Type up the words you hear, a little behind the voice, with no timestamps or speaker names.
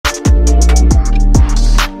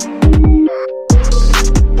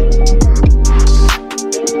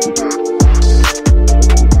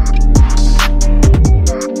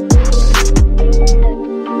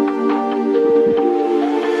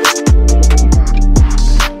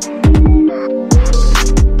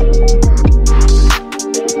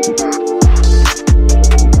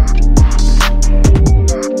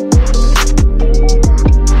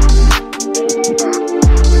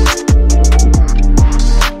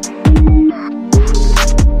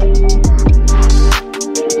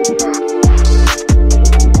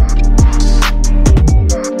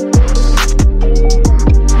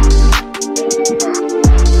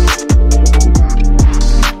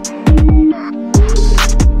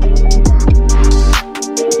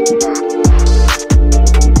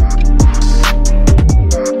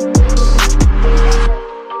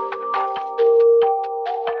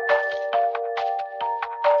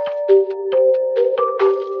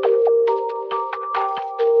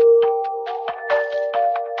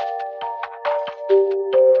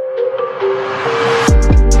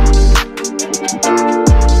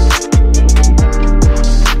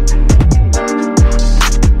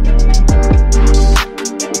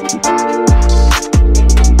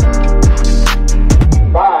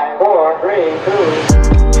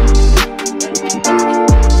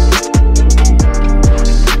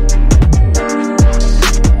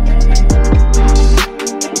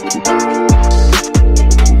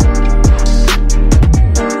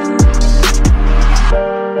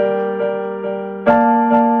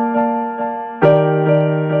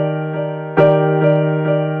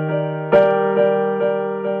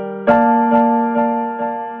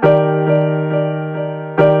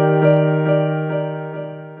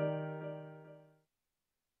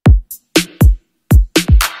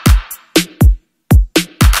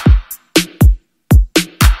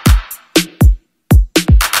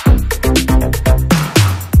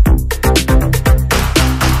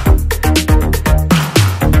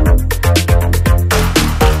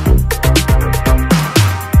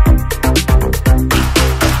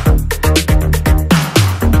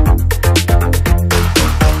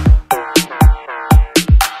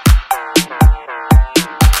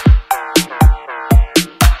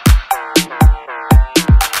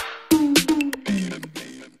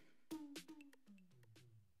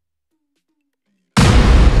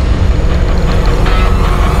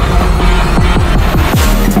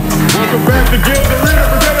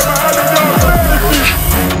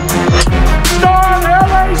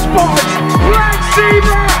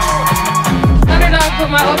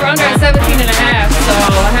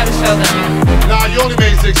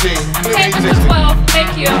16. Okay, Mr. 12.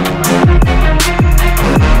 Thank you.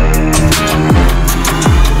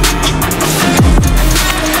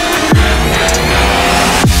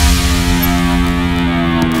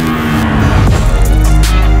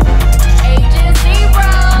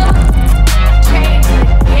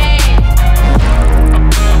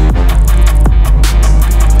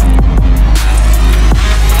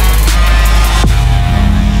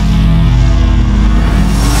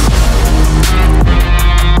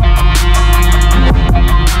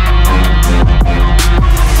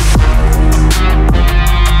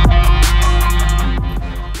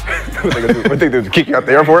 I think they'll kick you out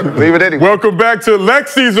the airport. Leave it anyway. Welcome back to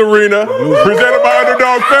Lexie's Arena, presented by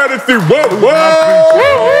Underdog Fantasy. Whoa, whoa!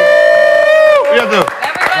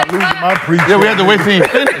 We had to wait till you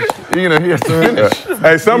finish. You know, he has to finish.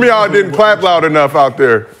 Hey, some of y'all didn't clap loud enough out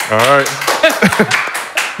there. All right.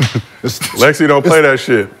 Lexie don't play that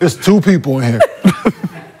shit. There's 2 people in here.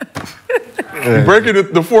 You're breaking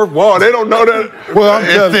the fourth wall. They don't know that. Well,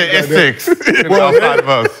 it's 6. Well, 5 of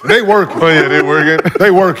us. They working. Oh yeah, they working.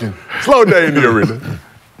 They working. Slow day in the arena.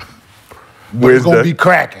 But it's gonna be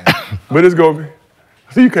cracking. But it's gonna be.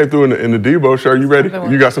 See, you came through in the Debo shirt. You ready?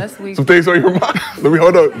 You got some things on your mind. Let me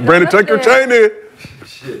hold up. Brandon, tuck your chain in.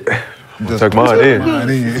 Tuck mine in.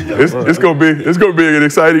 It's gonna be an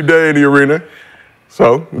exciting day in the arena.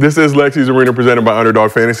 So this is Lexie's Arena presented by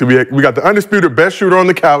Underdog Fantasy. We got the undisputed best shooter on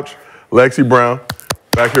the couch, Lexie Brown,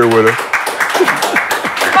 back here with us.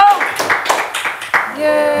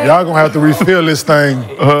 Y'all gonna have to refill this thing.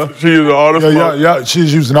 She using all the smoke. Yeah,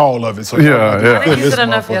 she's using all of it. So I didn't use it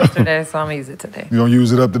enough yesterday, so I'm gonna use it today. You gonna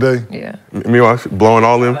use it up today? Yeah. Meanwhile, she's blowing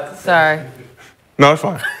all in. Sorry. No, it's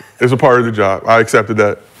fine. It's a part of the job. I accepted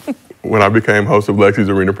that when I became host of Lexie's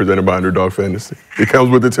Arena presented by Underdog Fantasy. It comes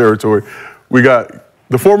with the territory. We got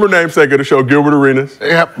the former namesake of the show, Gilbert Arenas.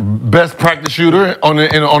 Yep, best practice shooter on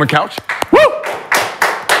the couch. Woo!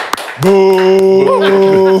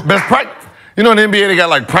 Boo! Best practice. You know in the NBA they got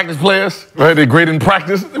like practice players, right? They're great in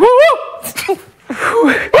practice. Woo!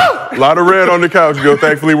 A lot of red on the couch, Gil.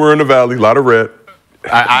 Thankfully, we're in the valley. A lot of red.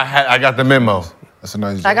 I got the memo. That's a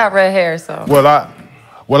nice job. I got red hair, so. Well,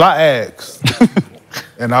 I asked,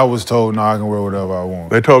 and I was told, no, I can wear whatever I want.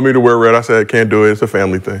 They told me to wear red. I said, can't do it. It's a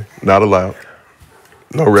family thing. Not allowed.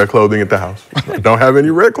 No red clothing at the house. Don't have any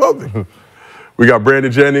red clothing. We got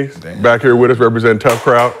Brandon Jennings back here with us, representing Tough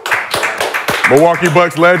Crowd. Milwaukee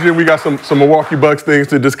Bucks legend. We got some Milwaukee Bucks things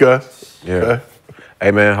to discuss. Yeah.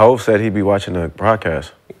 Hey, man, Hov said he'd be watching the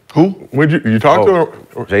broadcast. Who? When you talked to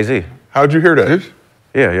him? Jay-Z. How'd you hear that?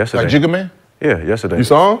 Yeah, yesterday. Like Jigga Man? Yeah, yesterday. You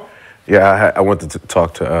saw him? Yeah, I went to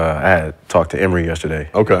talk to, I had talked to Emery yesterday.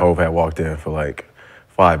 Okay. Hov had walked in for like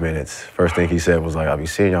 5 minutes. First thing he said was like, I'll be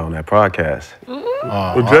seeing y'all on that podcast.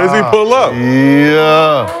 Well, Jay-Z, pull up.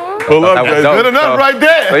 Yeah. Pull up, Jay-Z. Good enough right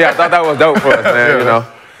there. So yeah, I thought that was dope for us, man, you know.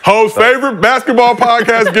 Hov's favorite basketball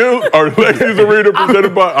podcast, Gil, or Lexie's Arena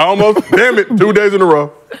presented by, damn it, 2 days in a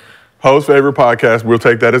row. Hov's favorite podcast, we'll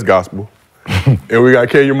take that as gospel. And we got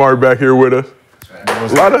Kenya Martin back here with us. A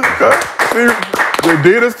lot of, the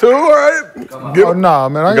Adidas too, all right? Oh, nah,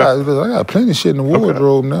 man, I got plenty of shit in the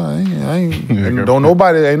wardrobe now.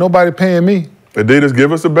 Ain't nobody paying me. Adidas,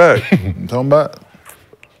 give us a bag. I'm talking about.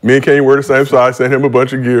 Me and Kenya wear the same size, send him a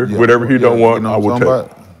bunch of gear. Whatever he don't want, I will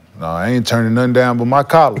take. No, I ain't turning nothing down but my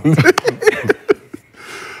collar.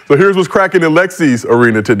 So here's what's cracking in Lexie's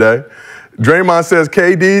Arena today. Draymond says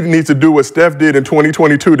KD needs to do what Steph did in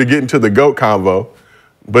 2022 to get into the GOAT convo.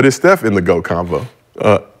 But is Steph in the GOAT convo?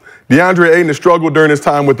 Deandre Ayton has struggled during his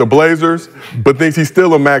time with the Blazers, but thinks he's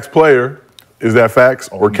still a max player. Is that facts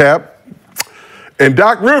or cap? And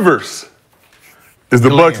Doc Rivers is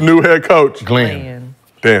the Bucks' new head coach. Glenn.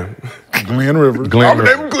 Damn. Glenn Rivers. I'm gonna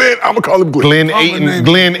name him Glenn. I'm gonna call him Glenn.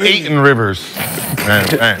 Glenn Ayton Rivers. Man.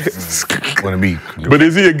 Be. But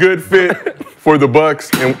is he a good fit for the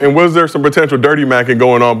Bucks? And was there some potential dirty macking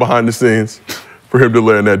going on behind the scenes for him to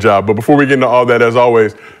land that job? But before we get into all that, as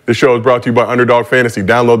always, the show is brought to you by Underdog Fantasy.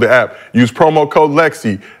 Download the app. Use promo code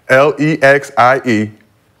Lexie, Lexie,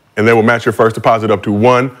 and they will match your first deposit up to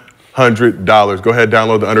 $100. Go ahead,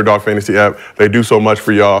 download the Underdog Fantasy app. They do so much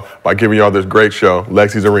for y'all by giving y'all this great show,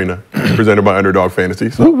 Lexie's Arena, presented by Underdog Fantasy.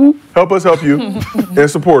 So help us help you and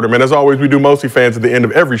support them. And as always, we do MostlyFans at the end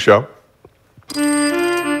of every show.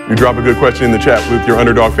 You drop a good question in the chat with your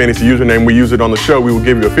Underdog Fantasy username. We use it on the show. We will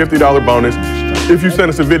give you a $50 bonus. If you send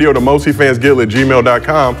us a video to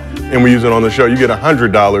MostlyFansGill@gmail.com and we use it on the show, you get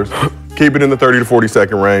 $100. Keep it in the 30 to 40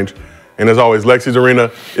 second range. And as always, Lexie's Arena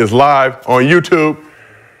is live on YouTube,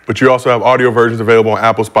 but you also have audio versions available on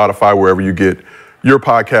Apple, Spotify, wherever you get your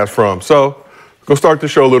podcast from. So go start the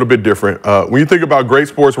show a little bit different. When you think about great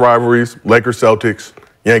sports rivalries, Lakers, Celtics,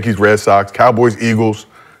 Yankees, Red Sox, Cowboys, Eagles,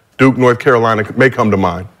 Duke, North Carolina may come to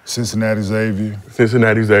mind. Cincinnati Xavier.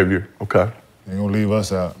 Cincinnati Xavier. Okay. Ain't gonna leave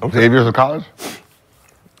us out. Okay. Xavier's a college?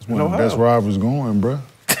 It's one of the best rivalries going, bro.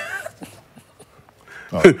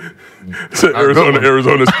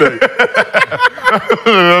 Arizona State.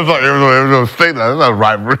 That's like Arizona State. That's not a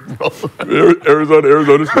rivalry, bro.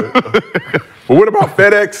 Arizona State. But what about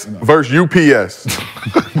FedEx versus UPS?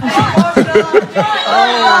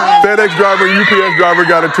 FedEx driver and UPS driver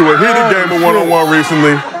got into a heated game of one-on-one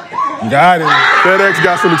recently. Got it. FedEx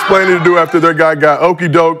got some explaining to do after their guy got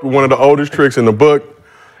okey-doked, one of the oldest tricks in the book.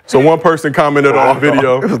 So one person commented on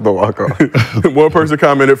video. It was the walk-off. One person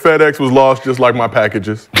commented, FedEx was lost just like my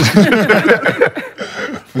packages.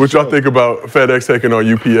 What y'all think about FedEx taking on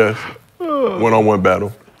UPS? One-on-one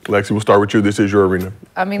battle. Lexie, we'll start with you. This is your arena.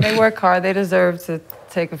 I mean, they work hard. They deserve to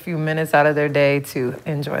take a few minutes out of their day to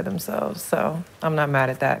enjoy themselves. So I'm not mad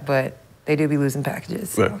at that, but they do be losing packages.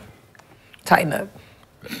 So Yeah. tighten up.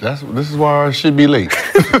 This is why I should be late.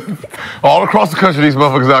 All across the country, these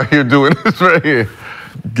motherfuckers out here doing this right here.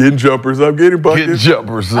 Getting jumpers up, getting buckets. Getting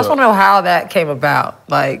jumpers I just want to know how that came about.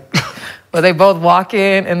 Like, where they both walk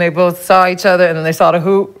in and they both saw each other and then they saw the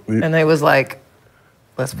hoop and they was like,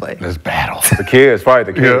 let's play. Let's battle. The kids, fight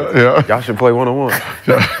the kids. Yeah. Y'all should play one-on-one.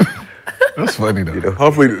 That's funny, though.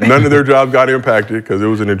 Hopefully none of their jobs got impacted because it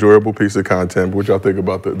was an enjoyable piece of content. What y'all think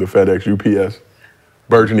about the FedEx UPS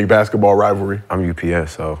burgeoning basketball rivalry? I'm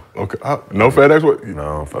UPS, so. Okay. No FedEx? What?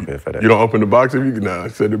 No, fuck it, FedEx. You don't open the box if you can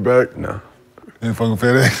send it back? No. Ain't fucking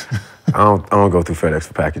FedEx. I don't go through FedEx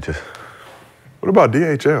for packages. What about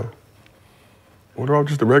DHL? What about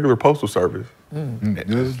just the regular postal service?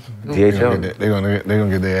 DHL. They're gonna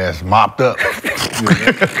get their ass mopped up.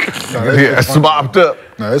 Mopped up.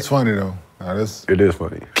 No, it's funny though. No, It is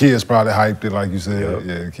funny. Kids probably hyped it like you said. Yep.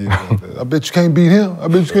 Yeah, the kids. I bet you can't beat him. I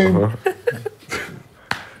bet you can't.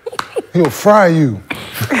 He'll fry you.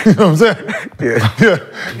 You know what I'm saying? Yeah.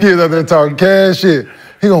 Kids out there talking cash shit.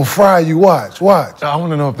 He gonna fry you. Watch. I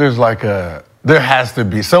want to know if there's like there has to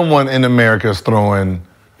be someone in America is throwing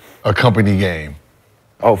a company game.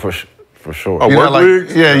 Oh, for sure. Oh, You know, work like,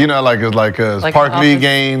 leagues? yeah, you know, like it's like Like park office? league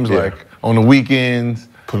games, like on the weekends.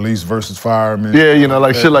 Police versus firemen. Yeah, you know,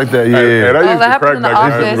 like shit like that. Yeah. Hey, that Oh, used that to happened crack in the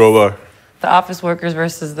back then. I office. go lie. The office workers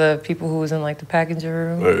versus the people who was in like the packaging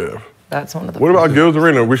room. Yeah. That's one of the. What about Gil's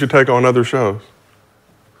Arena? We should take on other shows.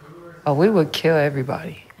 Oh, we would kill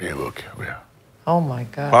everybody. Yeah, look, yeah. Oh my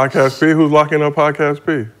God. Podcast P, who's locking up Podcast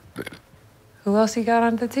P? Who else he got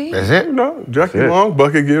on the team? That's it. No, Jackie That's it. Long,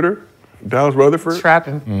 Bucket Getter, Dallas Rutherford,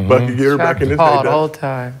 Trapping. Bucket Getter back in his Paul the day. whole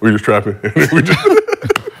time. We just trapping. We just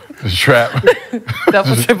It's a trap.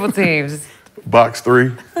 Double, triple teams. box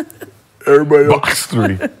 3. Everybody else. Box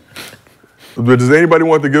 3. But does anybody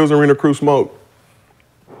want the Gil's Arena crew smoke?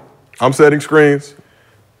 I'm setting screens.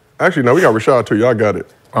 Actually, no, we got Rashad too. Y'all got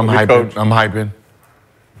it. I'm Let me hyping. coach. I'm hyping.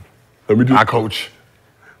 Let me do. I coach.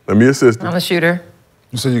 Let me assist. I'm a shooter.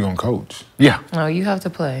 You say you're gonna coach. Yeah. No, you have to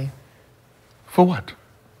play. For what?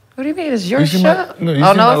 What do you mean? It's your You see show. my, no, you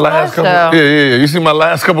oh see no, my it's last my couple. show. Yeah. You see my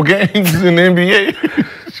last couple games in the NBA.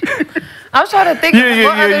 I'm trying to think Yeah, of yeah,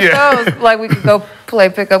 what yeah, other yeah. shows like we could go play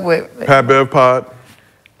pickup with. Pat Bev pod.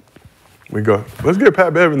 We go. Let's get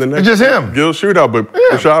Pat Bev in the next. It's just him. Gil shootout, but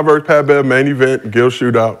Rashad versus Pat Bev main event. Gil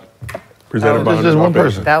shootout. Presented by It's just one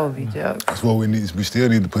person. That would be jokes. That's what we need. We still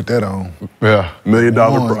need to put that on. Yeah. $1 million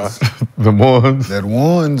Ones. prize. The ones. That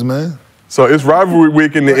ones, man. So it's rivalry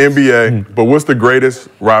week in the NBA, but what's the greatest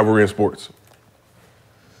rivalry in sports?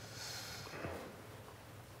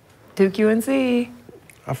 Duke UNC.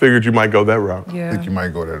 I figured you might go that route. I Yeah. think you might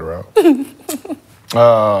go that route.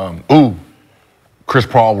 Chris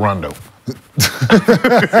Paul Rondo.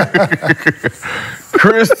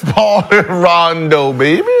 Chris Paul and Rondo,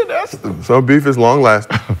 baby. That's the Some beef is long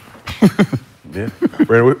lasting. Yeah.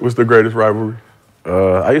 Brandon, what's the greatest rivalry?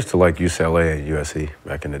 I used to like UCLA and USC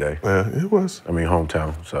back in the day. Yeah, it was. I mean,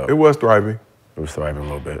 hometown, so It was thriving. it was thriving a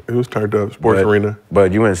little bit. It was turned up. Sports arena,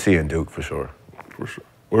 But UNC and Duke for sure. for sure.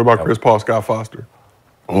 What about Chris Paul, Scott Foster?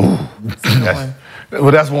 well,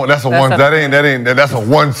 that's one. That's a one. a- That's a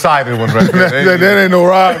one-sided one right there. that ain't no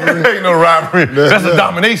rivalry. ain't no rivalry. That's a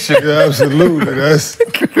domination. Yeah, absolutely. That's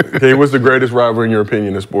Okay, what's the greatest rivalry in your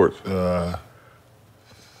opinion in sports?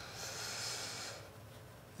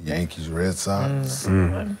 Yankees, Red Sox.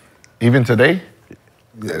 Even today.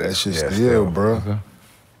 Yeah, that shit Yeah, still, still. bro.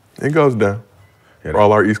 It goes down Yeah, for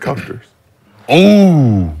all our East Coasters.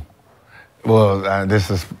 Ooh. Well, this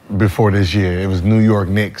is before this year. It was New York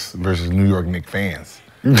Knicks versus New York Knicks fans.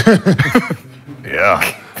 Yeah.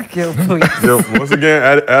 Gil, please. Yo, once again,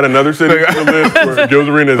 add another city to the list where Gil's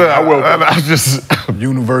Arena is not welcome. I was just.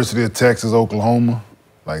 University of Texas, Oklahoma.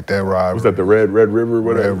 Like that rivalry. Was that the Red River?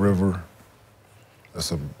 Whatever. Red River.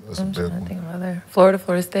 That's a big one. Think of other.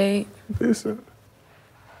 Florida State. Decent.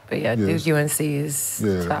 But yeah, Yes. Duke UNC is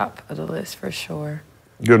top of the list for sure.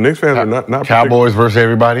 Your Knicks fans are not Cowboys versus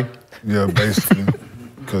everybody. Yeah, basically.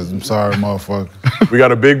 Because I'm sorry, motherfucker. We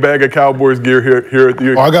got a big bag of Cowboys gear here at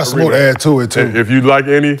the. Oh, I got some more to add to it too. If you'd like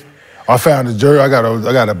any. I found a jersey. I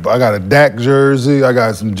got a Dak jersey. I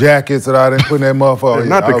got some jackets that I didn't put in that motherfucker.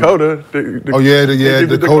 Not Dakota.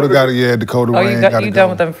 Dakota got it. Yeah, Dakota. Oh, you done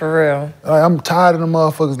with them for real? I'm tired of them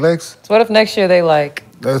motherfuckers, Lex. So what if next year they like?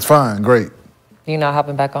 That's fine. Great. You not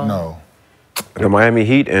hopping back on? No. The Miami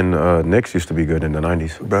Heat and Knicks used to be good in the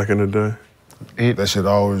 90s. Back in the day. That shit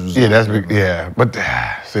always was. Yeah, that's big. Yeah, but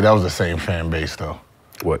see, that was the same fan base though.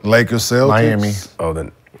 What? Lakers, Celtics. Miami. Oh,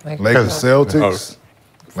 then. Lakers, Celtics.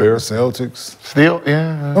 Fair. Celtics. Still,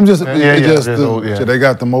 yeah. I'm just, yeah. they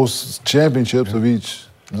got the most championships of each.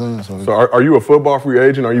 So are you a football free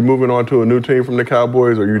agent? Are you moving on to a new team from the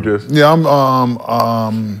Cowboys, or you just? Yeah,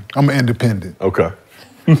 I'm independent. Okay.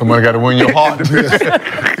 Somebody got to win your heart.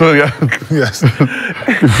 Yes.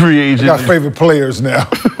 Free agent. I got favorite players now.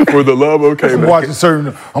 For the love of I'm watching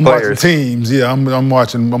watching teams. Yeah, I'm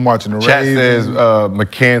watching the Chat Ravens. says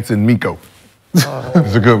McCants and Miko.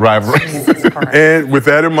 It's a good rivalry. And with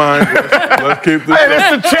that in mind, let's keep this. Hey,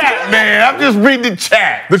 that's the chat, man. I'm just reading the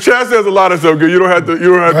chat. The chat says a lot of stuff good. You don't have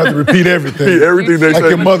to repeat everything. Repeat everything they like say.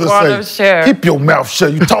 your mother say. Keep your mouth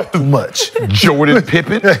shut. You talk too much. Jordan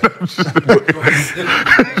Pippen.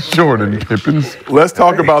 Jordan Pippen. Let's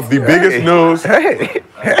talk about the biggest news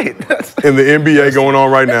in the NBA going on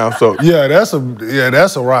right now. So that's a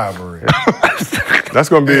rivalry. That's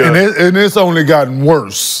going to be and it's only gotten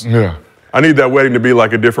worse. Yeah. I need that wedding to be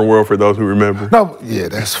like a different world for those who remember. No, yeah,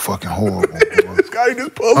 that's fucking horrible. Scotty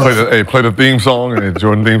just pulled up. Play the theme song and the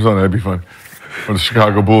Jordan theme song. That'd be fun. Or the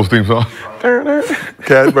Chicago Bulls theme song.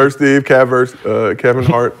 Cat versus Steve, Cat versus Kevin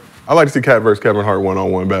Hart. I like to see Cat versus Kevin Hart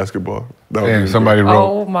one-on-one basketball. And somebody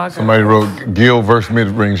wrote Gil versus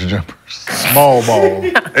mid-range jumpers. Small ball.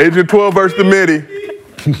 Agent 12 versus the midi.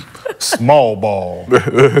 Small ball.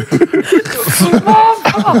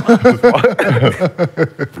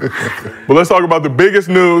 But let's talk about the biggest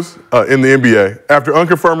news in the NBA. After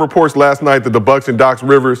unconfirmed reports last night that the Bucks and Doc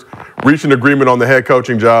Rivers reached an agreement on the head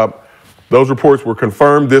coaching job, those reports were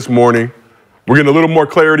confirmed this morning. We're getting a little more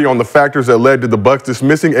clarity on the factors that led to the Bucks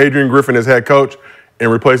dismissing Adrian Griffin as head coach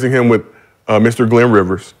and replacing him with Mr. Glenn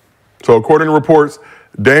Rivers. So according to reports,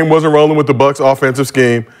 Dame wasn't rolling with the Bucks' offensive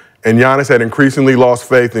scheme, and Giannis had increasingly lost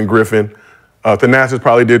faith in Griffin. Thanasis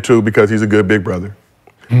probably did too because he's a good big brother.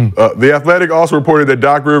 The Athletic also reported that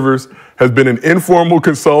Doc Rivers has been an informal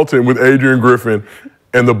consultant with Adrian Griffin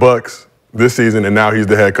and the Bucks this season, and now he's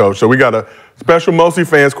the head coach. So we got a special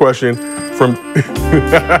MostlyFans question from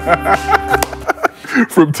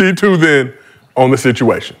from T2 then on the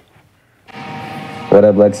situation. What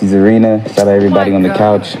up, Lexie's Arena? Shout out everybody on the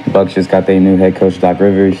couch. Bucks just got their new head coach, Doc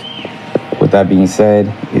Rivers. With that being said,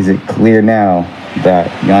 is it clear now that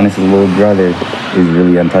Giannis' little brother is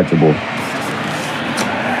really untouchable?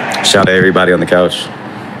 Shout out everybody on the couch.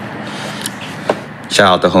 Shout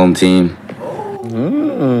out the home team.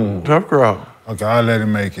 Tough crowd. Okay, I'll let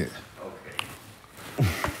him make it.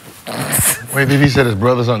 Wait, did he say his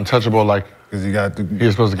brother's untouchable? Like, because he got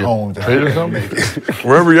he's supposed to get home traded or something?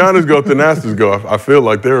 Wherever Giannis go, Thanasis go. I feel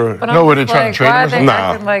like they're. No, they're trying to trade him or something? Why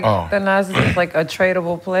are they acting like Thanasis is like a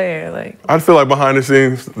tradable player? Like, I feel like behind the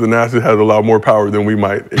scenes, Thanasis has a lot more power than we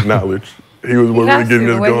might acknowledge. He was what really getting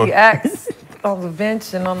us the way going. He acts on the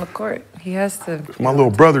bench and on the court. He has to. It's my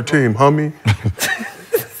little brother team, homie.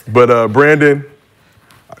 But Brandon,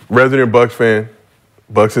 resident Bucks fan,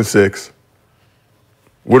 Bucks in 6.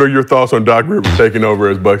 What are your thoughts on Doc Rivers taking over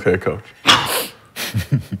as Bucks head coach?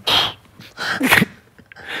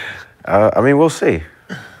 I mean, we'll see.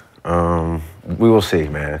 We will see,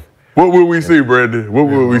 man. What will we see, Brandon? What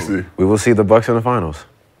will we see? We will see the Bucks in the finals.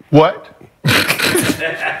 What?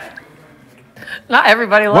 Not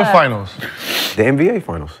everybody What laughed. finals? The NBA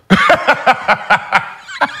finals.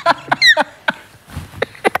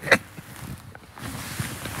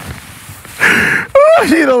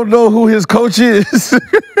 He don't know who his coach is.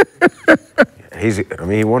 He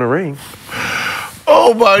won a ring.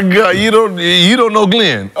 Oh my God! You don't know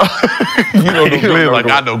Glenn. You don't know Glenn like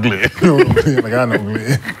I know Glenn. like I know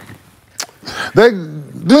Glenn.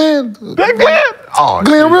 Glenn. Oh,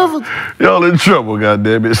 Glenn Rivers. Y'all in trouble,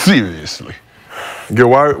 goddammit. Seriously. Yeah,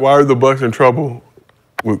 why are the Bucks in trouble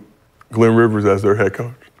with Glenn Rivers as their head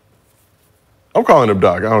coach? I'm calling him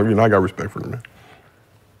Doc. I got respect for him, man.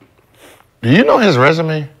 Do you know his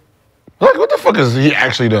resume? Like, what the fuck has he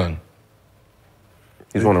actually done?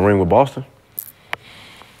 He's won a ring with Boston.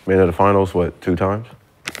 Made it to the finals, what, 2 times?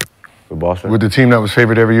 With Boston? With the team that was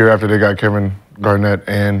favored every year after they got Kevin Garnett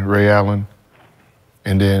and Ray Allen.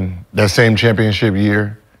 And then that same championship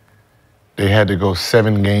year, they had to go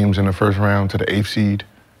 7 games in the first round to the 8th seed.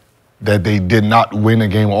 That they did not win a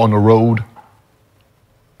game on the road.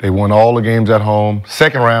 They won all the games at home.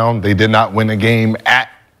 Second round, they did not win a game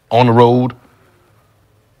on the road.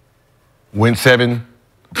 Went 7.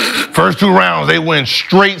 First 2 rounds, they went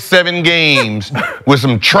straight 7 games with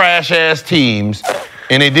some trash-ass teams,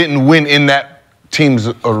 and they didn't win in that team's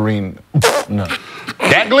arena. No.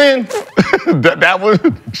 That, Glenn, that was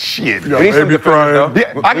shit. We need some defenders,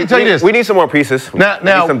 yeah, I can tell you this. We need some more pieces. Now, we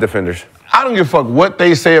need some defenders. I don't give a fuck what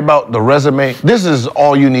they say about the resume. This is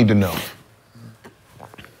all you need to know.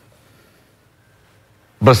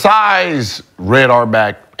 Besides Red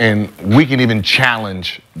Auerbach, and we can even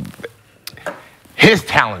challenge his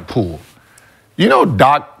talent pool. You know,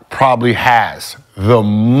 Doc probably has the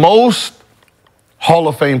most Hall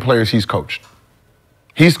of Fame players he's coached.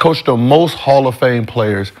 He's coached the most Hall of Fame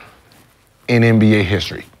players in NBA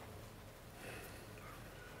history.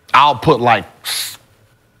 I'll put like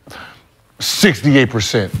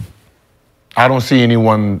 68%. I don't see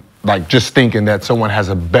anyone like just thinking that someone has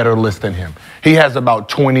a better list than him. He has about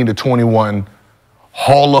 20 to 21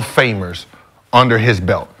 Hall of Famers under his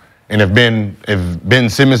belt. And if Ben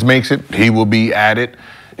Simmons makes it, he will be added.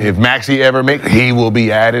 If Maxey ever makes it, he will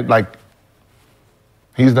be added. Like,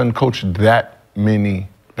 he's done coached that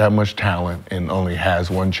much talent and only has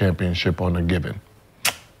 1 championship on a given.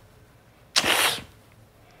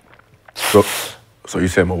 So you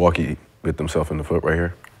said Milwaukee bit themselves in the foot right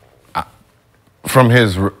here? From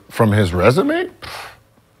his resume,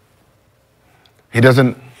 he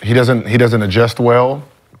doesn't adjust well.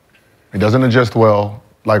 He doesn't adjust well.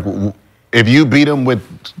 Like, if you beat him with,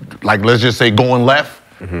 like, let's just say going left,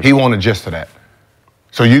 he won't adjust to that.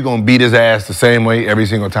 So you're gonna beat his ass the same way every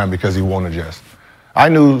single time because he won't adjust. I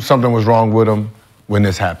knew something was wrong with him when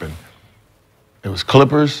this happened. It was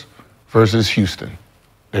Clippers versus Houston.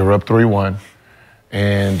 They were up 3-1,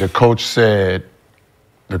 and the coach said,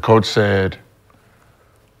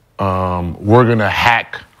 we're gonna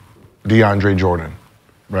hack DeAndre Jordan,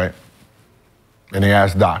 right? And they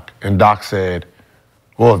asked Doc, and Doc said,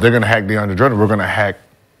 well, if they're gonna hack DeAndre Jordan, we're gonna hack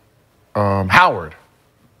Howard.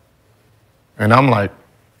 And I'm like,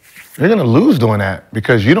 you're gonna lose doing that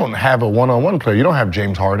because you don't have a one-on-one player. You don't have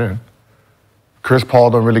James Harden. Chris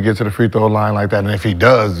Paul don't really get to the free throw line like that, and if he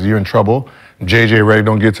does, you're in trouble. JJ Redick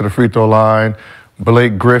don't get to the free throw line.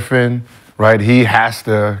 Blake Griffin, right? He has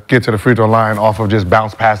to get to the free throw line off of just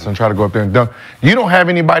bounce passes and try to go up there and dunk. You don't have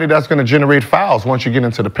anybody that's going to generate fouls once you get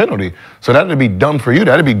into the penalty. So that'd be dumb for you.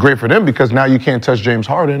 That'd be great for them because now you can't touch James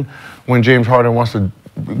Harden when James Harden wants to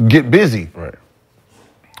get busy. Right.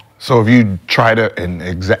 So if you try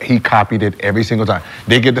to, he copied it every single time.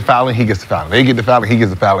 They get the fouling, he gets the fouling. They get the fouling, he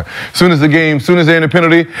gets the fouling. Soon as they're in the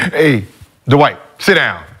penalty, hey, Dwight, sit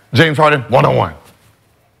down. James Harden, 1-on-1.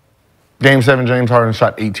 Game 7, James Harden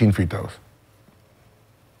shot 18 free throws.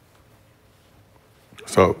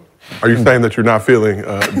 So, are you saying that you're not feeling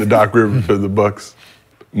the Doc Rivers or the Bucks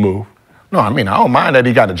move? No, I mean, I don't mind that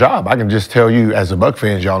he got a job. I can just tell you, as a Buck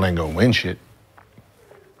fans, y'all ain't gonna win shit.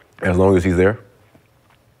 As long as he's there?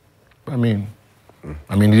 I mean,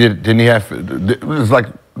 didn't he have, it was like,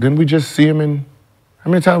 didn't we just see him in,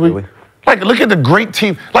 how many times Really? Like, look at the great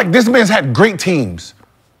team. Like, this man's had great teams.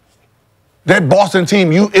 That Boston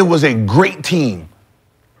team, it was a great team.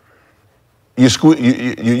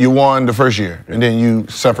 You won the first year, and then you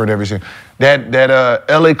suffered every single. That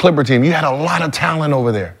LA Clipper team, you had a lot of talent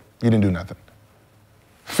over there. You didn't do nothing.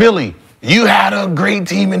 Philly, you had a great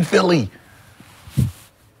team in Philly.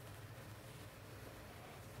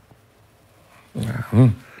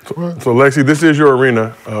 So Lexie, this is your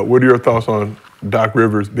arena. What are your thoughts on Doc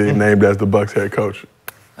Rivers being named as the Bucks head coach?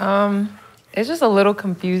 It's just a little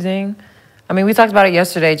confusing. I mean, we talked about it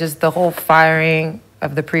yesterday, just the whole firing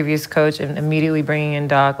of the previous coach and immediately bringing in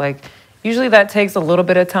Doc. Like, usually that takes a little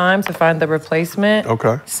bit of time to find the replacement.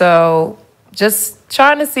 Okay. So just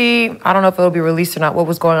trying to see, I don't know if it'll be released or not, what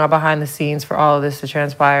was going on behind the scenes for all of this to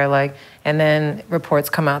transpire. Like, and then reports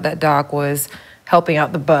come out that Doc was helping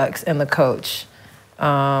out the Bucks and the coach.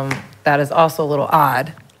 That is also a little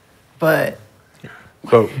odd, but.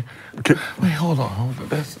 So, Wait, hold on.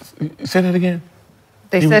 Say that again.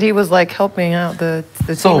 They said he was like helping out the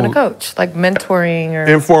team and the coach, like mentoring or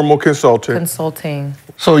informal consulting. consulting.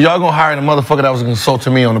 So y'all gonna hire the motherfucker that was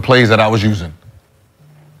consulting me on the plays that I was using?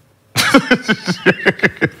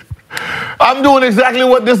 I'm doing exactly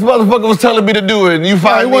what this motherfucker was telling me to do, and you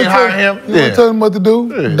find me and hire him. You want to tell him what to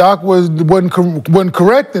do? Yeah. Doc wasn't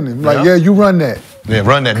correcting him. Like, yeah, you run that. Yeah,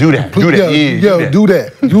 run that, do that, do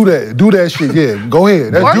that shit. Yeah, go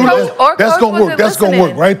ahead. That's gonna work. That's gonna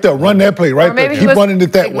work right there. Run that play right there. Keep running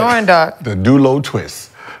it that way. Doc. The do-low twist.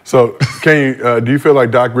 So, do you feel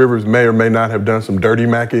like Doc Rivers may or may not have done some dirty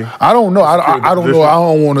macking? I don't know. I don't know. I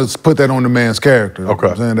don't want to put that on the man's character. Okay.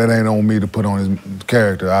 I'm saying that ain't on me to put on his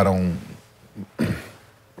character. I don't.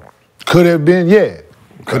 Could have been, yeah.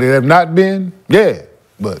 Could it have not been, yeah.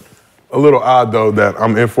 But a little odd though that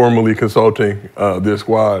I'm informally consulting this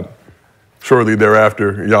squad. Shortly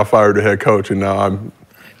thereafter, y'all fired the head coach, and now I'm.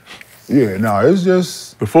 Yeah, no, it's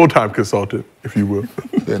just the full-time consultant, if you will.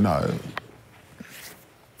 Yeah, no.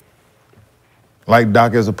 Like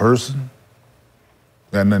Doc as a person,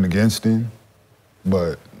 got nothing against him,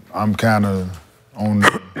 but I'm kind of on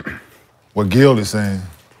what Gil is saying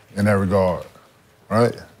in that regard,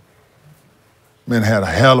 right? Man had a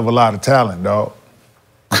hell of a lot of talent, dog.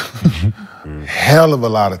 Hell of a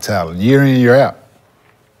lot of talent, year in, year out.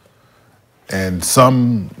 And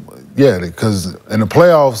because in the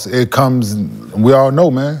playoffs, it comes, we all know,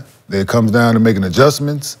 man, it comes down to making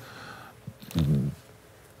adjustments,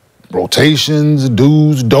 rotations,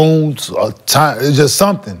 do's, don'ts, time, it's just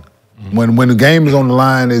something. When the game is on the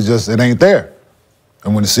line, it ain't there.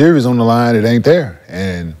 And when the series is on the line, it ain't there.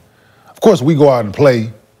 And of course, we go out and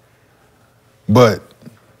play, but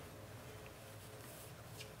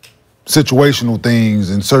situational things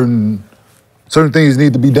and certain things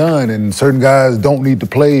need to be done, and certain guys don't need to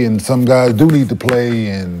play, and some guys do need to play,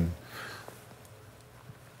 and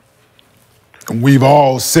we've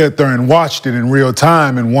all sat there and watched it in real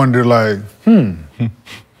time and wondered, like,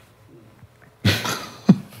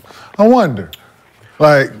 I wonder.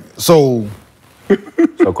 Like, so.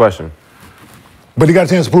 So, question. But he got a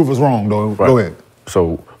chance to prove us wrong, though. Right. Go ahead.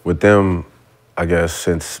 So, with them, I guess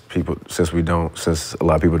since a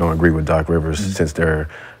lot of people don't agree with Doc Rivers, since they're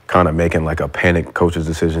kind of making like a panic coach's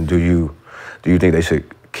decision, do you think they should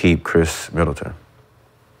keep Chris Middleton?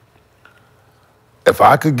 If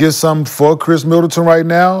I could get something for Chris Middleton right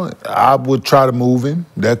now, I would try to move him.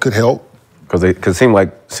 That could help. Because it seems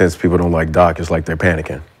like since people don't like Doc, it's like they're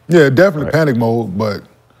panicking. Yeah, definitely panic mode. But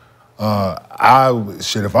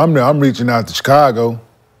if I'm there, I'm reaching out to Chicago.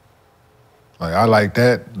 Like, I like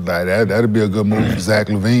that. Like, that'd be a good move for Zach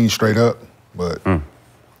LaVine, straight up. But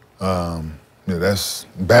that's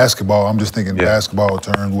basketball. I'm just thinking basketball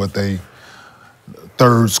terms. What they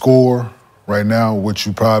third score right now, what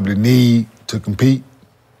you probably need to compete.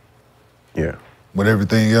 Yeah. With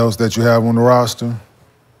everything else that you have on the roster.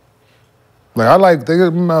 Like they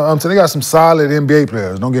got some solid NBA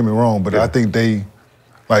players. Don't get me wrong, but I think they,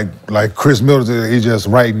 like Chris Middleton, he's just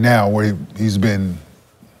right now where he's been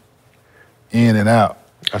in and out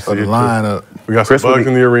of the lineup. We got some bugs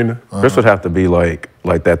in the arena. Chris would have to be like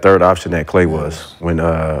that third option that Clay was when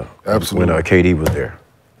KD was there.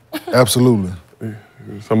 Absolutely.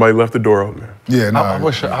 Somebody left the door open. Yeah, no. I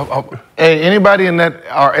wish. Hey, anybody in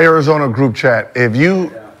our Arizona group chat, if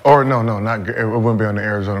you, or no, not it wouldn't be on the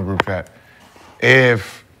Arizona group chat.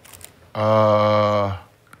 If,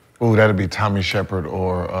 that'd be Tommy Shepard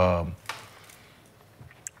or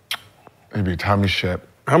it'd be Tommy Shep.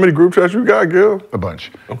 How many group chats you got, Gil? A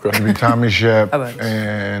bunch. Okay. It'd be Tommy Shep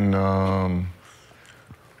and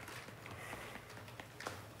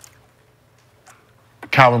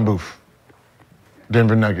Calvin Booth.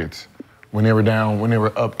 Denver Nuggets, when they were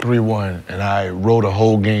up 3-1, and I wrote a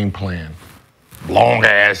whole game plan, long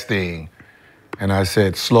ass thing, and I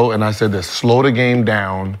said slow the game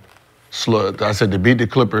down, I said to beat the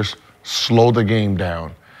Clippers, slow the game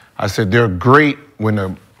down. I said they're great when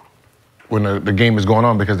the game is going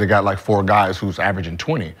on because they got like 4 guys who's averaging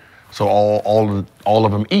 20. So all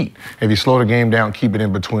of them eat. If you slow the game down, keep it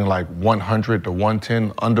in between like 100 to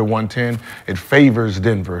 110, under 110, it favors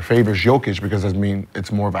Denver. It favors Jokic because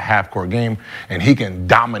it's more of a half-court game, and he can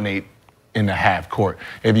dominate in the half court.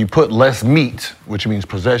 If you put less meat, which means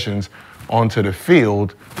possessions, onto the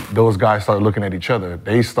field, those guys start looking at each other.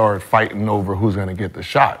 They start fighting over who's going to get the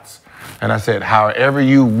shots. And I said, however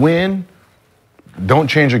you win, don't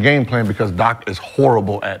change your game plan because Doc is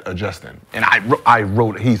horrible at adjusting. And I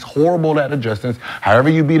wrote, he's horrible at adjustments. However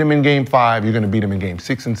you beat him in game 5, you're going to beat him in game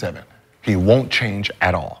 6 and 7. He won't change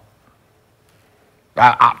at all.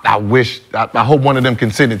 I hope one of them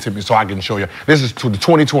can send it to me so I can show you. This is to the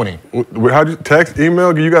 2020. How do you text,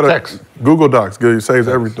 email? You got to text. Google Docs. It saves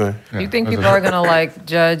everything. You think people are going to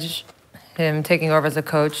judge him taking over as a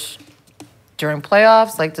coach during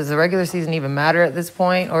playoffs? Like, does the regular season even matter at this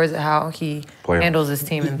point, or is it how he handles his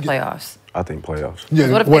team in playoffs? I think playoffs. Yeah,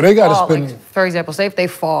 what if they got to spend. For example, say if they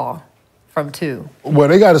fall from 2. Well,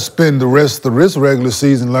 they got to spend the rest of this regular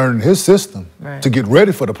season learning his system to get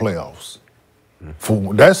ready for the playoffs.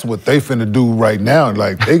 That's what they finna do right now.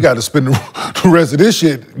 Like, they got to spend the rest of this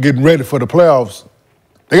shit getting ready for the playoffs.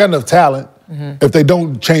 They got enough talent if they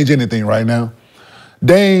don't change anything right now.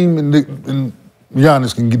 Dame and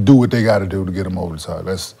Giannis can do what they got to do to get them over the top.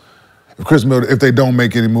 That's if they don't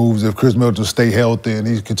make any moves, if Chris Middleton stay healthy and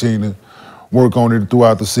he's continuing to work on it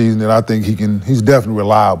throughout the season, then I think he's definitely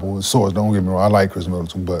reliable as source. Don't get me wrong, I like Chris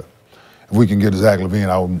Middleton, but if we can get Zach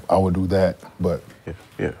LaVine, I would do that. But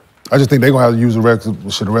yeah. I just think they're gonna have to use the rest of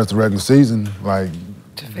the regular season, like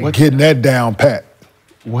getting that down pat.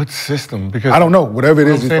 What system? Because I don't know. Whatever it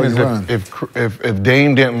is, what I'm saying is if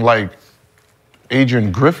Dame didn't like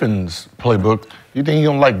Adrian Griffin's playbook, you think he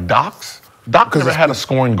don't like Doc's? Doc never had a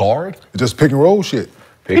scoring guard. Just pick and roll shit.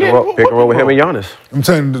 Pick and roll with him and Giannis. I'm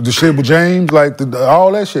saying the shit with James, like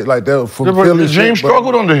all that shit, like that. James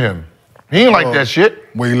struggled under him. He ain't like that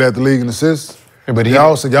shit. When he led the league in assists. Yeah, but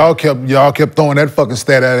y'all kept throwing that fucking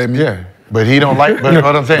stat at me. Yeah, but he don't like. But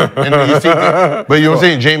what I'm saying, but you know what I'm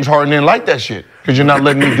saying. James Harden didn't like that shit because you're not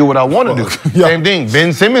letting me do what I want to do. Same thing.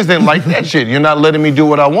 Ben Simmons didn't like that shit. You're not letting me do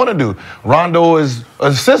what I want to do. Rondo is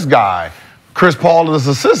an assist guy. Chris Paul is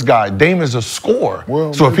an assist guy. Dame is a scorer.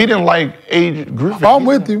 Well, so if he didn't like Adrian Griffin, I'm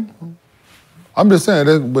with you. I'm just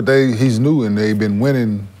saying but he's new and they've been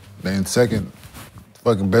winning. They in second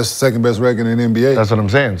best record in the NBA. That's what I'm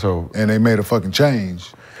saying. So and they made a fucking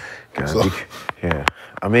change. Yeah,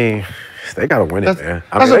 I mean, they gotta win it, man.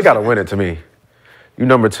 I mean, they gotta win it to me. You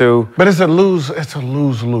number 2. But it's a lose. It's a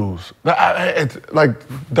lose-lose. It's like,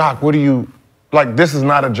 Doc, what do you like? This is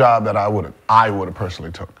not a job that I would have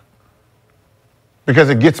personally took because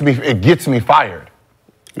it gets me fired.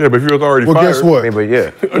 Yeah, but if you was already fired. Well, guess what? I mean, but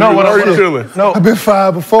yeah. No, what already chilling. No, I've been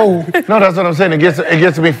fired before. No, that's what I'm saying. It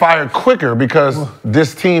gets me fired quicker because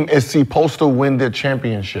this team is supposed to win the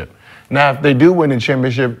championship. Now, if they do win the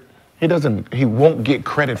championship, he won't get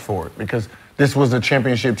credit for it because this was a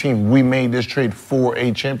championship team. We made this trade for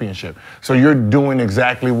a championship. So you're doing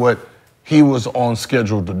exactly what he was on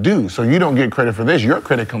schedule to do. So you don't get credit for this. Your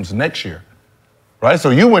credit comes next year. Right?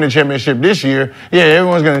 So you win a championship this year, yeah,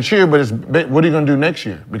 everyone's going to cheer, but what are you going to do next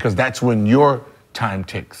year? Because that's when your time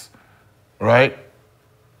ticks, right?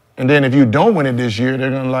 And then if you don't win it this year,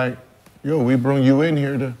 they're going to like, yo, we bring you in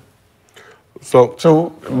here to...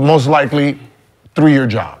 So most likely, 3-year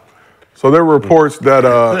job. So there were reports that...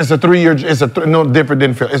 it's a 3-year, no different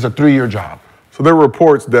than Phil. It's a 3-year job. So there were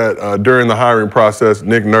reports that during the hiring process,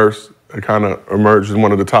 Nick Nurse kind of emerged as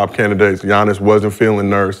one of the top candidates. Giannis wasn't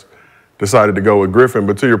feeling Nurse. Decided to go with Griffin.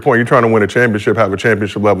 But to your point, you're trying to win a championship, have a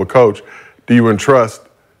championship level coach. Do you entrust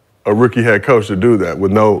a rookie head coach to do that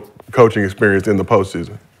with no coaching experience in the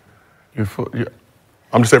postseason?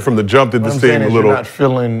 I'm just saying from the jump, did this seem a little...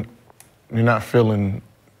 You're not feeling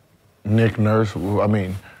Nick Nurse. I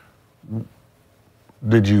mean,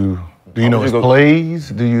 do you know his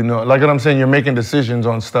plays? Do you know, like what I'm saying, you're making decisions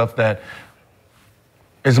on stuff that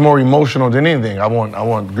is more emotional than anything. I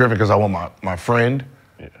want Griffin because I want my friend.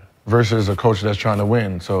 Versus a coach that's trying to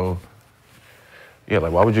win, so... Yeah,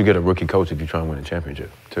 like why would you get a rookie coach if you're trying to win a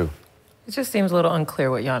championship, too? It just seems a little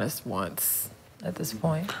unclear what Giannis wants at this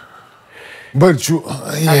point. But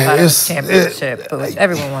it's championship. But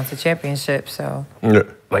everyone wants a championship, so... Yeah.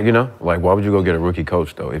 Like, you know, like why would you go get a rookie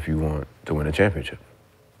coach, though, if you want to win a championship?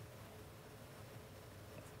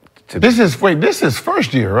 This is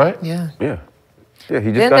first year, right? Yeah. Yeah. Yeah,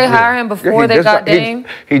 Didn't they hire him before they got Dame?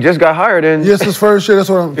 He just got hired in. Yes, his first year. That's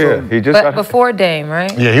what I'm saying. Yeah, he just got before Dame,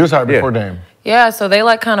 right? Yeah, he was hired before Dame. Yeah, so they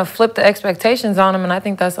like kind of flipped the expectations on him, and I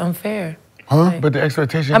think that's unfair. Huh? Right? But the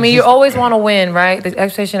expectation... I mean, you always want to win, right? The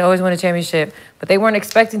expectation to always win a championship, but they weren't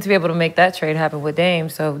expecting to be able to make that trade happen with Dame.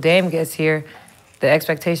 So Dame gets here, the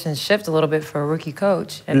expectations shift a little bit for a rookie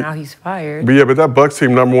coach, and now he's fired. But that Bucks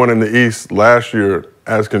team #1 in the East last year,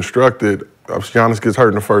 as constructed, Giannis gets hurt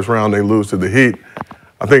in the first round, they lose to the Heat.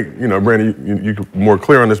 I think, Brandon, you're more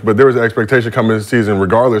clear on this, but there was an expectation coming into the season,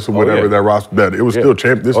 regardless of whatever that roster, that it was still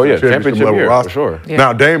championship level roster. For sure. Yeah.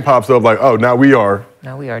 Now Dame pops up like, oh, now we are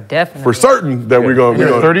definitely for certain that we're going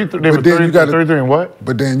to 33 and what?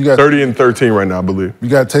 But then you got 30 and 13 right now, I believe. You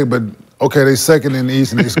got to take, but okay, they second in the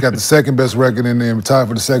East, and they got the second best record in the tied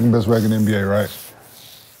for the second best record in the NBA, right?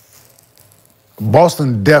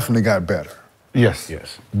 Boston definitely got better. Yes.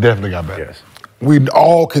 Definitely got better. Yes. We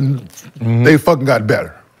all can, they fucking got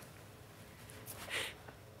better.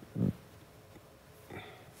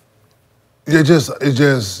 It just,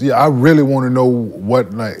 I really want to know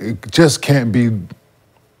what, like, it just can't be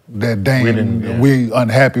that Dame, we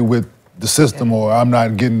unhappy with the system, or I'm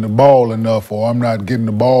not getting the ball enough, or I'm not getting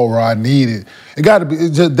the ball where I need it. It got to be,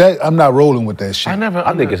 it's just that, I'm not rolling with that shit.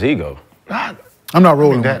 I think it's ego. I'm not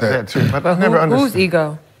rolling with that. too. But I Whose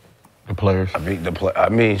ego? The players. I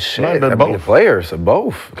mean, shit. Both. The players are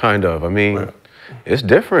both, kind of. I mean, it's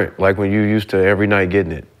different. Like when you used to every night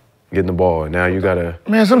getting the ball, and now you gotta.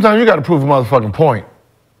 Man, sometimes you gotta prove a motherfucking point.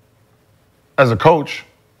 As a coach,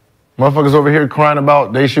 motherfuckers over here crying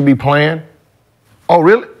about they should be playing. Oh,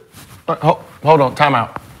 really? Hold on, time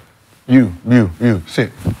out. You,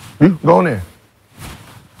 sit. You, go in there.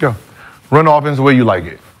 Go. Run the offense the way you like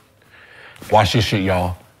it. Watch this shit,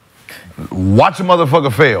 y'all. Watch a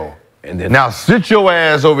motherfucker fail. And then now sit your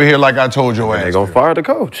ass over here like I told your ass. They're gonna fire the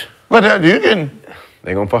coach. But you can.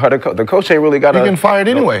 They're gonna fire the coach. The coach ain't really got. You can fire it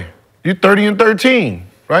anyway. You 30-13,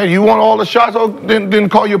 right? You want all the shots. Oh, then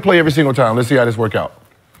call your play every single time. Let's see how this work out.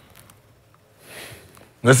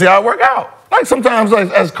 Let's see how it work out. Like sometimes, like,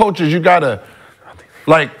 as coaches, you gotta,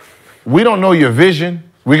 like, we don't know your vision.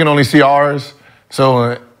 We can only see ours.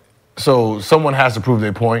 So someone has to prove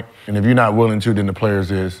their point. And if you're not willing to, then the players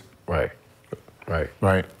is. Right.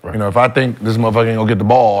 You know, if I think this motherfucker ain't gonna get the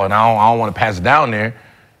ball and I don't want to pass it down there,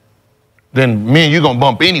 then me and you gonna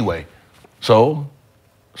bump anyway. So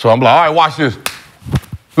I'm like, all right, watch this.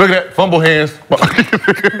 Look at that, fumble hands.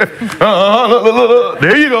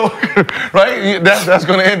 There you go, right? That's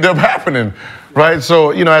gonna end up happening, right?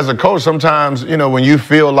 So, you know, as a coach, sometimes, you know, when you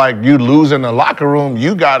feel like you lose in the locker room,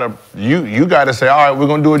 you gotta say, all right, we're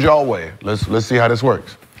gonna do it your way. Let's see how this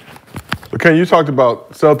works. But Ken, you talked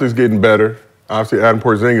about Celtics getting better. Obviously, Adam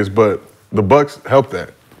Porzingis, but the Bucks helped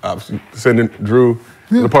that. Obviously, sending Drew,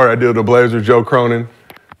 the part I did with the Blazers, Joe Cronin,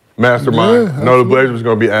 mastermind. Yeah, know the Blazers was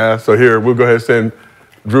going to be asked. So here, we'll go ahead and send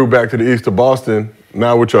Drew back to the east to Boston.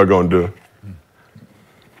 Now what y'all going to do?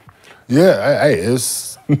 Yeah, hey,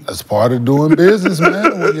 it's part of doing business,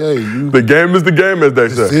 man. The game is the game, as they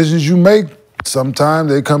say. Decisions you make, sometimes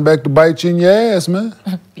they come back to bite you in your ass, man.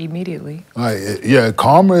 Immediately. Like,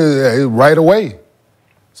 karma is right away.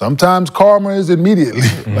 Sometimes karma is immediately,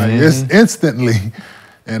 like it's instantly.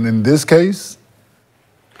 And in this case.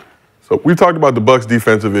 So we talked about the Bucks'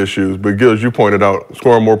 defensive issues, but Gil, as you pointed out,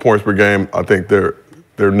 scoring more points per game, I think their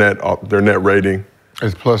net rating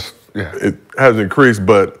is plus, yeah. It has increased,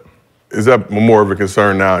 but is that more of a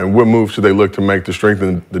concern now? And what moves should they look to make to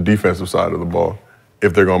strengthen the defensive side of the ball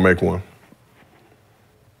if they're going to make one?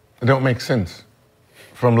 It don't make sense.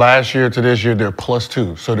 From last year to this year, they're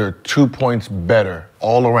 +2. So they're 2 points better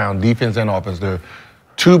all around, defense and offense. They're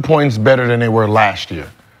 2 points better than they were last year.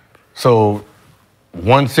 So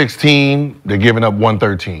 116, they're giving up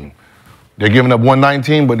 113. They're giving up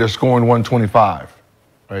 119, but they're scoring 125.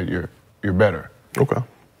 Right? You're better. Okay.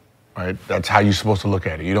 Right? That's how you're supposed to look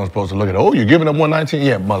at it. You don't supposed to look at it, oh, you're giving up 119?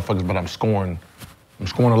 Yeah, motherfuckers, but I'm scoring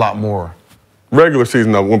a lot more. Regular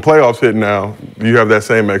season, though, when playoffs hit now, do you have that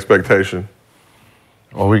same expectation?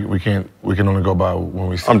 Well, we can only go by when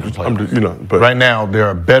we see the playoffs. But right now, they're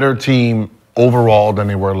a better team overall than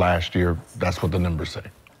they were last year. That's what the numbers say.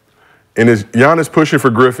 And is Giannis pushing for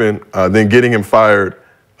Griffin, then getting him fired,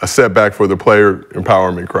 a setback for the player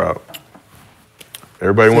empowerment crowd?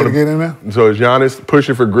 Everybody want to get in there? So is Giannis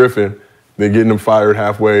pushing for Griffin, then getting him fired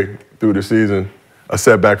halfway through the season, a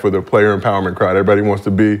setback for the player empowerment crowd? Everybody wants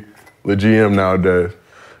to be the GM nowadays.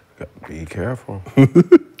 Be careful.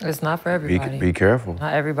 It's not for everybody. Be careful.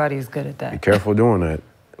 Not everybody is good at that. Be careful doing that.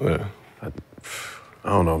 Yeah. I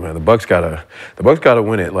don't know, man. The Bucks gotta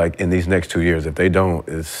win it like in these next 2 years. If they don't,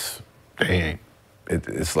 it's a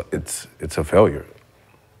failure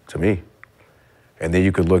to me. And then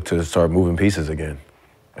you could look to start moving pieces again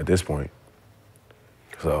at this point.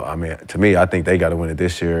 So I mean, to me, I think they got to win it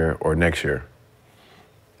this year or next year.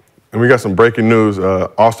 And we got some breaking news.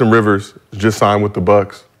 Austin Rivers just signed with the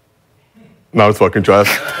Bucks. No, it's fucking trash.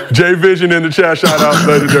 J Vision in the chat, shout out,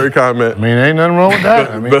 legendary comment. I mean, ain't nothing wrong with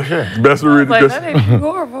that. I mean, best of read. Like, that ain't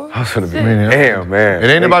horrible. I was gonna be, damn, man. It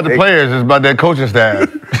ain't about the players, it's about that coaching staff.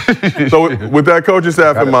 So with that coaching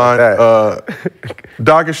staff in mind,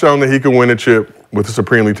 Doc has shown that he can win a chip with a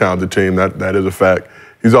supremely talented team. That is a fact.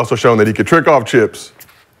 He's also shown that he can trick off chips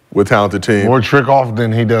with talented team. More trick off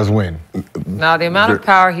than he does win. Now, the amount of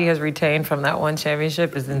power he has retained from that one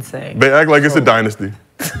championship is insane. They act like it's a dynasty.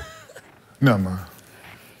 No, man.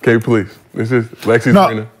 Okay, please. This is Lexie's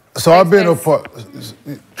arena. So I've been a part.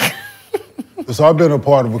 So I've been a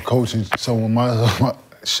part of a coaching. So when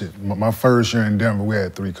my first year in Denver, we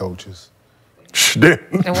had 3 coaches.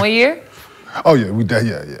 In 1 year? Oh yeah,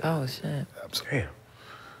 yeah. Oh shit. Absolutely.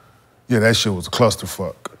 Yeah, that shit was a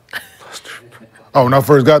clusterfuck. Oh, when I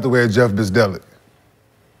first got there, we had Jeff Bisdelic.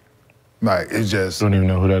 Like it just. Don't even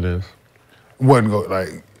know who that is. Wasn't go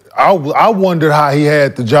like. I wondered how he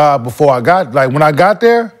had the job before I got, like when I got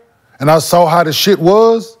there and I saw how the shit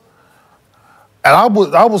was, and I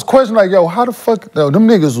was questioning like, yo, how the fuck, them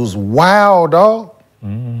niggas was wild, dog.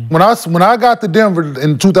 When I got to Denver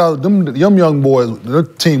in 2000, them young boys, their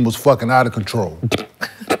team was fucking out of control.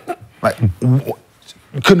 Like, you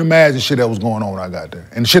couldn't imagine shit that was going on when I got there.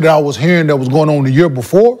 And shit that I was hearing that was going on the year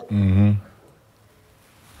before, I'm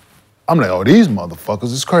like, oh, these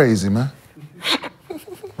motherfuckers is crazy, man.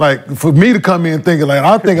 Like, for me to come in thinking, like,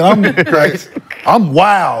 I'm thinking I'm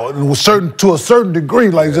wild to a certain degree.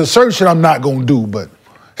 Like, there's certain shit I'm not gonna do, but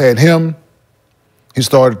had him, he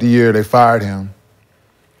started the year, they fired him.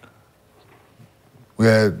 We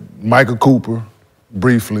had Michael Cooper,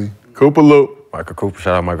 briefly. Cooper Loop. Michael Cooper,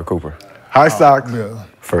 shout out Michael Cooper. High socks. Yeah.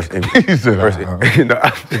 First, He said,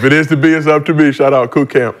 If it is to be, it's up to me. Shout out Coop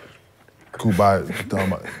Camp. Cooper, I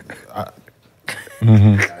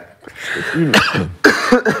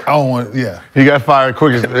don't want, yeah. He got fired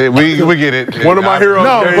quick. We get it. One of my heroes.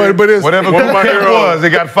 No, but it's Whatever one of my it heroes was, it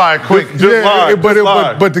got fired quick.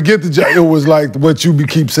 But to get the job, it was like what you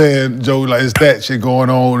keep saying, Joe. Like it's that shit going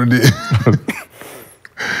on,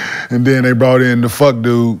 and then they brought in the fuck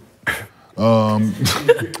dude,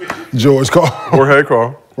 George Carl. Jorge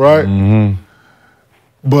Carl. Right.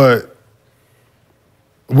 But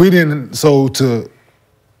we didn't. So to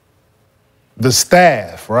the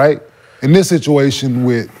staff, right? In this situation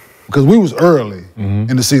because we was early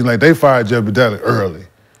in the season, like they fired Jeff Biddelli early.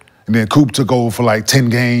 And then Coop took over for like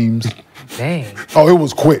 10 games. Dang. Oh, it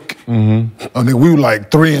was quick. And then we were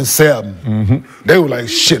like 3-7. They were like,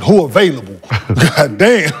 shit, who available? God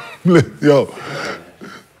damn. Yo.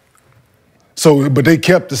 So, but they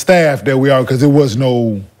kept the staff that we are because there was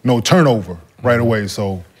no turnover right away.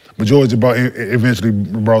 So, but Georgia eventually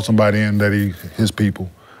brought somebody in that his people.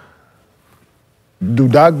 Do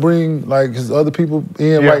Doc bring like his other people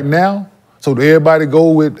in right now? So do everybody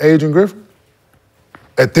go with Adrian Griffin?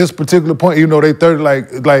 At this particular point, even though they 30,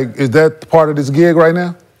 like is that part of this gig right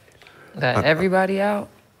now? That everybody out,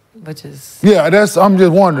 which is... Yeah, I'm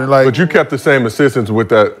just wondering. Like, But you kept the same assistants with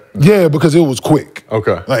that. Yeah, because it was quick.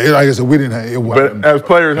 Okay. Like I said, we didn't have it. But as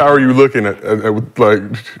players, how are you looking at like,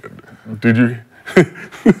 did you?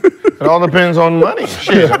 It all depends on money.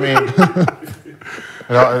 Shit, I mean...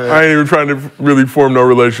 I ain't even trying to really form no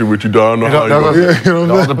relationship with you, dog. I don't know how you It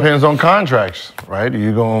all depends on contracts, right?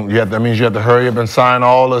 That means you have to hurry up and sign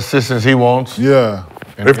all the assistants he wants. Yeah.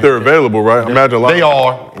 if they're available, right? Imagine a lot. They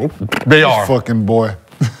are. They are. Fucking boy.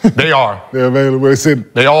 They are. They're available. They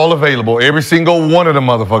said They all available. Every single one of the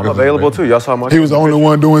motherfuckers. I'm available too. Y'all saw my. he was the only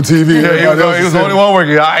one doing TV. Yeah, he was the only one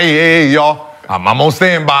working. Hey, y'all. I'm on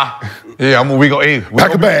standby. Yeah, we go. Hey,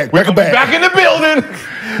 Pack a bag. We're back in the building.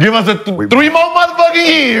 Give us 3 more motherfucking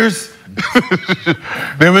years.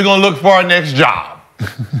 Then we're gonna look for our next job.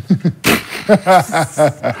 They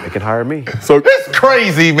can hire me. So It's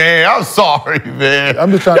crazy, man. I'm sorry, man.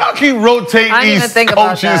 I'm just trying- Y'all keep rotating I didn't even these think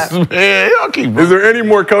about coaches, that. man. Y'all keep. is there any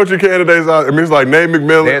more coaching candidates out? I mean, it's like Nate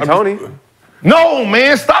McMillan. D'Antoni. No,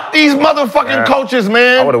 man. Stop these motherfucking coaches, I would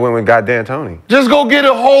man. have went with got D'Antoni. Just go get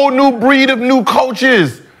a whole new breed of new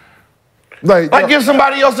coaches. like, Like, give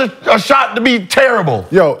somebody else a shot to be terrible.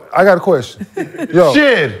 yo, I got a question. Yo,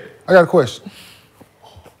 Shit. I got a question.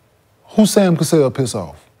 Who Sam Cassell piss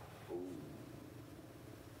off?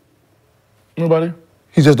 Nobody?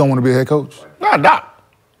 He just don't want to be a head coach. Nah, Doc.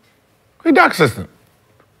 He Doc assistant.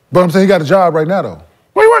 But I'm saying he got a job right now though.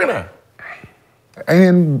 Where you working at? Ain't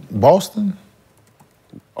in Boston?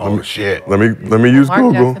 Oh, shit. Let me use Mark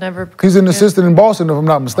Google. Jackson ever... He's an assistant in Boston, if I'm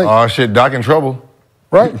not mistaken. Oh, shit. Doc in trouble.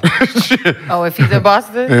 Right? Shit. Oh, if he's in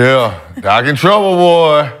Boston? Yeah. Doc in trouble,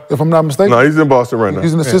 boy. If I'm not mistaken. No, he's in Boston right now.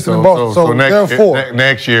 He's an assistant in Boston. So therefore,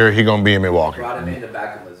 next year, he going to be in Milwaukee. Brought him in the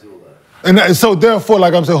back of Missoula. and so therefore,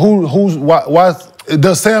 like I'm saying, why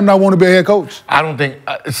does Sam not want to be a head coach? I don't think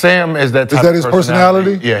Sam is that type Is that of his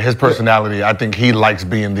personality? Yeah, his personality. I think he likes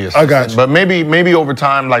being the assistant. I got you. But maybe over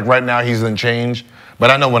time, like right now, he's in change. But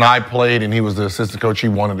I know when I played and he was the assistant coach, he'd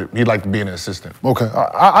like to be an assistant. Okay,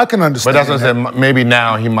 I can But understand. that's what I said. Maybe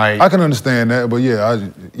now he might. I can understand that, but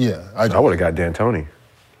I would have got D'Antoni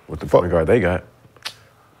with the point guard they got.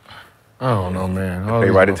 I don't know, man. They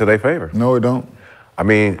right into their favor. No, it don't. I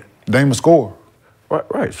mean, Name a score.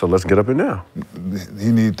 right. So let's get up in now.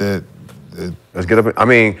 He need that. Let's get up. I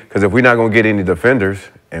mean, because if we're not gonna get any defenders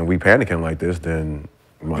and we panicking like this, then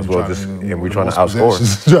we might as well just. And we're trying to outscore.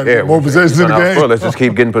 Trying to get more possessions in the game. Let's just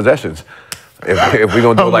keep getting possessions. If we're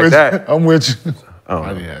gonna do it like that, I'm with you.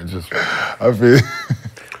 Yeah, just. I feel.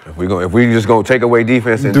 if we just gonna take away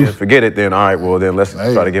defense and just forget it, then all right. Well, then let's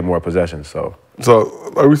try to get more possessions. So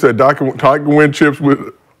like we said, Doc can win a chip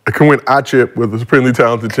with a supremely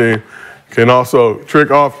talented team. Can also trick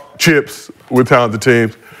off chips with talented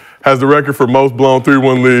teams. Has the record for most blown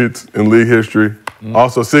 3-1 leads in league history.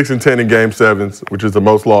 Also 6-10 in Game 7s, which is the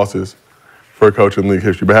most losses for a coach in league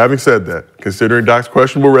history. But having said that, considering Doc's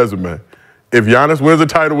questionable resume, if Giannis wins a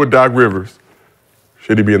title with Doc Rivers,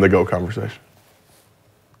 should he be in the GOAT conversation?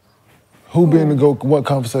 Who be in the GOAT? What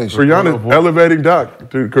conversation? For Giannis, elevating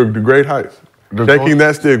Doc to great heights, taking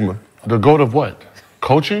that stigma. The GOAT of what?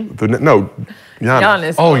 Coaching? No,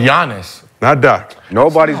 Giannis. Oh, Giannis. Not Doc.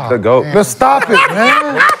 Nobody's the GOAT. Let's stop it,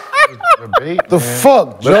 man. The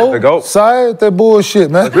fuck, Joe? The GOAT. Side that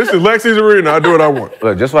bullshit, man. This is Lexie's arena. I do what I want.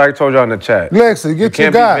 Look, just like I told y'all in the chat. Lexie, get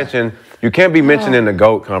your guy. You can't be mentioned in the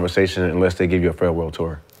GOAT conversation unless they give you a farewell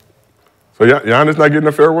tour. So Giannis not getting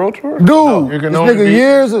a farewell tour? Dude, No, this nigga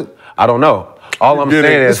years. I don't know. All I'm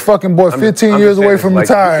saying is This fucking boy 15 years away from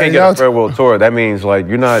retiring. You can't get a farewell tour. That means like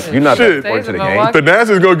you're not that important to the game. The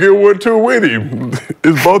NASA's gonna get one too with him.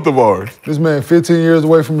 It's both of ours. This man 15 years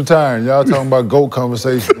away from retiring. Y'all talking about GOAT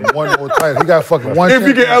conversation. One more title. He got fucking one. If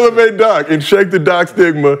he can elevate Doc and shake the Doc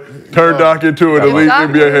stigma, turn Doc into an elite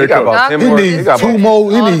NBA head coach. He needs two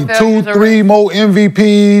more. He needs 2, 3 more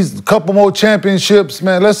MVPs, a couple more championships,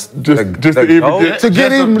 man. Let's just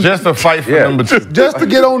to fight for number 2. Just to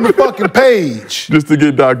get on the fucking page. Just to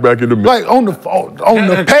get Doc back in the mix. Like on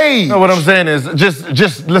the page. No, what I'm saying is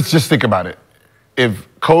let's just think about it. If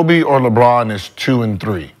Kobe or LeBron is 2 and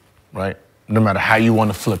 3, right? No matter how you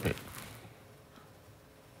want to flip it.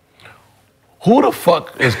 Who the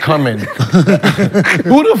fuck is coming?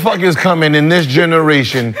 Who the fuck is coming in this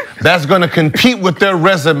generation that's gonna compete with their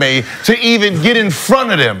resume to even get in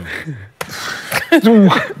front of them?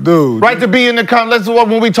 Dude. Right, to be in the let's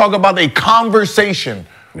when we talk about a conversation,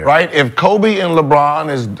 right? If Kobe and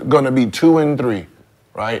LeBron is gonna be 2 and 3,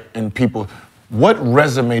 right? And people, what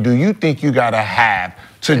resume do you think you gotta have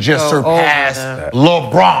to just surpass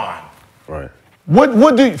LeBron? Right.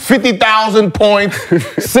 What do 50,000 points?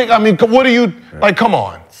 What do you like? Come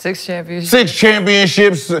on. 6 championships. 6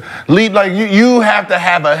 championships. Lead like you have to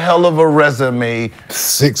have a hell of a resume.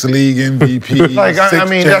 6 league MVPs. Like I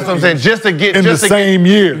mean, that's what I'm saying. Just to get in the same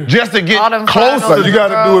year. Just to get close. Like you got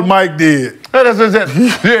to do what Mike did.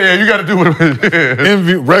 Yeah, you got to do what.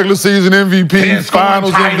 Regular season MVP,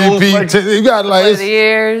 finals MVP. You got like the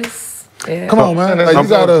years. Yeah. Come on, man. Like, you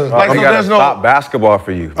gotta stop basketball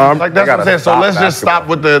for you. Like that's what I'm saying. So let's just stop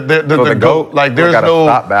with the GOAT. Like there's no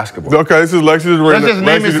stop basketball. Okay, this is Lexi's arena. Let's just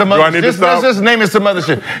name it some other shit. Let's just name it some other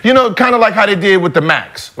shit. You know, kind of like how they did with the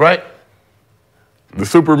Max, right? The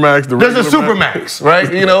Super Max, There's a Super Max,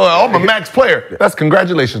 right? You know, I'm a Max player. That's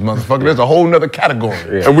congratulations, motherfucker. There's a whole nother category.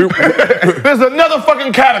 Yeah. And there's another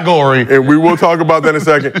fucking category. And we will talk about that in a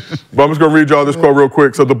second. But I'm just gonna read y'all this quote real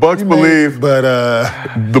quick. So the Bucks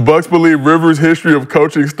believe Rivers' history of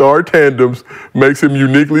coaching star tandems makes him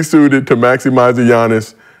uniquely suited to maximizing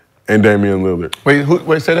Giannis and Damian Lillard.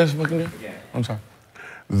 Wait, say that fucking again? Yeah. I'm sorry.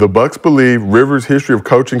 The Bucks believe Rivers' history of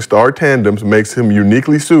coaching star tandems makes him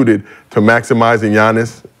uniquely suited to maximizing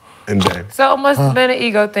Giannis and Dame. So it must have been an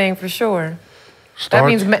ego thing for sure. That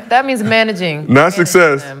means managing. Not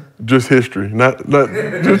success, just history. Not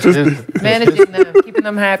just managing them, keeping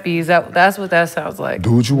them happy. That's what that sounds like.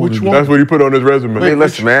 Do what you want to do. That's what he put on his resume. Hey,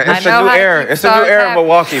 listen, man. It's a new era. It's a new era in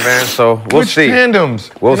Milwaukee, man. So we'll see. Tandems?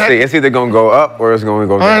 We'll see. It's either gonna go up or it's gonna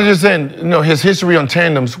go down. I'm just saying, his history on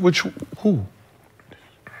tandems. Who?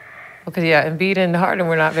 Because Embiid and Harden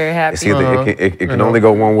were not very happy. It's either, it can only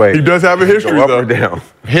go one way. He does have a history, go up though. or down.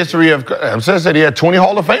 History of, said he had 20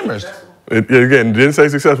 Hall of Famers. Again, didn't say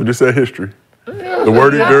successful, just said history. The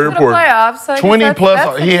word is very important. Playoffs, 20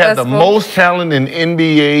 plus, he had the most talent in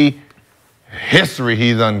NBA history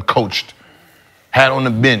he's uncoached. Had on the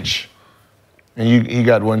bench. And he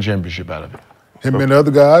got 1 championship out of it. Him and the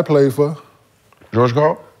other guy I played for. George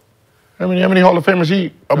Karl? How many Hall of Famers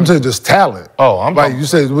he? I'm saying just talent. Oh, I'm like you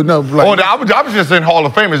said. No, like, I was just saying Hall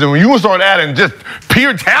of Famers, and when you start adding just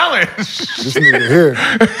pure talent, this nigga here,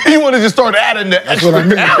 you want to just start adding the extra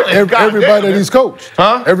talent. Everybody that he's coached,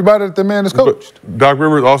 everybody that the man has coached. But Doc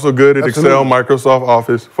Rivers also good at Excel, Microsoft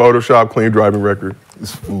Office, Photoshop, clean driving record,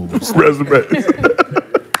 resume.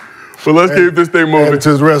 So let's keep this thing moving. Add to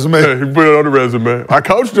his resume. Yeah, he put it on the resume. I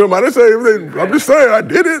coached him. I didn't say anything. I'm just saying I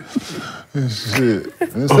did it. Shit. I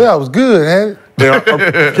say I was good, had it.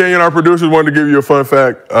 Yeah, Kenyon, our producers, wanted to give you a fun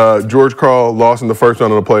fact. George Karl lost in the first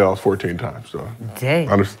round of the playoffs 14 times. So, dang.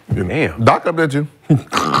 Damn. Doc up there too.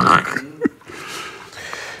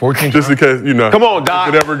 14 just in case, Come on, Doc.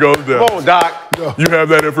 If it ever goes down. Come on, Doc. You have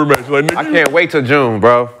that information. Like, I can't wait till June,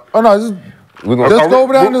 bro. Oh, no, we're gonna go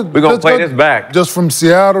over down we're gonna play this back. Just from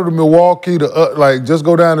Seattle to Milwaukee to just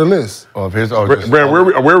go down the list. Brand,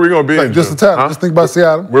 where are we gonna be? Like, just the talent. Just think about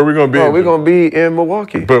Seattle. Where are we gonna be? We're gonna be in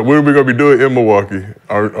Milwaukee. But when are we gonna be doing in Milwaukee?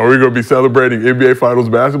 Are we gonna be celebrating NBA Finals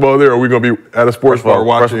basketball there, or are we gonna be at a sports bar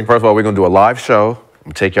watching? First of all, we're gonna do a live show.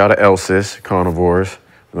 take y'all to Elsis, Carnivores.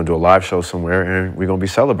 We're going to do a live show somewhere, and we're going to be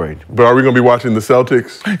celebrating. But are we going to be watching the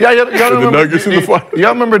Celtics? Yeah, y'all remember the Nuggets in the final?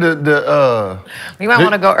 Y'all remember the We might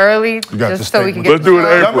want to go early just so we can get Let's do it in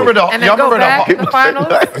the show. April. And then go back to the finals.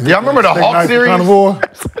 Y'all remember the Hawk series? Carnivore?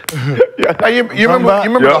 You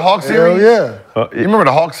remember the Hawk series? Hell yeah. You remember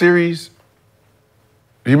the Hawk series?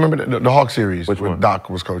 You remember the Hawk series? Which when one? Doc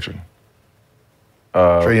was coaching?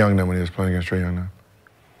 Trae Young then when he was playing against Trae Young then.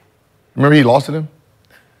 Remember he lost to them?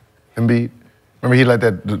 Embiid? Remember he let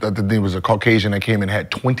that thing was a Caucasian that came and had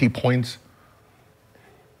 20 points?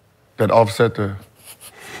 That offset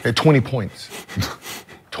had 20 points.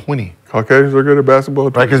 20. Caucasians are good at basketball.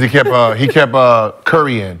 Right, because he kept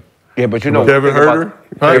Curry in. Yeah, but you know Kevin Herter?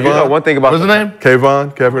 You know one thing about What's his name?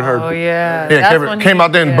 Kevin Herter. Oh, yeah. Yeah, That's Kevin when came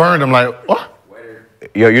out there and burned him like, what?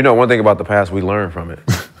 Yo, you know one thing about the past, we learn from it.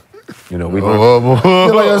 You know, we learn.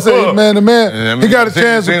 Like I said, man to man, he got a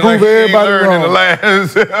chance to prove everybody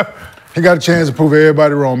wrong. He got a chance to prove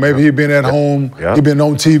everybody wrong. Maybe he been at home, he been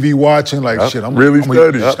on TV watching, like, shit, I'm Really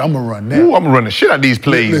studied. I'm gonna run that. Ooh, I'm gonna run the shit out of these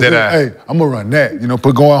plays. Hey, I'm gonna run that. You know,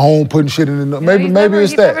 going home, putting shit in the maybe He it's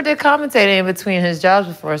never that. did commentating in between his jobs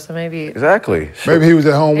before, so maybe. Exactly. Maybe he was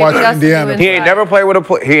at home Maybe watching that's to do Indiana. with- He ain't never played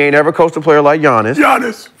with he ain't never coached a player like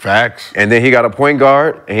Giannis. Facts. And then he got a point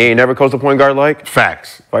guard, and he ain't never coached a point guard like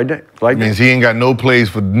Facts. like Means he ain't got no plays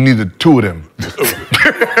for neither two of them.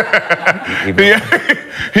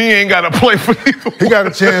 He ain't got to play for neither. He got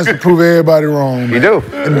a chance to prove everybody wrong. He Man. do. He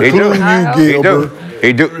do. Including I hope- you, He Gilbert. do.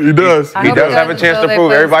 He do. He does. I He hope does have a chance until to they prove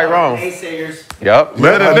play everybody so. wrong. Yep.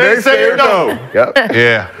 Let a They naysayer know. Yep.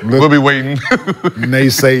 Yeah, we'll be waiting.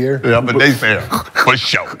 Naysayer. Yeah, but they say for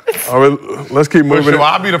sure. All right, let's keep For moving. sure.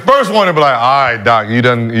 I'll be the first one to be like, all right, Doc, you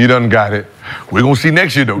done got it. We're gonna see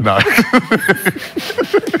next year though, Doc.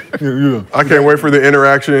 I can't wait for the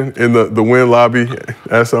interaction in the win lobby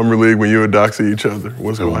at Summer League when you and Doc see each other.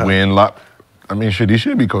 What's going to happen? Win lot. I mean, shit, he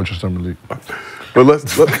should be coaching Summer League. But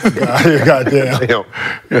let's Goddamn.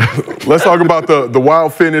 let's talk about the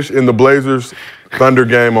wild finish in the Blazers Thunder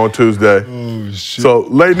game on Tuesday. Oh, shit. So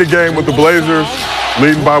late in the game with the Blazers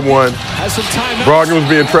leading by 1. Brogdon was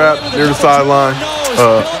being trapped near the sideline.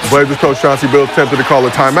 Blazers coach Chauncey Billups attempted to call a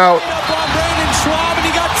timeout.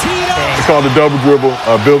 He called a double dribble.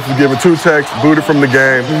 Billups was given 2 techs, booted from the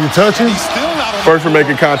game. Did you touch him? First for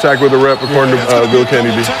making contact with a rep, according to Bill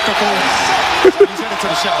Kennedy.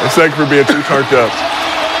 And second for being too turned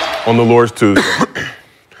up on the Lord's Tuesday.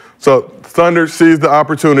 So Thunder seized the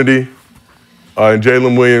opportunity, and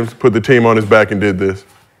Jalen Williams put the team on his back and did this.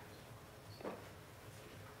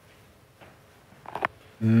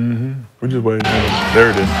 We're just waiting. There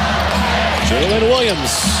it is. Jalen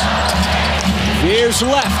Williams veers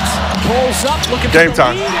left, pulls up, looking for Game the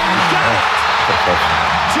time. lead, and he got it.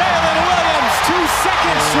 Jalen Williams, 2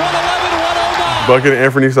 seconds, 111, 109. Bucket and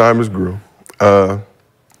Anthony Simons grew.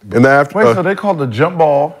 In the after, Wait, so they called the jump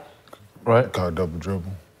ball, right? Called double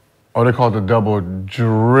dribble. Or they called the double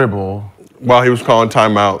dribble. while he was calling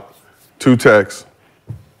timeout, 2 techs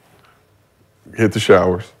hit the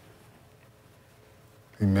showers.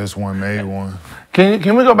 He missed one, made one.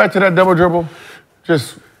 Can we go back to that double dribble?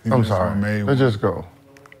 I'm missed sorry. one, made Let's one. just go.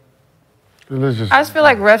 Let's just. I just feel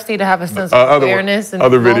like refs need to have a sense of Other one. awareness and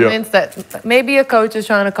Other video. moments that maybe a coach is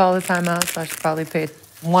trying to call a timeout, so I should probably pay.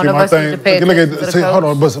 One See, of my us need to pay look attention to the see, coach. hold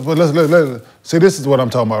on, but let's see. This is what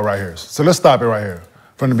I'm talking about right here. So let's stop it right here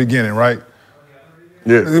from the beginning, right?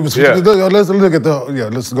 Yeah. It was, yeah. Let's look at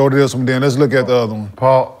let's go to this one. Then let's look at the other one.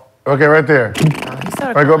 Paul. Okay, right there. He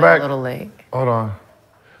started Right, go calling back. a little late. Hold on.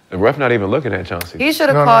 The ref not even looking at Chauncey. He should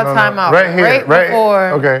have No, called no, no, no. timeout Right here. Right before.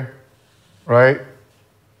 Okay. Right.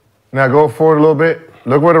 Now go forward a little bit.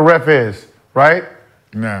 Look where the ref is. Right.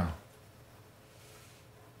 Now,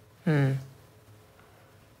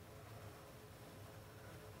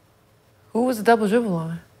 Who was the double dribble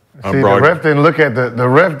on? See, the Brogdon. ref didn't look at the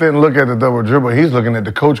ref didn't look at the double dribble. He's looking at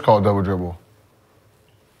the coach called double dribble.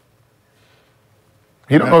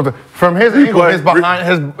 He don't know if from his angle,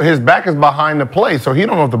 his back is behind the play, so he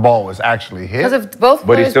don't know if the ball was actually hit. Because if both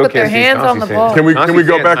But he players still put their can't see hands on the Chauncey ball. Can we Chauncey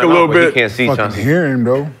go can't back a time little out, but bit? He can't see fucking Chauncey. hear him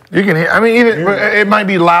though. You can hear. I mean, it might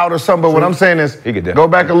be loud or something, but what I'm saying is, He could go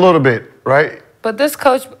back a little bit, right? But this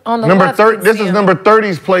coach on the Number left 30. can This see is him. number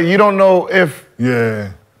 30's play. You don't know if Yeah.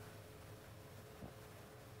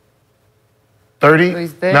 30. So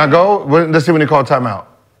he's there. Now go. Let's see when he called timeout.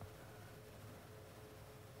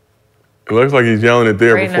 It looks like he's yelling it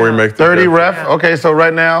there Right before he now. makes the 30 judgment. ref. Yeah. Okay, so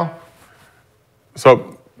right now,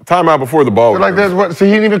 So timeout before the ball. was like there's what? See,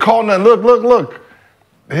 he didn't even call nothing. Look.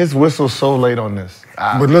 His whistle's so late on this.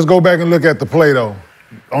 But let's go back and look at the play though,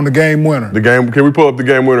 on the game winner. The game. Can we pull up the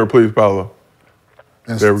game winner, please, Paolo?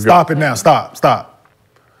 And there we go. stop it now. Stop.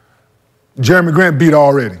 Jeremy Grant beat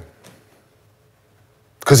already.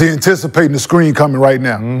 Because he's anticipating the screen coming right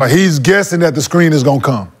now. Like he's guessing that the screen is gonna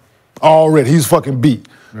come. Already, he's fucking beat.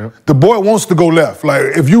 Yep. The boy wants to go left. Like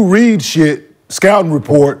if you read shit, scouting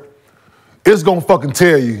report, it's gonna fucking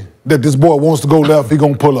tell you that this boy wants to go left, he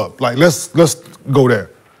gonna pull up. Like let's go there.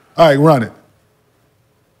 All right, run it.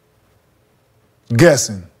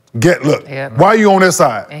 Guessing. Look, Yep. why are you on that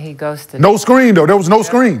side? And he ghosted. No screen though, there was no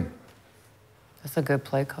screen. That's a good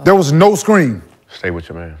play call. There was no screen. Stay with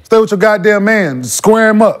your man. Stay with your goddamn man. Square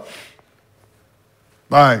him up.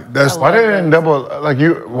 All right, that's Why they didn't double, like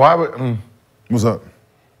you, why would, What's up?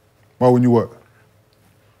 Why wouldn't you what?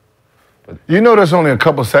 You know there's only a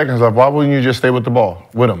couple seconds left. Why wouldn't you just stay with the ball,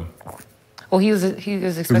 with him? Well, he was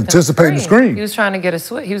expecting anticipating the screen. He was trying to get a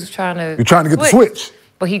switch. He was trying to. You're trying to get the switch.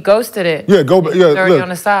 But he ghosted it. Yeah, go back. He was Yeah, already look. on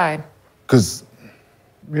the side. Because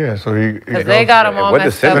Yeah, so he Because they got him all What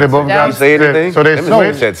messed the up. they both got down. say anything? So they Them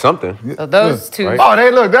switched. said something. So those two. Right. Oh,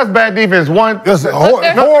 they look, that's bad defense. One, that's a But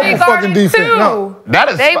they're horrible free fucking guarding defense. too. No, that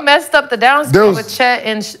is, They messed up the down There was- with Chet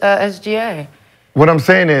and SGA. what I'm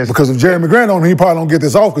saying is, because if Jeremy Grant on him, he probably don't get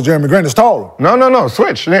this off because Jeremy Grant is taller. no,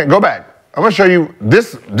 switch, yeah, go back. I'm gonna show you,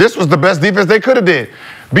 this was the best defense they could have did.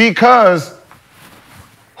 Because,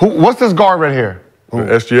 what's this guard right here? The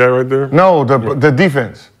SGA right there? No, the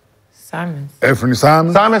defense. Simons. Anthony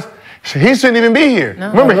Simons? Simons, he shouldn't even be here. No.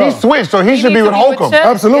 Remember, No. he switched, so he should be needs with to be with Holcomb. Chet.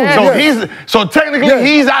 Absolutely. Yeah. So technically, Yeah.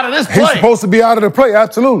 he's out of this play. He's supposed to be out of the play,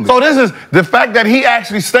 absolutely. So this is the fact that he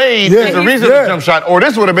actually stayed Yeah. is the reason Yeah. the jump shot, or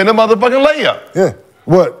this would have been a motherfucking layup. Yeah.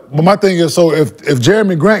 But my thing is, so if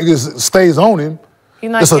Jeremy Grant stays on him, He's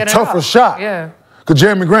not it's a getting tougher off. shot. Yeah. Because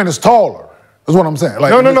Jeremy Grant is taller. That's what I'm saying.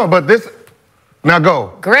 Like, No, but this, now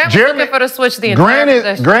go. Grant was looking for the switch the entire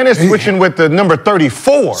possession. Grant is switching with the number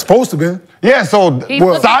 34. Supposed to be. Yeah, so He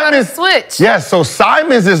looking for the switch. Yeah, so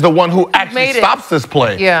Simons is the one who actually made it. stops this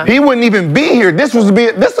play. Yeah. He wouldn't even be here. This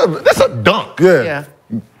a dunk. Yeah. Yeah.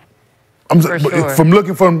 For sure. From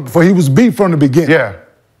looking for he was beat from the beginning. Yeah.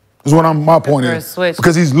 Is what my point for a is. switch.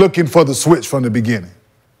 Because he's looking for the switch from the beginning.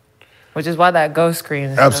 Which is why that ghost screen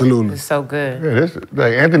is Absolutely. so good. Yeah,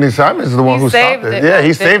 like Anthony Simons is the one He who stopped saved it. it, Yeah, but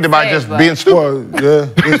he saved it by didn't just save, being but- stupid. Well, yeah.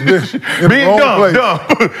 It's been Being in the wrong place. dumb.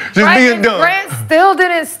 Just Right, being and dumb. Grant still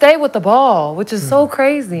didn't stay with the ball, which is so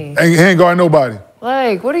crazy. He ain't guarding nobody.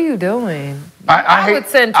 Like, what are you doing? I would hate-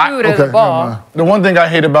 send two to okay, the never ball. mind. The one thing I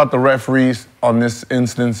hate about the referees on this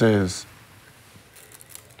instance is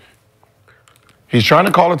he's trying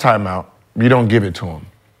to call a timeout. You don't give it to him,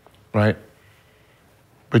 right?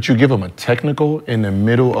 But you give him a technical in the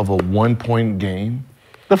middle of a 1-point game.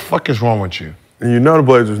 The fuck is wrong with you? And you know the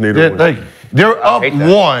Blazers need a win. They're up hate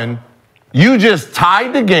that. 1. You just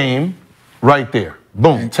tied the game right there.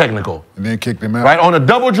 Boom, technical. And then kicked him out. Right, on a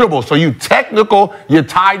double dribble. So you technical, you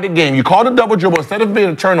tied the game. You called a double dribble instead of being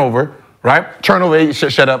a turnover, right? Turnover,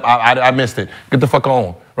 shut up, I missed it. Get the fuck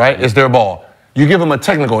on, right? It's their ball. You give them a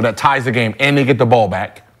technical that ties the game and they get the ball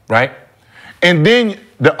back, right? And then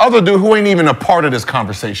the other dude who ain't even a part of this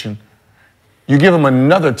conversation, you give him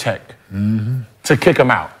another tech to kick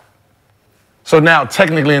him out. So now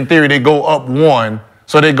technically in theory they go up 1,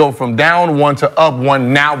 so they go from down 1 to up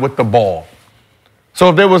 1 now with the ball. So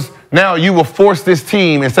if there was, now you will force this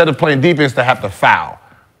team, instead of playing defense, to have to foul.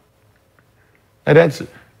 And that's,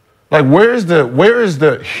 like, where is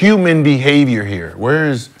the human behavior here?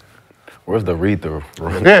 Where's the read the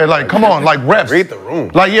room? Yeah, like, come on, like, reps. Read the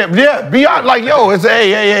room. Like, yeah, beyond, like, yo, it's,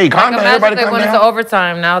 hey, calm down, Imagine everybody they calm went into down.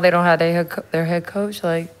 overtime. Now they don't have their head coach.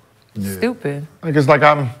 Like, stupid. Like, it's like,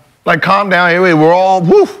 I'm, like, calm down, hey, we're all,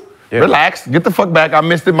 woof. Yeah. Relax, get the fuck back. I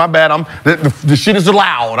missed it, my bad. The shit is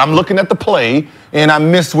loud. I'm looking at the play, and I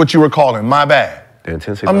missed what you were calling. My bad. The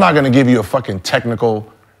intensity. I'm not gonna give you a fucking technical.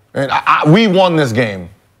 And we won this game.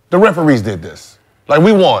 The referees did this. Like,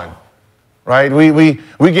 we won, right? We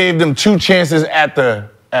gave them 2 chances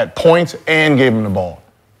at points and gave them the ball.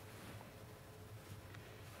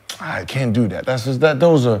 I can't do that. That's just that.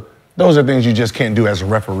 Those are things you just can't do as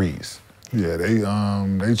referees. Yeah,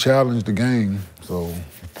 they challenged the game, so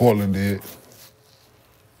Portland did.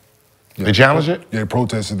 Yeah, They challenged it. Yeah, they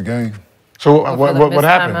protested the game. So for the what missed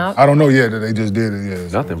happened? timeout? I don't know yet that they just did it. Yeah,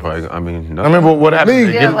 Nothing probably. I mean, I remember what happened.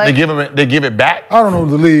 League. They give it back. I don't know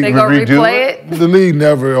the league. They go redo replay it. The league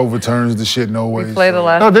never overturns the shit no way. Play the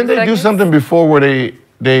last. No, didn't they do seconds? something before where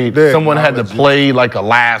someone had to acknowledge it. play like a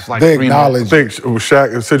last like They 3 acknowledge minutes? I think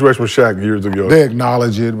Shaq, a situation with Shaq years ago. They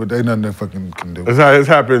acknowledge it, but they nothing they fucking can do. It's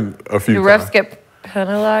happened a few Do times. refs get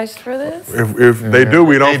penalized for this? If they do,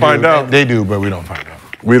 we don't find out. They do, but we don't find out.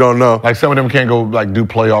 We don't know. Like some of them can't go like do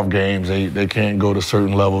playoff games. They can't go to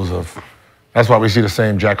certain levels of. That's why we see the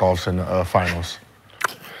same jack-offs in the finals.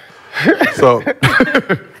 So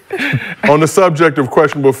On the subject of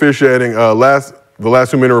questionable officiating, the last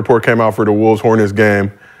 2-minute report came out for the Wolves-Hornets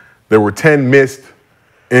game. There were 10 missed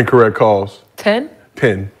incorrect calls. 10?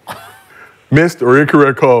 10. Missed or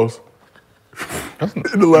incorrect calls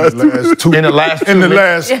in the last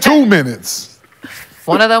 2 minutes.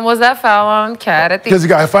 One of them was that foul on Cat at the Because he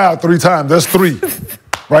got fouled 3 times. That's 3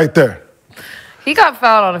 right there. He got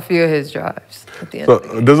fouled on a few of his drives at the end of the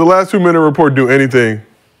game. Does the last 2-minute report do anything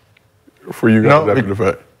for you guys after the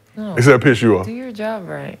fact? No. Except piss you off? Do your job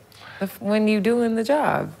right. When you doing the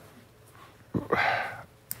job.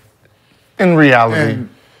 In reality. And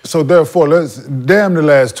so therefore, damn the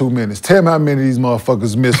last 2 minutes. Tell me how many of these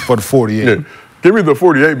motherfuckers missed for the 48. Yeah. Give me the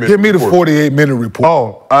 48-minute Give me the 48-minute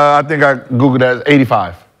report. Oh, I think I Googled that.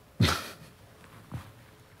 85.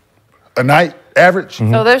 A night, average?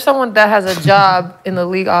 So there's someone that has a job in the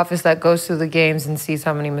league office that goes through the games and sees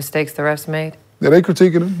how many mistakes the refs made. Yeah, they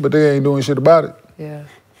critiquing them, but they ain't doing shit about it. Yeah.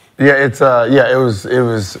 Yeah, it's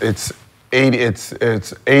 80.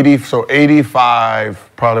 It's 80. So 85,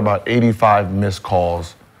 probably about 85 missed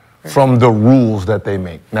calls from the rules that they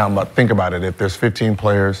make. Now, think about it. If there's 15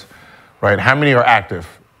 players, right? How many are active?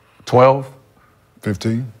 12?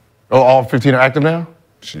 15. Oh, all 15 are active now?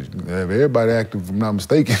 Shit, everybody active, if I'm not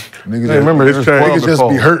mistaken. Niggas, Hey, remember, it was 12 niggas just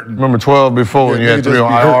before. be hurting. Remember 12 before and you had 3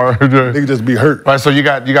 on IR? Niggas just be hurt. Right, so you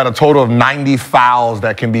got a total of 90 fouls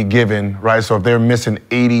that can be given, right? So if they're missing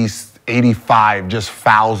 85 just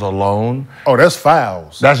fouls alone. Oh, that's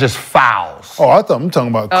fouls. That's just fouls. Oh, I thought I'm talking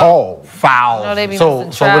about calls. Fouls. No, they be so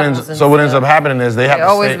missing travels what ends up happening is they have to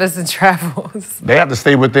always stay, missing travels. they have to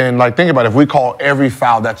stay within, like, think about it. If we call every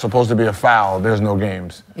foul that's supposed to be a foul, there's no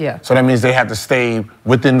games. Yeah. So that means they have to stay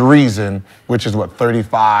within reason, which is what,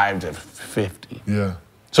 35 to 50. Yeah.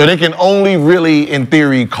 So they can only really, in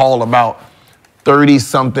theory, call about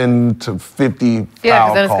 30-something to 50 Yeah, foul because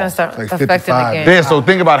then it's calls. going to start Like affecting the 55. game. Yeah, so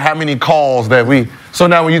think about how many calls that we. So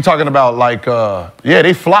now when you're talking about like, yeah,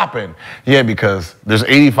 they flopping. Yeah, because there's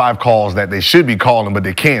 85 calls that they should be calling, but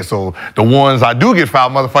they can't. So the ones I do get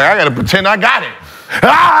fouled, motherfucker, I gotta pretend I got it.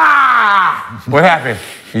 Ah! What happened?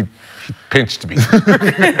 He pinched me.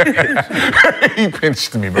 He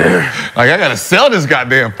pinched me, bro. Like, I gotta sell this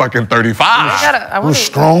goddamn fucking 35. I wonder,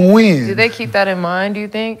 Strong wind. do they keep that in mind, do you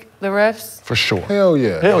think, the refs? For sure. Hell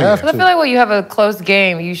yeah. Hell They yeah. have Because I to. feel like when you have a close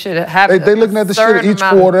game, you should have They looking at the shit at each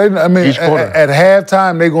quarter. I mean, Each quarter. at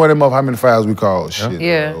halftime, they going them up how many fouls we call. Shit.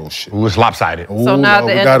 Yeah. Oh, shit. Ooh, it's lopsided. So Ooh, now at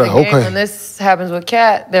we the end gotta- of the game, okay. when this happens with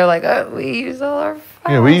Cat, they're like, oh, we used all our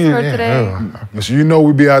fouls for today. So you know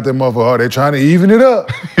we be out there, motherfucker. Oh, they trying to even it up.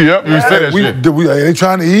 Yep, you said that shit. They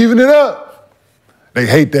trying to even it up. They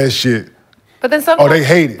hate that shit. But then sometimes, they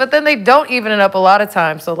hate it. But then they don't even it up a lot of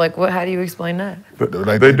times. So like, how do you explain that?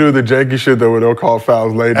 They do the janky shit though, where they'll call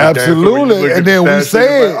fouls late. in the game. So when you Absolutely. look at And the then we stats,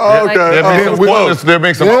 say it's like, oh, it. okay. They make some we close. pointless, they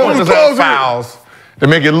make some Yeah, we pointless close it. fouls to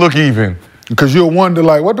make it look even. Because you'll wonder,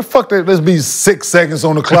 like, what the fuck? Let's be 6 seconds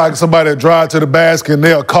on the clock. Somebody drive to the basket and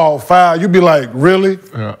they'll call foul. You be like, really?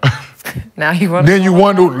 Yeah. Now you want. Then you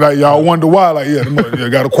wonder, like, y'all wonder why. Like, yeah, you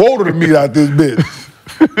got a quota to meet out this bitch.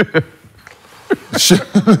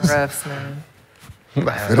 refs, man.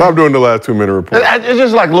 Stop doing the last 2-minute report. It's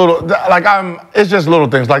just like little, it's just little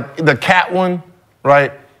things. Like the Cat one,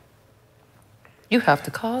 right? You have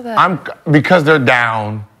to call that. Because they're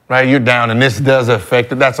down, right? You're down, and this does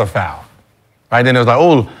affect it. That's a foul, right? Then it was like,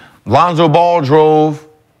 oh, LaMelo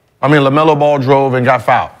Ball drove and got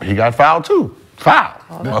fouled. He got fouled too. Foul,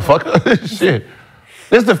 motherfucker. Shit.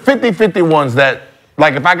 It's the 50-50 ones that,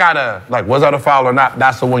 like, if I gotta, like, was that a foul or not?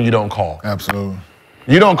 That's the one you don't call. Absolutely.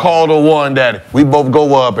 You don't call the one that we both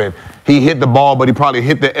go up and he hit the ball, but he probably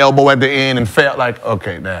hit the elbow at the end and felt like,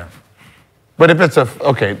 okay, damn. But if it's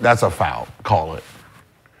that's a foul. Call it.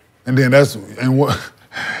 And then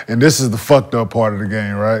and this is the fucked up part of the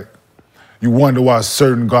game, right? You wonder why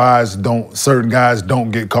certain guys don't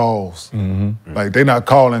get calls. Mm-hmm. Like they not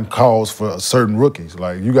calling calls for certain rookies.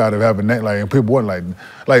 Like you gotta have a name. Like and people wasn't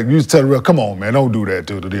like you just tell the real, come on, man, don't do that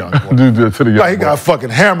to the young boy. Do that to the young Like he boy. got fucking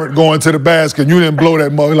hammered going to the basket. And you didn't blow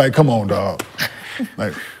that mother. Like, come on, dog.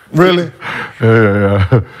 Like, really?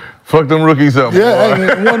 Yeah. Fuck them rookies up. Yeah, boy.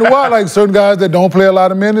 and wonder why like certain guys that don't play a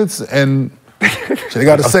lot of minutes and they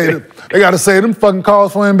gotta say them fucking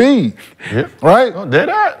calls for Embiid. Yeah. Right? Oh, did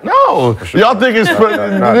I? No. Y'all think it's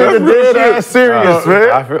that's real dead ass serious,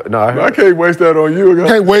 man. I can't waste that on you.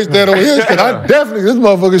 Guys. Can't waste that on his because I definitely this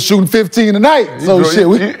motherfucker's shooting 15 tonight. So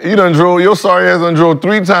shit, You done drove, your sorry ass done drove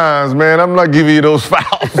 3 times, man. I'm not giving you those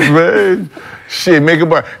fouls, man. Shit, make it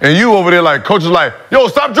better. And you over there like, coach is like, yo,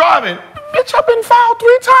 stop driving. Bitch, I've been fouled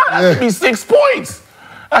 3 times. That should be 6 points.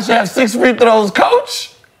 I should have 6 free throws, coach.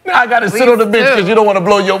 Now I gotta sit on the bench because you don't want to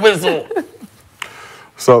blow your whistle.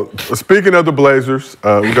 So, speaking of the Blazers,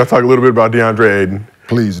 we got to talk a little bit about Deandre Ayton.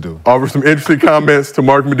 Please do. Offered some interesting comments to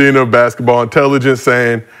Mark Medina of Basketball Intelligence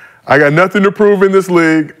saying, I got nothing to prove in this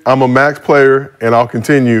league. I'm a max player, and I'll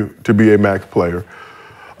continue to be a max player.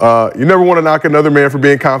 You never want to knock another man for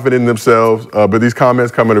being confident in themselves, but these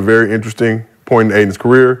comments come at a very interesting point in Ayton's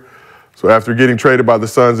career. So after getting traded by the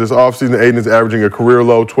Suns this offseason, Ayton is averaging a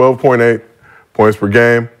career-low 12.8 points per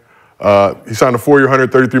game. He signed a 4-year,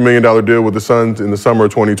 $133 million deal with the Suns in the summer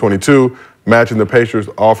of 2022, matching the Pacers'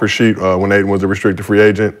 offer sheet when Ayton was a restricted free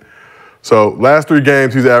agent. So last 3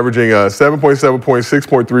 games, he's averaging 7.7 points,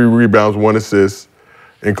 6.3 rebounds, 1 assist,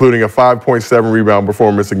 including a 5.7 rebound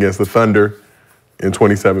performance against the Thunder in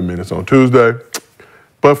 27 minutes on Tuesday.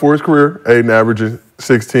 But for his career, Ayton averages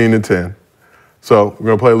 16 and 10. So we're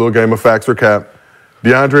going to play a little game of facts or cap.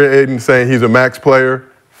 Deandre Ayton saying he's a max player.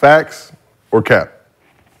 Facts or cap?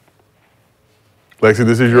 Lexie,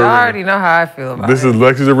 this is your arena. I already know how I feel about This it. is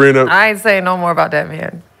Lexie's arena. I ain't saying no more about that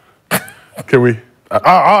man. Can we?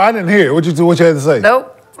 I didn't hear it. What you had to say?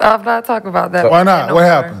 Nope, I'm not talking about that. Why man not? no What more.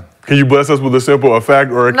 happened? Can you bless us with a simple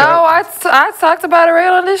fact or a No, cap? I talked about it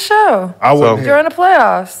right on this show I wasn't here. during the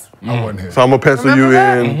playoffs. I wasn't here. So I'm going to pencil you Remember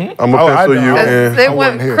that? in. I'm going to pencil you in. They I went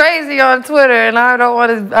wasn't here. crazy on Twitter, and I don't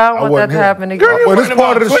want that wasn't to here. happen again. Well, this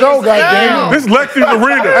part of the show, goddamn. This is Lexie's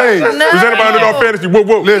arena. Hey, Presented by Underdog Fantasy. Whoa,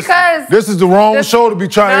 whoa. listen, Because this is the wrong this- show to be No,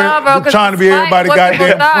 bro, trying 'cause to be despite everybody's what people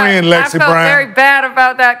goddamn thought, friend, Lexie I felt Brown. very bad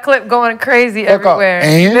about that clip going crazy Fuck off. everywhere.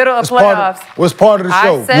 And Middle of it's part playoffs. what's part of the I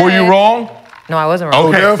show? said- Were you wrong? No, I wasn't wrong.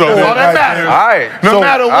 Okay, therefore, so that goddamn. matters. All right. No So-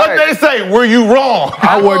 matter what all right. they say, were you wrong?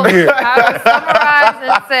 I wasn't here. I would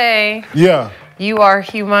summarize and say, Yeah. you are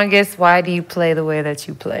humongous. Why do you play the way that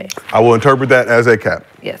you play? I will interpret that as a cap.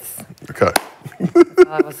 Yes, Okay. that's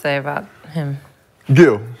all I will say about him.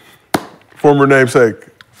 Gil, former namesake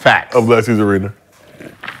Facts. of Lexie's arena.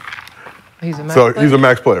 He's a So he's a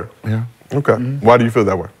max player. Yeah. Okay. Why do you feel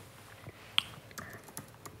that way?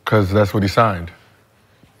 Because that's what he signed.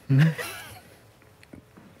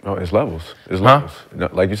 No, it's levels. It's levels. No,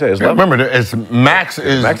 like you said, it's levels. Remember, it's Max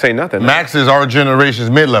is Max ain't nothing. Max is our generation's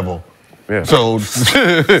mid-level. Yeah. So,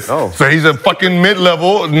 so he's a fucking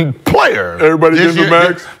mid-level player. Everybody This gives him year-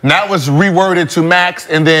 Max? Now it's reworded to Max,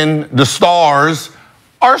 and then the stars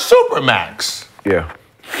are Super Max. Yeah.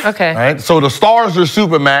 Okay. Right? So the stars are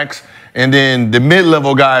Super Max, and then the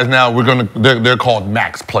mid-level guys now they're called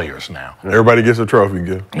Max players now. Everybody gets a trophy,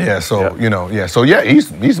 Gil. Yeah. So Yeah. So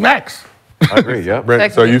he's Max. I agree, yeah.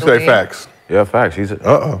 Brent, so you say facts. Yeah, facts. He's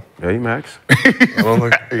Uh-oh. Yeah, he max. I don't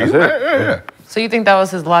like- That's it. Yeah. So you think that was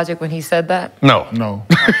his logic when he said that? No. No.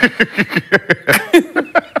 I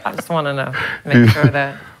just want to know. Make sure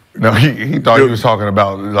that. No, he thought he was talking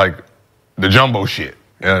about like the jumbo shit.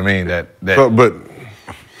 You know what I mean? That But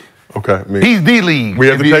okay. I mean, he's D League. we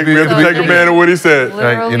have to take a man of what he said.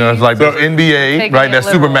 Right, you know, it's like So- there's NBA, Taking right? it That's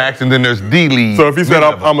literal. Supermax, and then there's D League. So if he said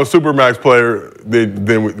I'm a super max player,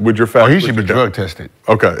 then would your facts? he should be drug tested.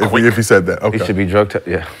 Okay, if he said that. Okay. He should be drug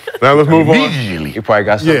tested. Yeah. Now let's move on. Immediately. He probably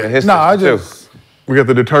got something in Yeah. his No, I system, just. We got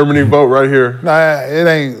the determining vote right here. Nah, it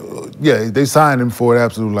ain't. Yeah, they signed him for it,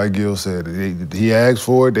 absolutely, like Gil said. He asked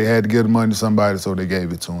for it. They had to give the money to somebody, so they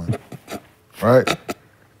gave it to him. Right?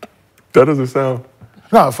 That doesn't sound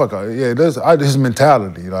No, fuck off. Yeah, that's his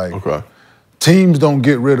mentality. Like, okay. teams don't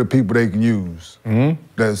get rid of people they can use.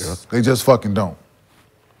 They just fucking don't.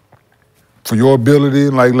 For your ability,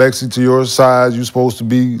 like Lexie, to your size, you're supposed to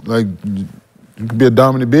be like you could be a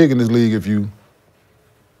dominant big in this league if you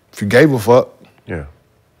gave a fuck. Yeah.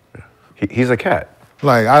 He's a cat.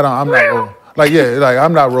 Like I'm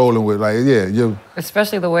not rolling with you.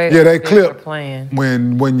 Especially the way Yeah, the they bigs are clip playing.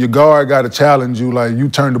 when your guard got to challenge you, like you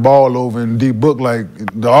turn the ball over in deep book, like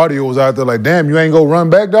the audio was out there, like damn, you ain't go run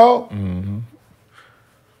back, dog.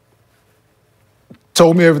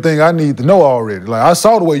 Told me everything I need to know already. Like I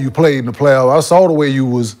saw the way you played in the playoffs. I saw the way you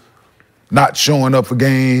was not showing up for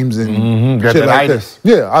games and Got shit that like itis. that.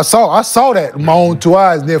 Yeah, I saw that with my own 2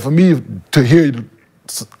 eyes. And then for me to hear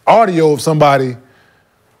audio of somebody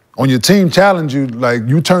on your team challenge you, like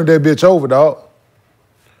you turned that bitch over, dog.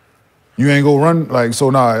 You ain't go run like so.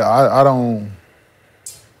 Nah, I don't.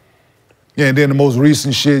 Yeah, and then the most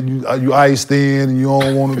recent shit, you iced in and you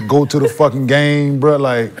don't want to go to the fucking game, bro.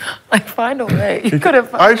 Like Like, find a way. You could have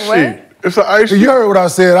found Ice a way. sheet. It's an ice sheet. you heard what I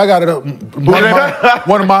said. I got it up.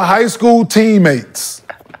 One of my high school teammates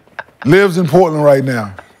lives in Portland right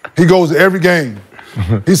now. He goes to every game.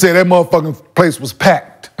 He said that motherfucking place was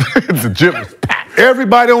packed. The gym is packed.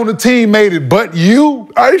 Everybody on the team made it, but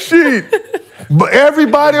you. Ice sheet. But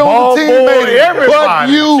everybody on the team made it. But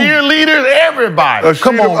Everybody. you. Cheerleaders, everybody. A sheet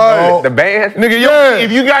Come of on, ice. dog. The band? Nigga,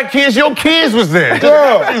 if you got kids, your kids was there.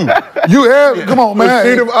 You have, come on, man.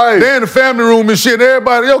 sheet of ice. They in the family room and shit.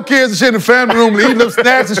 Everybody, your kids and shit in the family room, eating them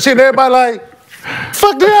snacks and shit. Everybody like,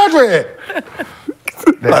 fuck Deandre.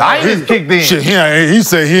 The ice kicked in. Shit, he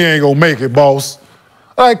said he ain't gonna make it, boss.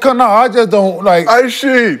 Like, no, I just don't, like, Ice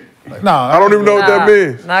sheet. nah. I don't even know what that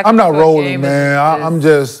means. I'm not rolling, man. I'm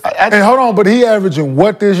just, and hold on, but he averaging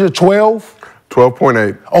what this year, 12?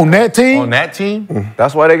 12.8. On that team? On that team?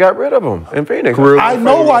 That's why they got rid of him in Phoenix. I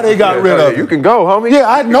know why they got rid of him. You can go, homie. Yeah,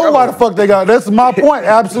 I know why the fuck they got. That's my point.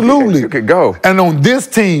 Absolutely. You could go. And on this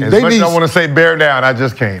team, As they much need. as I want to say bear down, I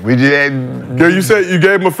just can't. We just Yeah, you said you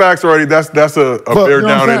gave him a fax already. That's a but, bear you know what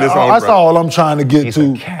down I'm in saying? this own That's right. all I'm trying to get He's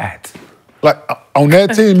to. a cat. Like on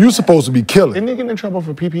that team, you supposed to be killing. Didn't he get in trouble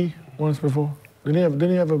for PP once before? Didn't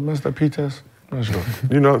he have a messed up P test? I'm not sure.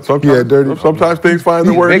 You know, sometimes, dirty. sometimes things find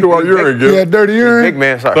their way Big- into our big- urine. He Gil. had dirty urine. Big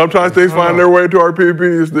man, sorry. Sometimes things find their way into our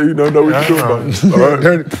PPs. You know what you do about it. All right.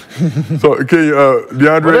 Dirty. So, can you,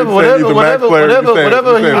 DeAndre, he's a max player.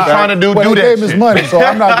 Whatever he was trying to do, Well, do he that gave him his shit. money, so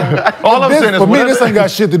I'm not gonna. All I'm This- saying is for me, whatever- this ain't got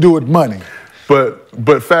shit to do with money.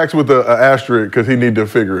 But facts with an asterisk because he need to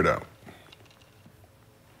figure it out.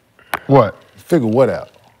 What? Figure what out?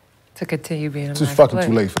 To continue being a It's max fucking player.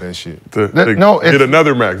 too late for that shit. To No, get it's-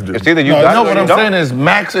 another max deal. It's either you No, got No, it or what you I'm don't. saying is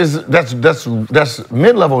Max is that's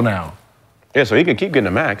mid-level now. Yeah, so he can keep getting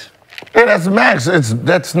the max. Yeah, that's max.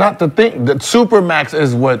 That's not the thing. That super max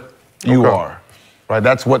is what you Okay. are, right?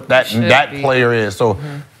 That's what that Should be. player is. So,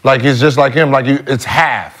 like it's just like him. Like it's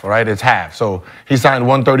half, right? It's half. So he signed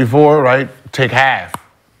 134, right? Take half,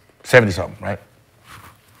 70 something, right?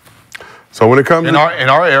 So when it comes In to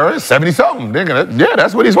our era, 70 something. They're gonna, yeah,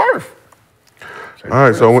 that's what he's worth. all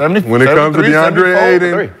right, so when 70, it comes to 73, DeAndre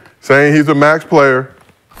 74, Ayton saying he's a max player,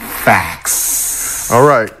 Facts. all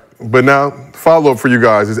right. But now follow up for you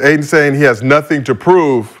guys: is Ayton saying he has nothing to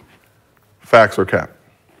prove? Facts or cap?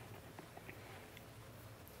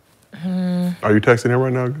 Are you texting him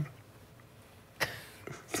right now?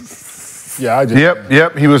 Yeah, I just.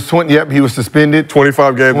 Yep. He was 20. Yep, he was suspended.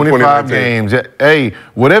 25 games. in 25 2019. games. Yeah. Hey,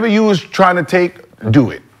 whatever you was trying to take,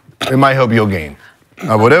 do it. It might help your game.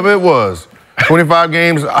 Whatever it was, 25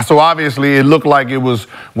 games. So obviously it looked like it was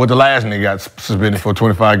what the last nigga got suspended for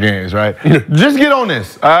 25 games, right? Just get on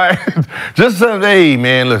this, all right? Just say, hey,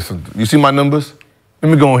 man, listen, you see my numbers? Let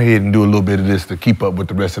me go ahead and do a little bit of this to keep up with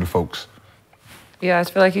the rest of the folks. Yeah, I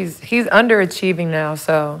feel like he's underachieving now,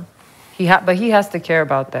 so but he has to care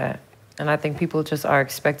about that. And I think people just are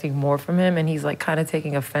expecting more from him, and he's like kind of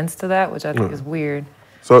taking offense to that, which I think is weird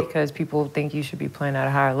because people think you should be playing at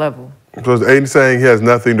a higher level. So is Ayton saying he has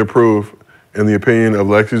nothing to prove in the opinion of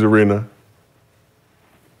Lexie's Arena?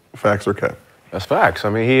 Facts or cap? That's facts.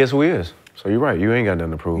 I mean, he is who he is. So you're right. You ain't got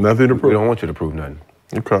nothing to prove. Nothing to prove. We don't want you to prove nothing.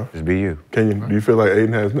 Okay. Just be you. Do you feel like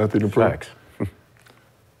Ayton has nothing to prove? Facts.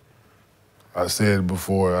 I said it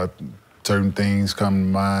before. Certain things come to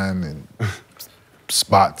mind, and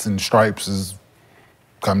spots and stripes is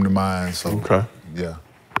come to mind. So Okay. yeah,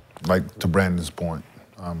 like to Brandon's point,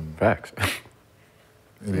 Facts.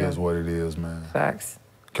 it is what it is, man. Facts.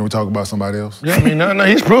 Can we talk about somebody else? Yeah, I mean, no,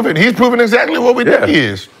 he's proven exactly what we think he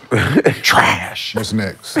is. Trash. What's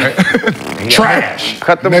next? Trash.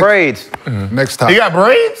 Cut the Next- braids. Next He topic. got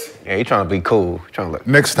braids? Yeah, he trying to be cool. Trying to look.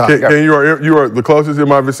 Next topic. Can you are the closest in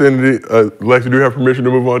my vicinity. Lexie, do you have permission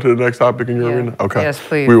to move on to the next topic in your Yeah. arena? Okay. Yes,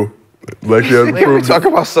 please. We will. Lexie has We approved. talk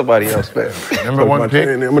about somebody else, man. Number one pick.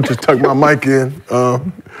 I'm gonna just tuck my mic in.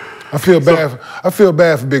 I feel bad. I feel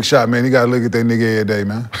bad for Big Shot, man. He got to look at that nigga every day,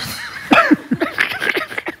 man.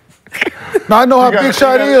 Now I know how Big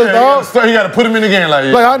Shot is, dog. So you got to put him in the game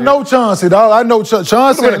like Like I know Chauncey, dog. I know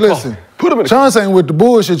Chauncey. in the Listen, car. Put him in the Chauncey ain't with the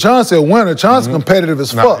bullshit. Chauncey a winner. Chauncey competitive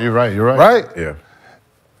as No, fuck. you're right. Right? Yeah.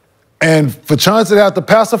 And for Chauncey to have to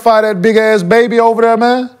pacify that big ass baby over there,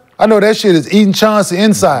 man. I know that shit is eating Chauncey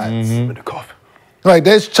insides. In the coffin. Like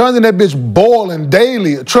that's Chauncey and that bitch boiling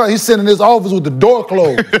daily. He's sitting in his office with the door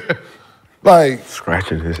closed. Like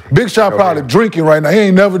Scratching his. Big Shot probably drinking right now. He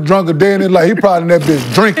ain't never drunk a day in his life. He probably in that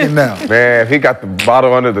bitch drinking now. Man, if he got the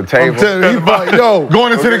bottle under the I'm table. telling you, he probably, yo.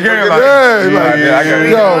 Going into the game like,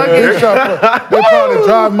 Big Shot,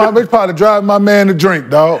 they probably drive my man to drink,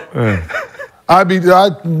 dog. I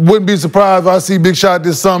wouldn't be surprised if I see Big Shot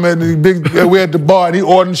this summer and we at the bar and he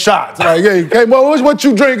ordering shots. Like, hey, what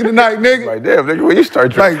you drinking tonight, nigga? Like, damn, nigga, when you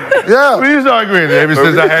start Like, drinking. yeah. we used to agree ever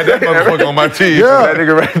since I had that motherfucker on my team. Yeah. That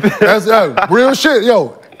nigga right there. That's real shit.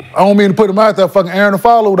 Yo, I don't mean to put him out there, fucking Aaron to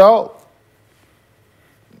follow, dog.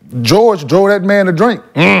 George drove that man to drink.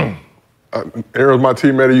 Aaron was my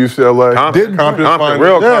teammate at UCLA. Compton, Compton,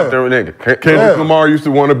 real Yeah. Compton nigga. Kendrick Lamar used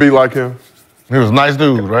to want to be like him. He was a nice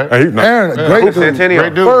dude, right? And Aaron, great dude. Centennial.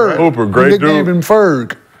 Great dude. Ferg. right? Hooper, great Nicknamed dude. him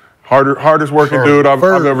Ferg. Hardest working dude I've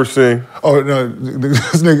ever seen. Oh, no,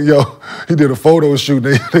 this nigga, yo, he did a photo shoot.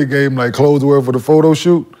 They gave him like clothes to wear for the photo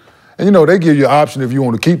shoot. And you know, they give you an option if you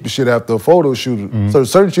want to keep the shit after a photo shoot. So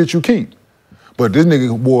certain shit you keep. But this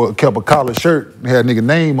nigga kept a collared shirt, and had a nigga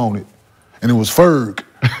name on it. And it was Ferg.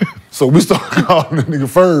 So we started calling the nigga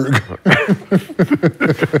Ferg.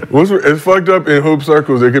 It's fucked up in hoop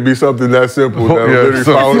circles. It could be something that simple that literally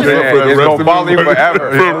follow you for the It's rest gonna of follow you his life.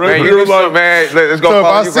 forever. Man, you like, man, it's gonna So if follow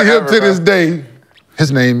I you see forever. him to this day,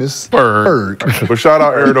 his name is Ferg. But shout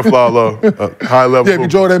out Aaron DeFlalo, high level. Yeah, if you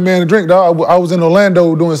drove that man a drink, dog. I was in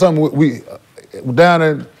Orlando doing something. We down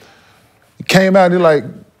there, came out and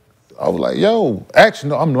I was like, yo, actually,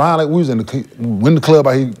 no, I'm lying. Like we was in the club.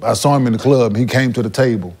 I saw him in the club. And he came to the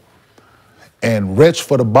table and reached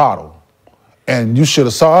for the bottle. And you should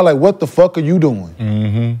have saw. I was like, what the fuck are you doing?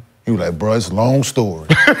 Mm-hmm. He was like, bro, it's a long story.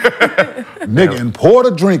 Nigga, and poured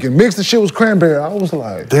a drink and mixed the shit with cranberry. I was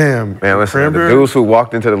like, Damn. Man, listen, Cranberry? the dudes who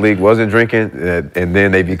walked into the league wasn't drinking, and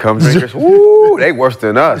then they become drinkers. Woo, they worse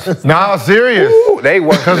than us. Nah, serious. Woo, they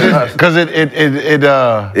worse than us. Because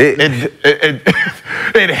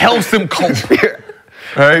it helps them cope.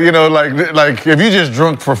 Right? You know, like if you just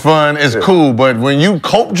drunk for fun, it's cool. But when you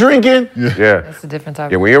cope drinking, Yeah. That's a different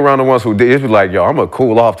type. Yeah, when you're around the ones who did, it's like, yo, I'm gonna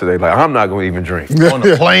cool off today. Like, I'm not gonna even drink. on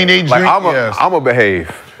the plane they drink, Like, I'm yes. gonna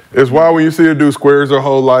behave. It's wild when you see a dude squares their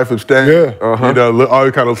whole life abstaining. Yeah. You know,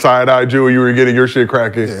 all kind of side-eyed you when you were getting your shit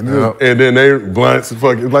cracking. And then they blunts and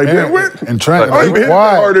fucking like, yeah, what? and trying I ain't he hit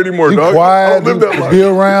that hard anymore, he dog. I quiet, don't live that life. be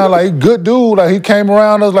around, like he good dude. Like he came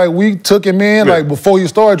around us, like we took him in. Yeah. Like before he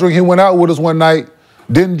started drinking, he went out with us one night,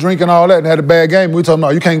 didn't drink and all that, and had a bad game. We told him, no,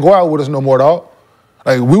 you can't go out with us no more, dog.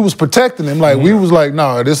 Like we was protecting him. Like we was like,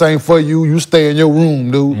 nah, this ain't for you. You stay in your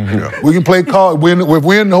room, dude. We can play cards. If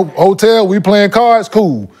we're in the hotel, we playing cards,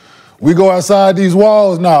 cool. We go outside these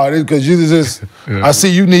walls now, because you just, I see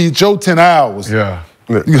you need your 10 hours. Yeah.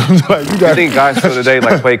 Like, you You got, think guys still today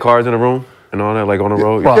like play cards in the room and all that, like on the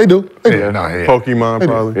road? they do. They do. Yeah, nah, yeah. Pokemon,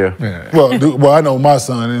 probably. Yeah. Well, I know my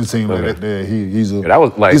son didn't seem like that. He's a That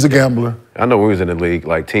was like he's a gambler. I know when we was in the league,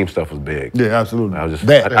 like team stuff was big. Yeah, absolutely. I was just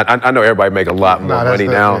that. I know everybody make a lot more money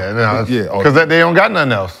now. Because they don't got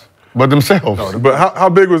nothing else but themselves. But how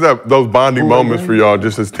big was that? Those bonding moments for y'all,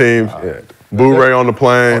 just as teams? Blu-ray on the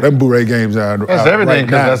plane. Them Blu-ray games are That's everything,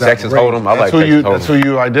 because that's Texas Hold'em. I like who Texas you. Hold'em. That's who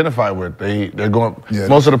you identify with. They're going. Yeah.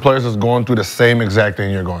 Most of the players is going through the same exact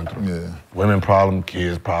thing you're going through. Yeah. Women problem,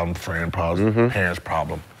 kids problem, friend problem, parents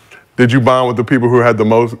problem. Did you bond with the people who had the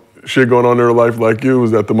most shit going on in their life like you?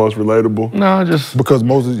 Was that the most relatable? No, just because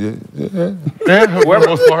most of Whoever,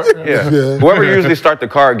 most part. Yeah. Whoever usually start the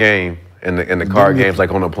card game and the card games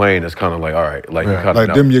like on the plane is kind of like, all right, like you kind of like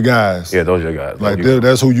know. them your guys. Yeah, those are your guys. Like you-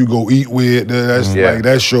 that's who you go eat with. That's Yeah. like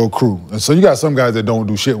that's your crew. And so you got some guys that don't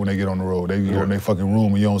do shit when they get on the road. They go in their fucking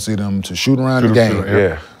room and you don't see them to shoot around the game.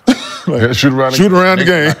 yeah. shoot around. Shoot around the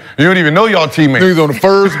game. You don't even know y'all teammates. Niggas on the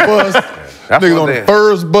first bus. That's Niggas what on they- the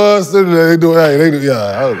first bus. They do.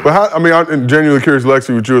 Yeah. But how, I mean, I'm genuinely curious,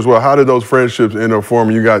 Lexie, with you as well. How did those friendships end up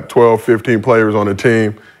forming? You got 12, 15 players on a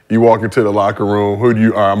team. You walk into the locker room. Who do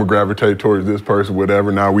you? All right, I'm gonna gravitate towards this person.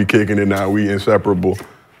 Whatever. Now we kicking it. Now we inseparable.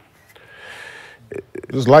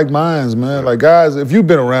 Just like minds, man. Like guys, if you've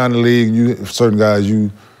been around the league, certain guys,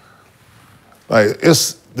 like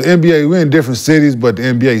it's the NBA. We're in different cities, but the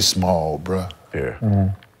NBA is small, bro.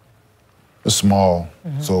 Yeah. It's small,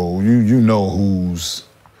 so you know who's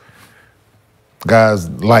guys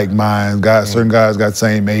like mine. Certain guys got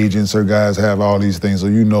same agents. Certain guys have all these things, so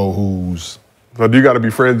you know who's. So do you got to be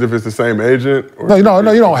friends if it's the same agent? Or No, you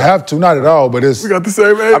don't have to, not at all. But it's we got the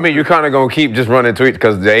same agent. I mean, you're kind of gonna keep just running to it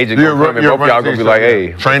because the agent gonna come and both y'all gonna be like,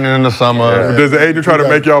 hey. Training in the summer. Does the agent try to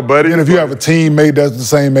make y'all buddies? And if you have a teammate that's the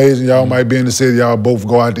same age and y'all might be in the city, y'all both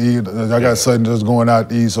go out to eat. I got something just going out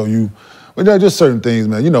to eat, so you. But there are just certain things,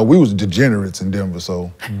 man. You know, we was degenerates in Denver,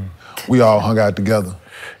 so we all hung out together.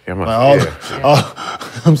 Yeah,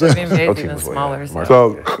 I'm saying. Being big even smaller.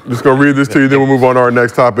 So just gonna read this to you, then we'll move on to our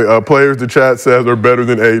next topic. Players the chat says are better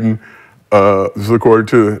than Ayton. This is according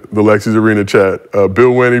to the Lexie's Arena chat.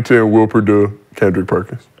 Bill Wennington, Will Perdue, Kendrick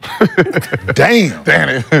Perkins. Damn.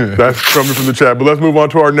 That's coming from the chat. But let's move on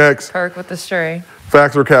to our next Perk with the stray.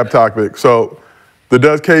 facts or cap topic. So the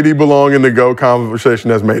does KD belong in the GOAT conversation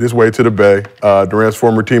has made its way to the Bay. Durant's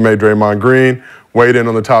former teammate Draymond Green weighed in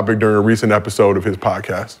on the topic during a recent episode of his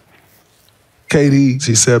podcast. KD,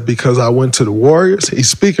 he said, because I went to the Warriors. He's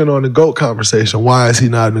speaking on the GOAT conversation. Why is he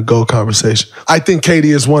not in the GOAT conversation? I think KD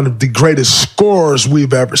is one of the greatest scorers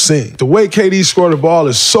we've ever seen. The way KD scored the ball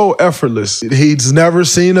is so effortless. He's never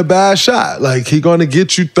seen a bad shot. Like, he's going to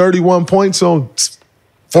get you 31 points on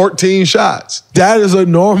 14 shots. That is a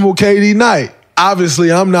normal KD night.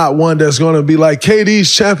 Obviously, I'm not one that's going to be like,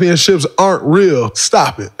 KD's championships aren't real.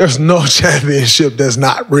 Stop it. There's no championship that's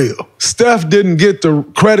not real. Steph didn't get the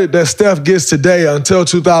credit that Steph gets today until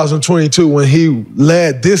 2022 when he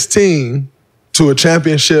led this team to a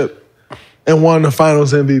championship and won the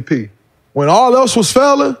finals MVP. When all else was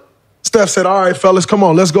failing, Steph said, all right, fellas, come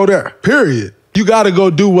on, let's go there. Period. You got to go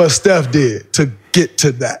do what Steph did to get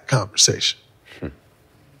to that conversation.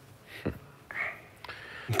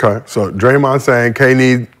 Okay, so Draymond saying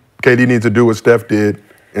KD needs to do what Steph did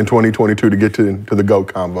in 2022 to get to the GOAT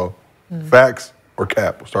combo. Facts or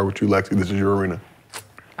cap? We'll start with you, Lexie. This is your arena.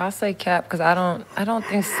 I'll say cap because I don't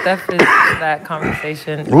think Steph is in that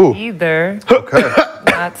conversation either. Okay.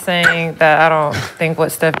 Not saying that I don't think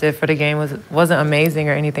what Steph did for the game wasn't amazing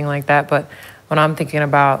or anything like that, but when I'm thinking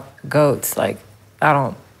about GOATs, like, I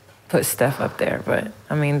don't put Steph up there. But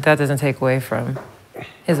I mean, that doesn't take away from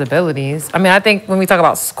his abilities. I mean, I think when we talk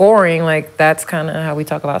about scoring, like, that's kind of how we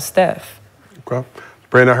talk about Steph. Okay.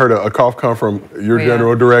 Brandon, I heard a cough come from your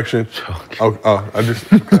general direction.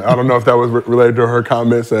 I don't know if that was related to her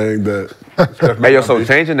comment saying that. Hey, yo, so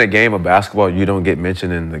changing the game of basketball, you don't get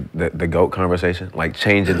mentioned in the GOAT conversation? Like,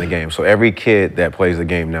 changing the game. So every kid that plays the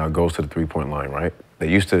game now goes to the three-point line, right? They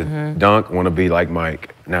used to dunk, want to be like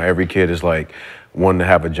Mike. Now every kid is like, wanting to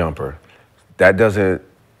have a jumper. That doesn't,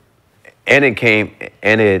 and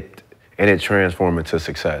it transformed into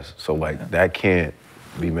success. So, like, that can't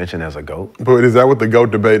be mentioned as a GOAT. But is that what the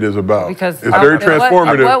GOAT debate is about? Because it's very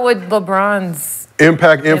transformative. What would LeBron's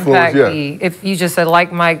influence be? If you just said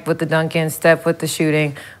like Mike with the dunking, Steph with the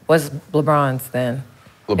shooting, what's LeBron's then?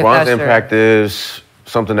 LeBron's impact is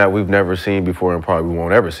something that we've never seen before and probably we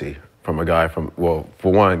won't ever see from a guy from, well,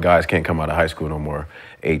 for one, guys can't come out of high school no more.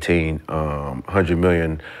 18, 100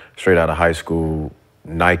 million straight out of high school.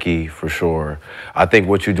 Nike for sure. I think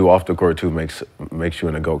what you do off the court too makes you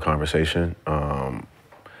in a GOAT conversation.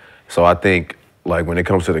 So I think, like, when it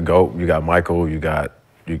comes to the GOAT, you got Michael, you got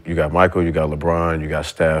Michael, you got LeBron, you got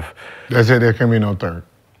Steph. That's it. There can be no third.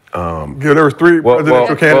 Yeah, there was three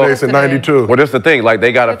presidential candidates in '92. Well, that's the thing. Like,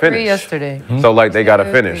 they got to finish. Yesterday. So, like, they got to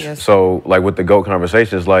finish. So, like, with the GOAT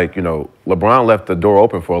conversations, like, you know, LeBron left the door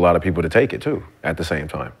open for a lot of people to take it too at the same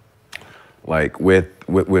time. Like, with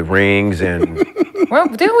rings and. Well,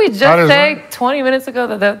 didn't we just say 20 minutes ago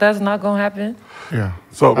that that's not going to happen? Yeah.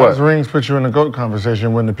 So what? Rings put you in the GOAT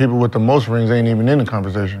conversation when the people with the most rings ain't even in the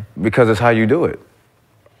conversation? Because it's how you do it.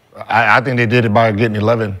 I think they did it by getting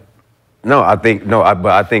 11. No, I think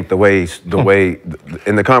the way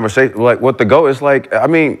in the conversation, like, what the GOAT is like, I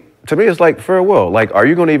mean, to me, it's like farewell. Like, are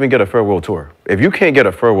you going to even get a farewell tour? If you can't get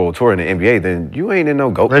a farewell tour in the NBA, then you ain't in no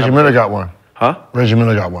GOAT. Reggie Miller got one. Huh? Reggie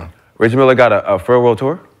Miller got one. Reggie Miller got a farewell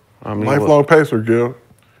tour? I mean, lifelong pacer, Gil.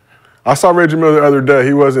 I saw Reggie Miller the other day.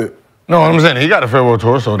 He wasn't. No, I'm saying he got a farewell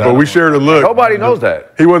tour, so that. But we shared a look. Nobody knows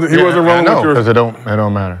that. He wasn't rolling with your. Because it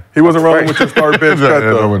don't matter. He wasn't rolling with your start bench cut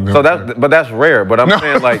though. So that's rare. But I'm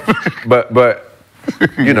saying, like, but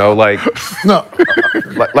you know, like, No.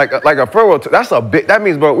 like a farewell tour. That's a big. That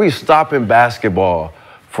means, bro, we stopping basketball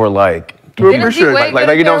for like. Didn't D-Wade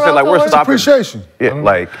like you know what I'm saying? Like, we're stopping. Appreciation. Yeah,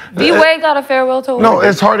 like. D-Wade got a farewell tour. No,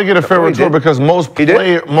 it's hard to get a farewell tour because most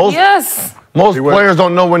players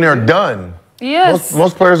don't know when they're done. Yes.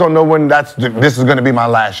 Most players don't know when this is going to be my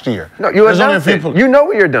last year. No, you announce it. You know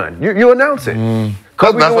when you're done. You announce it.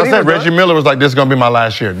 That's what I said. Reggie Miller was like, this is going to be my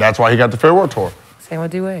last year. That's why he got the farewell tour. Same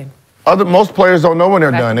with D-Wade. Most players don't know when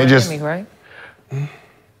they're done. They just. Right?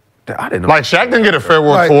 I didn't know. Like, Shaq didn't get a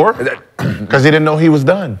farewell tour because he didn't know he was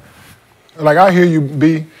done. Like, I hear you,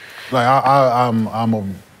 B. Like, I'm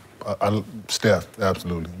a Steph,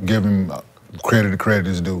 absolutely. Give him credit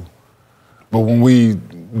is due. But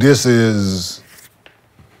this is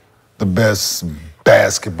the best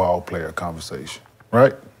basketball player conversation,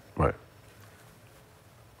 right? Right.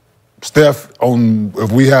 Steph,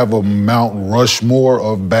 if we have a Mount Rushmore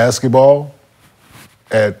of basketball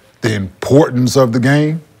at the importance of the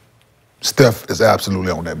game, Steph is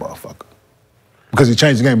absolutely on that motherfucker. Because he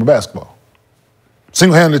changed the game of basketball.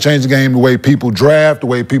 Single-handedly changed the game, the way people draft, the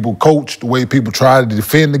way people coach, the way people try to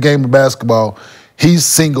defend the game of basketball. He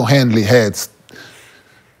single-handedly had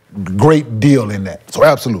a great deal in that. So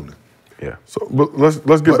absolutely. Yeah. So but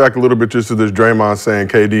let's get back a little bit just to this Draymond saying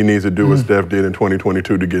KD needs to do what Steph did in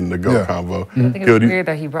 2022 to get in the GOAT convo. I think it's weird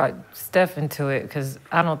that he brought Steph into it because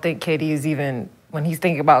I don't think KD is even when he's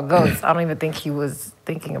thinking about GOATs, I don't even think he was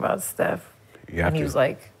thinking about Steph. And he was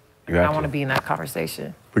like, I want to be in that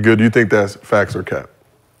conversation. But good, do you think that's facts or cap?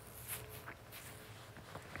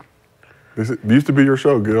 It used to be your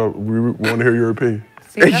show, Gil. We want to hear your opinion.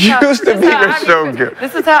 See, it used to be your show, Gil.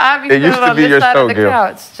 This is how I be feeling on this side of the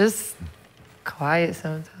couch. Just quiet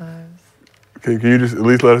sometimes. Can you just at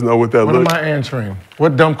least let us know what that looks like? What am I answering?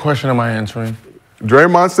 What dumb question am I answering?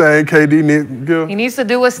 Draymond saying KD needs, Gil. He needs to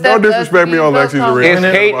do what Steph does. Don't disrespect me on Lexie's arena.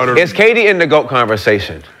 Is KD in the GOAT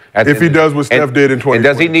conversation? If he does what Steph did in 2020. And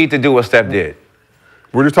does he need to do what Steph did?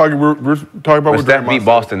 We're talking about when what Steph Draymond beat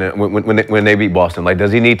Boston, when they beat Boston. Like,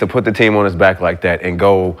 does he need to put the team on his back like that and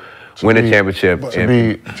go win a championship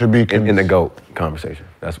in the GOAT conversation?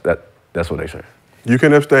 That's what they say. You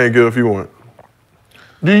can abstain, Gil, if you want.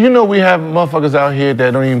 Do you know we have motherfuckers out here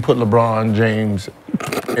that don't even put LeBron James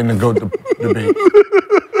in the GOAT debate?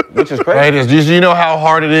 Which is crazy. Right? You know how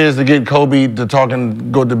hard it is to get Kobe to talk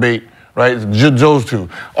and GOAT debate, right? Those two.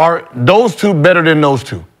 Are those two better than those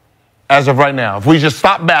two as of right now? If we just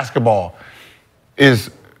stop basketball,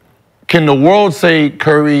 can the world say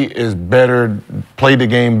Curry is better, played the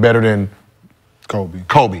game better than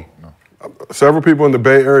Kobe? Several people in the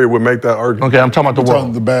Bay Area would make that argument. Okay, I'm talking about the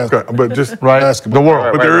world. But just basketball. The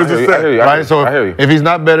world. But there is a set. Right? So if he's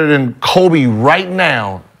not better than Kobe right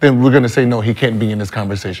now, then we're going to say, no, he can't be in this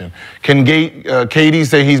conversation. Can KD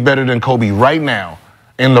say he's better than Kobe right now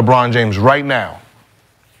and LeBron James right now?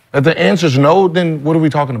 If the answer is no, then what are we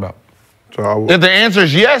talking about? So if the answer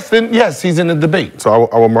is yes, then yes, he's in the debate. So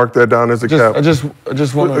I will mark that down as a cap. I just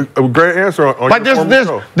want a great answer on like your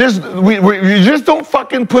show. You just don't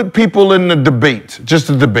fucking put people in the debate, just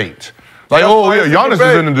a debate. Like, oh yeah, Giannis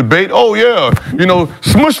is in the debate. Oh yeah,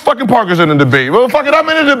 Smush fucking Parker's in the debate. Well, fuck it, I'm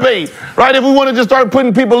in the debate, right? If we want to just start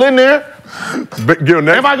putting people in there,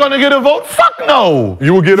 am I going to get a vote? Fuck no.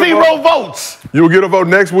 You will get a Zero votes. You will get a vote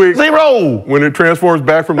next week. Zero. When it transforms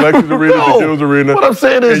back from Lexie's arena to Gil's arena. What I'm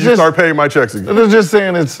saying is, and you start paying my checks again. I'm just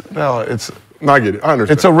saying I get it. I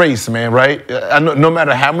understand. It's a race, man, right? No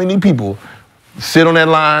matter how many people sit on that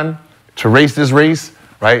line to race this race,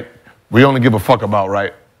 right? We only give a fuck about,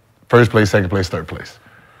 right? First place, second place, third place.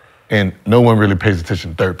 And no one really pays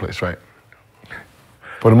attention to third place, right?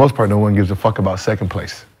 For the most part, no one gives a fuck about second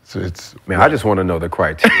place. So it's I just want to know the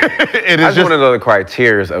criteria. I just want to know the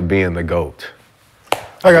criteria of being the GOAT.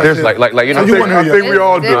 I think we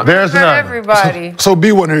all do. There's none. Everybody. So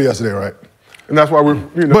B wasn't here yesterday, right? And that's why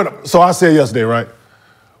But so I said yesterday, right?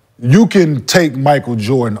 You can take Michael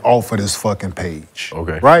Jordan off of this fucking page.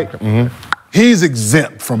 Okay. Right? Mm-hmm. He's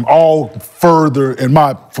exempt from all further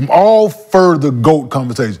GOAT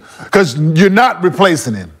conversation. Because you're not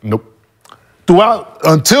replacing him. Nope.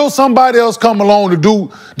 Until somebody else come along to do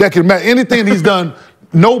that can match anything he's done,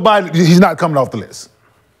 he's not coming off the list.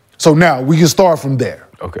 So now we can start from there.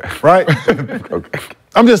 Okay. Right? Okay.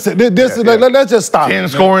 I'm just saying, let's just stop. 10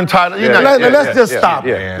 scoring title. Let's just stop.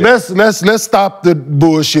 Let's stop the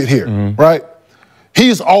bullshit here, right?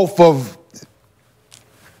 He's off of.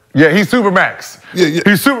 Yeah, he's Supermax. Yeah.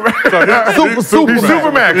 He's Supermax. He's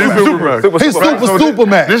Supermax. He's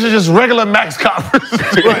Supermax. This is just regular max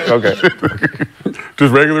conversation. Okay.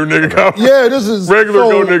 Just regular nigga conversation. Yeah, this is regular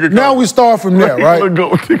go nigga. Now we start from there, right?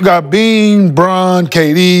 We got Bean, Bron,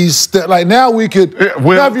 KD. Like now we could.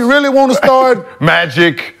 Now if you really want to start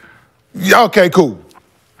Magic. Okay, cool.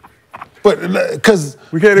 But because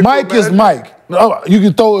Mike is Mike. You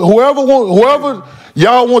can throw whoever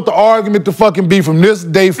y'all want the argument to fucking be from this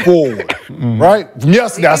day forward, right? From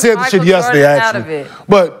yesterday. I said the shit yesterday, actually.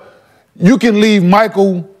 But you can leave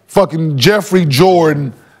Michael fucking Jeffrey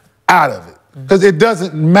Jordan out of it. Because it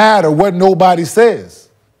doesn't matter what nobody says.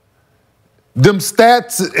 Them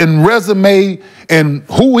stats and resume and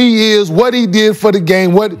who he is, what he did for the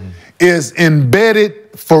game, what is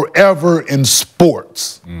embedded forever in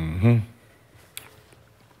sports. Mm-hmm.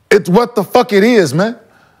 It's what the fuck it is, man.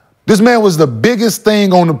 This man was the biggest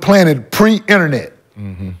thing on the planet pre-internet.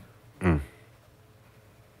 Mm-hmm.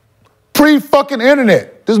 Pre-fucking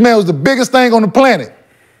internet. This man was the biggest thing on the planet.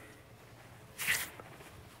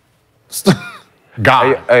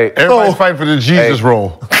 God. Everybody's fighting for the Jesus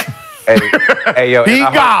role. Hey, yo. Be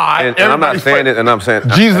God. And I'm not saying it, and I'm saying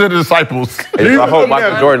Jesus and the disciples. I hope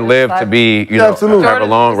Michael Jordan lived to be, forever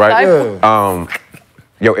long, right?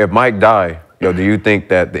 Yo, if Mike died, do you think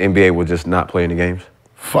that the NBA would just not play any games?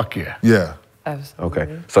 Fuck yeah. Yeah. Absolutely.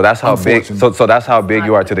 Okay. So that's how big. So that's how big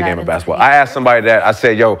you are to the game of basketball. I asked somebody that. I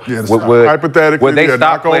said, yo, would they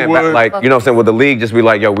stop playing? Like, you know what I'm saying? Would the league just be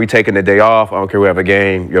like, yo, we taking the day off? I don't care. We have a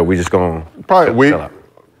game. Yo, we just going probably a week.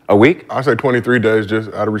 A week? I say 23 days,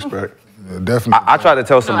 just out of respect. Definitely. I tried to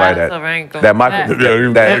tell somebody Adam Silver ain't going that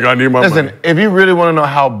Michael. back. I need my Listen, money. if you really want to know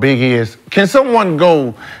how big he is, can someone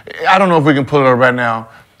go? I don't know if we can pull it up right now.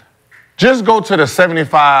 Just go to the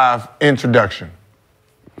 75 introduction.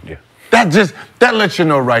 Yeah. That lets you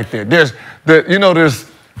know right there. There's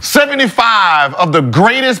 75 of the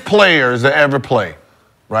greatest players that ever play,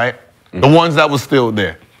 right? The ones that was still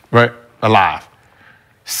there, right? Alive.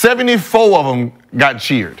 74 of them got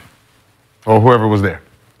cheered, or whoever was there,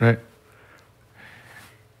 right?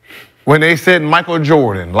 When they said Michael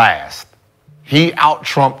Jordan last, he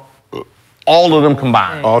out-trumped all of them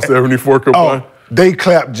combined. All 74 combined. Oh, they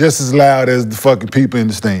clapped just as loud as the fucking people in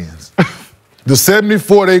the stands. The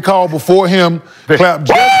 74 they called before him clapped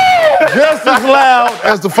just as loud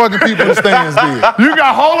as the fucking people in the stands did. You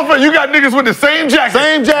got Hall of Fame, you got niggas with the same jacket.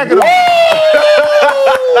 Same jacket on.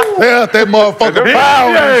 They out that motherfucker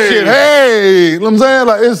power and shit. Hey, you know what I'm saying?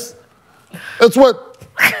 Like,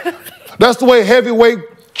 that's the way heavyweight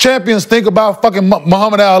champions think about fucking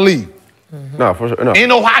Muhammad Ali. No, for sure. No.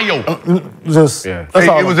 In Ohio. Just, Yeah. that's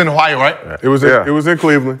all. It was in Ohio, right? It was in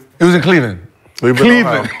Cleveland. It was in Cleveland. Ohio.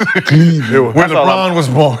 Cleveland. Where LeBron was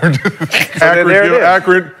born. Akron, there it is.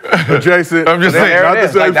 Akron, adjacent. I'm just saying. There not it the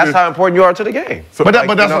is. same Like, that's shit. how important you are to the game. But that's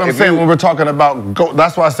what I'm saying when we're talking about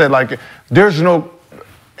that's why I said, like, there's no,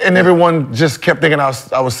 and everyone just kept thinking I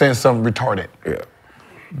was saying something retarded. Yeah.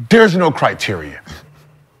 There's no criteria.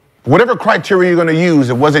 Whatever criteria you're going to use,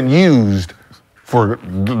 it wasn't used for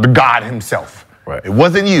the God himself. Right. It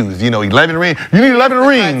wasn't used. 11 rings. You need 11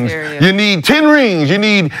 rings. Criteria. You need 10 rings. You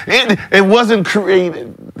need, it wasn't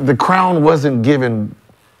created, the crown wasn't given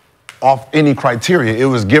off any criteria. It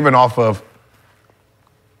was given off of,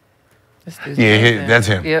 that's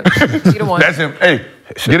him. Yep. You the one. That's him. Hey,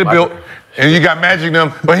 get it built. And you got Magic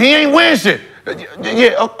them, but he ain't win shit.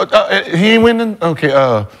 Yeah, he ain't winning? Okay,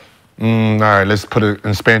 all right, let's put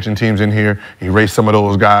expansion teams in here, erase some of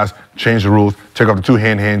those guys, change the rules, take off the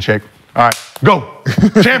two-hand check. All right, go.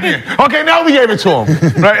 Champion. Okay, now we gave it to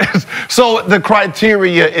him, right? So the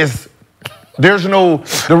criteria is,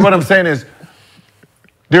 what I'm saying is,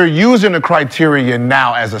 they're using the criteria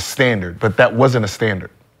now as a standard, but that wasn't a standard,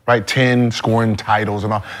 right? 10 scoring titles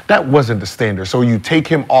and all. That wasn't the standard. So you take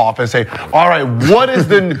him off and say, all right, what is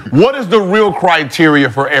the real criteria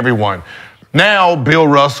for everyone? Now Bill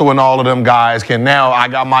Russell and all of them guys I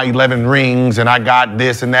got my 11 rings and I got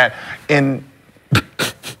this and that. And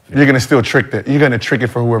you're going to still trick that. You're going to trick it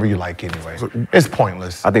for whoever you like anyway. It's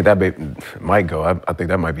pointless. I think that might go. I think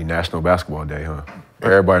that might be National Basketball Day, huh?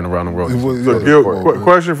 For everybody around the world. So, Gil,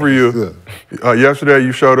 question for you. Yesterday,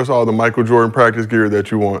 you showed us all the Michael Jordan practice gear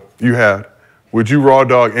that you had. Would you raw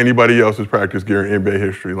dog anybody else's practice gear in NBA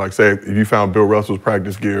history? Like, say, if you found Bill Russell's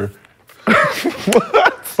practice gear.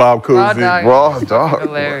 Bob Cousy. Raw dog.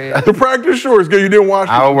 Hilarious. The practice shorts, Gil, you didn't watch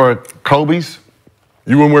I would wear Kobe's.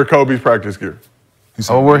 You wouldn't wear Kobe's practice gear.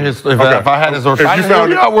 I would wear his, if I had his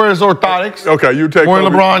orthotics. I wear his orthotics. Okay, you take wearing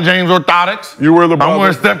Kobe. LeBron James orthotics. You wear LeBron. I'm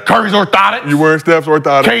wearing Steph Curry's orthotics. You wearing Steph's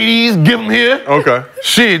orthotics. KD's, give them here. Okay.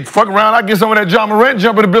 Shit, fuck around, I get some of that John Morant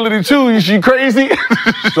jumping ability too. You she crazy?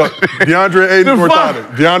 So Deandre Ayton's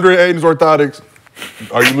orthotics. Deandre Ayton's orthotics.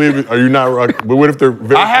 Are you leaving? Are you not? But what if they're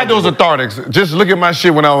very I had those orthotics. Just look at my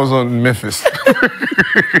shit when I was on Memphis.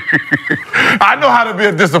 I know how to be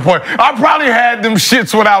a disappointment. I probably had them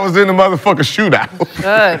shits when I was in the motherfucking shootout.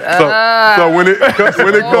 Good. So when it comes to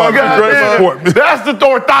Draymond, that's the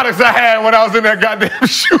orthotics I had when I was in that goddamn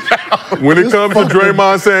shootout. When it comes to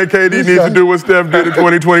Draymond saying KD needs to do what Steph did in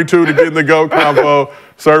 2022 to get in the GOAT combo,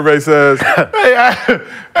 survey says.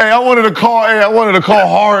 I wanted to call. Hey, I wanted to call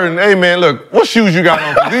Harden. Hey man, look, what shoes you got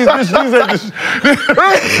on?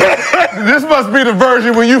 This must be the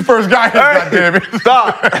version when you first got here.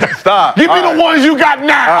 Goddammit! Stop. Give me the ones you got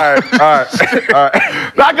now. All right.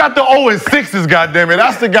 I got the 0 and 6s. Goddammit!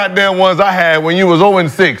 That's the goddamn ones I had when you was 0 and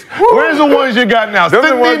 6. Where's the ones you got now?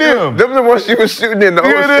 Send me them. Them the ones you was shooting in the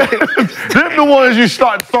Them the ones you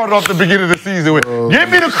started off the beginning of the season with. Give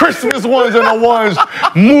me the Christmas ones and the ones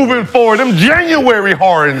moving forward. Them January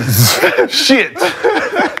Hardens. Shit.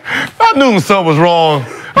 I knew something was wrong.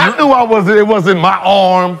 I knew it wasn't my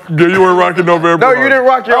arm. Yeah, you weren't rocking November. No, you didn't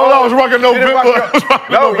rock your own. I was rocking November.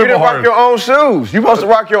 You didn't rock your own shoes. You supposed to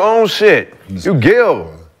rock your own shit. You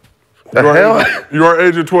Gil. The hell? You are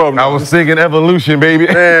age of 12 now. I was singing Evolution, baby.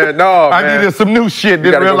 Man, no, I man. needed some new shit.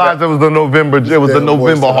 Didn't realize it was the November. It was the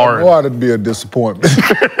November Hard. Boy, it'd be a disappointment.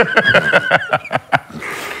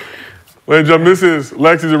 Ladies and gentlemen, this is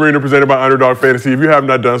Lexie's Arena presented by Underdog Fantasy. If you have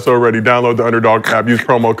not done so already, download the Underdog app. Use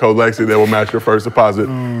promo code Lexie. That will match your first deposit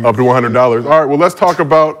up to $100. All right, well, let's talk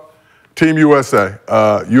about Team USA.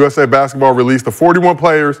 USA Basketball released the 41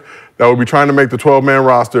 players that will be trying to make the 12-man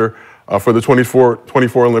roster for the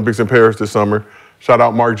 24 Olympics in Paris this summer. Shout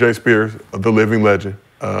out Mark J. Spears, the living legend,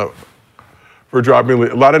 for dropping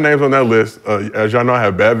a lot of names on that list. As y'all know, I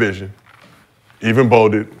have bad vision, even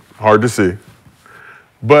bolded, hard to see.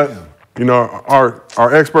 But, you know,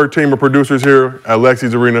 our expert team of producers here at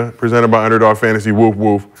Lexie's Arena, presented by Underdog Fantasy, woof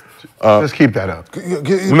woof. Just keep that up.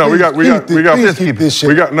 No,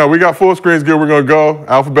 we got full screens good. We're gonna go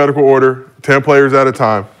alphabetical order, 10 players at a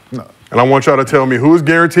time. No. And I want y'all to tell me who's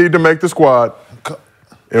guaranteed to make the squad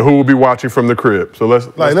and who will be watching from the crib. So let's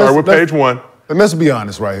start with page 1. Let's be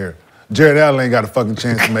honest right here. Jared Allen ain't got a fucking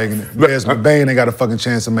chance of making it. Desmond Bain ain't got a fucking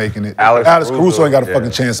chance of making it. Alex Caruso ain't got a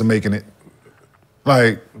fucking chance of making it.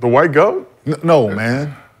 Like the white goat? No,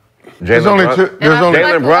 man. There's only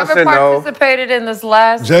Jalen Brunson, though. Participated in this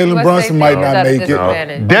last. Jalen Brunson might not make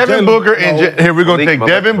it. Devin Booker and here we're gonna take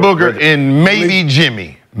Devin Booker and maybe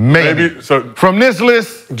Jimmy. Maybe. So from this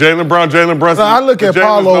list, Jalen Brunson. I look at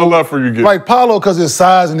Paolo. No love for you, like Paolo, because his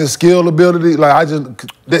size and his skill ability. Like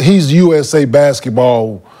he's USA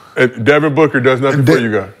basketball. And Devin Booker does nothing for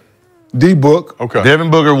you guys. D-Book. Okay.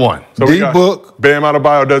 Devin Booker 1. So D-Book. Bam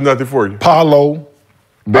Adebayo does nothing for you. Paolo.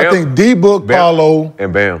 Bam. I think D-Book, Paolo.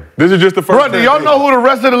 And Bam. This is just the first. Bro, do y'all know who the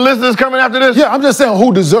rest of the list is coming after this? Yeah, I'm just saying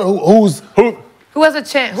who has a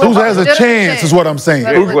chance. Who has a chance is what I'm saying.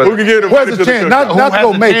 Who can get him? Who has a chance? Not to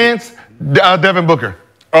go make it. Devin Booker.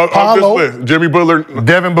 Paolo. This list, Jimmy Butler.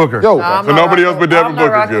 Devin Booker. Yo, so nobody else but Devin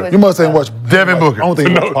Booker good. You must ain't watch Devin Booker. I don't think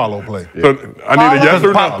you watch Paolo play. So I need a yes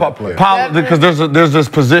or no. Because there's this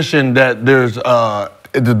position that there's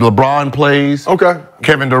LeBron plays. Okay.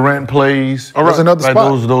 Kevin Durant plays. All right. That's another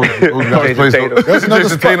spot. Those guys play. That's another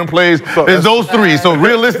Jason spot. Tatum plays. It's those three. So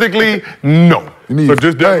realistically, no. So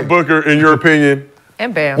just Devin Booker, in your opinion.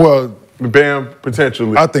 And Bam. Well, Bam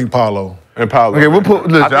potentially. I think Paolo. And Paolo. Okay, we'll put.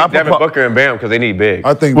 Listen, I think Devin Booker and Bam because they need big.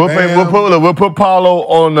 I think we'll put Paolo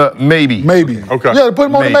on the maybe. Maybe. Okay. Yeah, put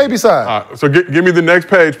him on the maybe side. All right, so give me the next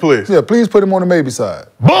page, please. Yeah, please put him on the maybe side.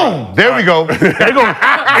 Boom! There we go. There go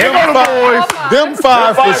the boys. Them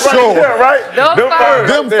five for sure. Right?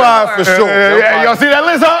 Them five for sure. Yeah, y'all see that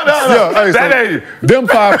list, huh? Yeah, them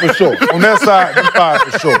five for sure. On that side, them five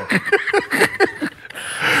for sure.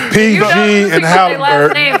 PG and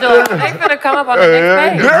Halliburton. They finna come up on the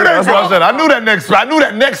next page. That's what I said. I knew that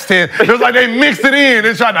next 10. It was like they mixed it in.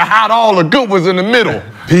 They tried to hide all the good ones in the middle.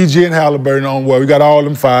 PG and Halliburton on what? We got all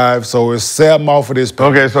them 5, so it's 7 off of this page.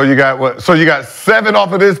 Okay, so you got what? So you got 7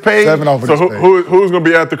 off of this page? 7 off of this page. Who's going to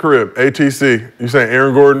be at the crib? ATC. You saying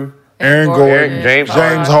Aaron Gordon? Aaron Gordon, James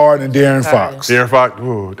Harden, and De'Aaron Fox. De'Aaron Fox.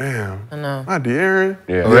 Oh, damn. I know. Not De'Aaron.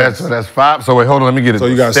 Yeah. So that's 5. So wait, hold on. Let me get it. So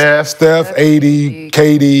you got Steph, AD,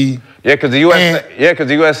 KD. Yeah, because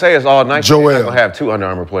the USA is all Nike. Joel. They're not going to have 2 Under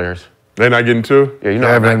Armour players. They're not getting 2? Yeah, you know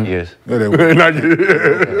how Nike is. Yeah, they're not getting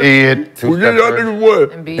Ed. Who y'all niggas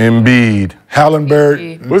what? Embiid.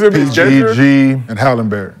 Halliburton. What's it be? PG. And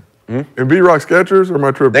Halliburton. And B-Rock Skechers or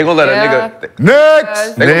my trip? They gonna let a nigga.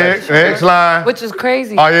 Next line. Which is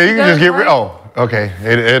crazy. Oh yeah, you can just get rid. Oh, okay.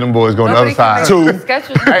 Them boys go on the other side. 2.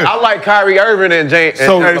 Hey, I like Kyrie Irving and James.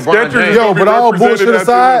 So Skechers, James. yo, but all bullshit represented at the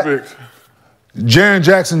aside, Olympics. Jaren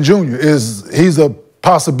Jackson Jr. he's a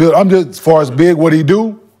possibility. I'm just as far as big what he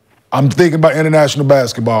do. I'm thinking about international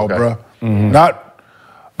basketball, bruh.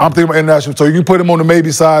 I'm thinking about international. So you can put him on the maybe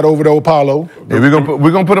side over there with Paolo. Yeah, we're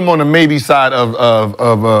gonna put him on the maybe side of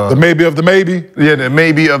the maybe of the maybe. Yeah, the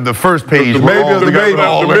maybe of the first page. The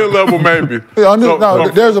mid-level maybe. Yeah,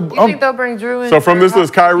 there's a. You think they'll bring Drew in? So from this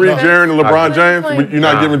list, Kyrie, Jaren, and LeBron James, you're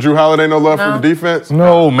not giving Drew Holiday no love for the defense?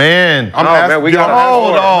 No, man. We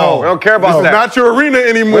don't care about that. Not your arena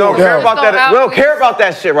anymore. We don't care about that. We don't care about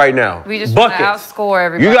that shit right now. We just want to buckets. outscore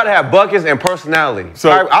everybody. You gotta have buckets and personality. So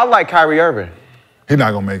I like Kyrie Irving. He's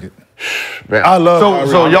not gonna make it. Man. I love.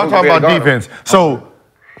 So y'all talking about defense. So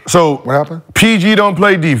what happened? PG don't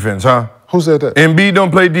play defense, huh? Who said that? Embiid don't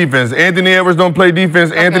play defense. Anthony Edwards don't play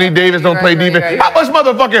defense. Anthony Davis don't play defense. Right. How much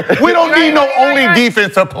motherfucking? We don't need no only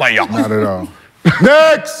defense to play on. Not at all.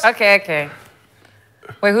 Next. Okay.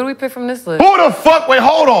 Wait, who do we pick from this list? Who the fuck? Wait,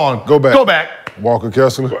 hold on. Go back. Go back. Walker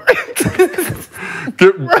Kessler.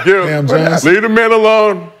 Leave the man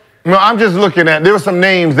alone. No, I'm just looking at. There were some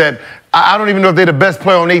names that I don't even know if they're the best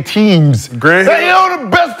player on their teams. Grant Hill. They are the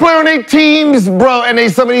best player on their teams, bro.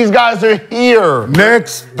 And some of these guys are here.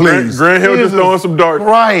 Next, please. Grant Hill just throwing some darts.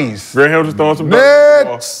 Christ. Grant Hill just throwing some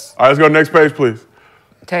darts. All right, let's go next page, please.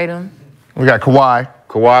 Tatum. We got Kawhi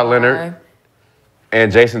Leonard,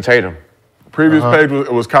 and Jason Tatum. Previous page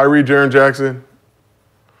was Kyrie, Jaren Jackson,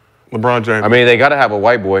 LeBron James. I mean, they got to have a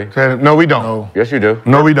white boy. No, we don't. No. Yes, you do.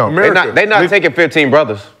 No, we don't. America. They not taking 15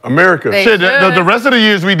 brothers. America. Shit, the rest of the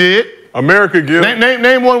years we did. America, Gil.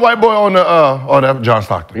 Name one white boy on the John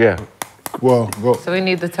Stockton. Yeah. Well, go. So we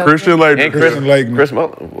need the token. Christian Laettner. Christian Laettner. Chris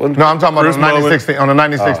Mullin. No, I'm talking about Chris on the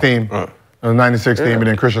 96 team. On the 96 team, and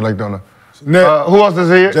then Christian Laettner on the. Who else is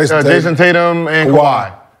here? Jason Tatum and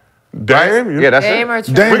Kawhi. Dame? Yeah, that's Dame it. or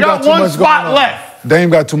Trey? Dame We got one spot left. Dame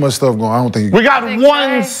got too much stuff going. I don't think. We got think one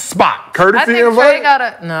Trey- spot. I Courtesy think Trey invite? got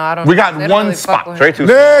a. No, I don't. We got they don't one really fuck spot. with Trey him. too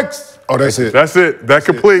small. Next. Oh, that's it. That's it. That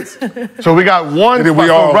completes. So we got one And then spot. we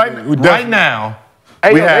So all- right, we right definitely- now,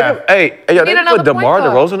 Hey, we yo, have. they need put another DeMar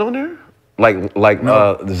point guard. DeRozan on there?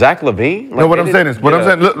 Like Zach LaVine? Like No, what I'm saying is,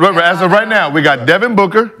 look, remember, as of right now, we got Devin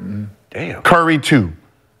Booker, Damn. Curry 2,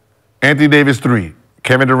 Anthony Davis 3,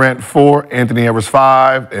 Kevin Durant 4, Anthony Edwards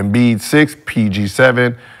 5, Embiid 6, PG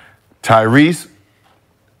 7, Tyrese.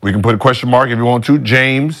 We can put a question mark if you want to.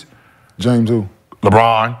 James, who?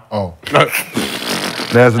 LeBron. Oh,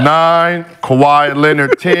 That's 9. Kawhi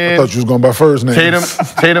Leonard 10. I thought you was going by first name.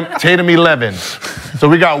 Tatum 11. So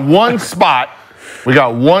we got one spot. We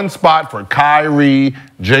got one spot for Kyrie,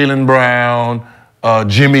 Jaylen Brown,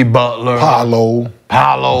 Jimmy Butler,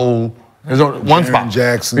 Paolo. There's only one Jaren spot.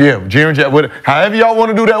 Jackson. Yeah, Jaren Jackson. However y'all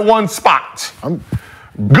want to do that one spot.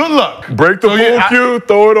 Good luck. Break the full queue,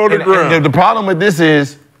 throw it on the ground. And the problem with this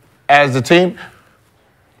is, as a team,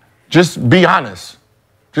 just be honest.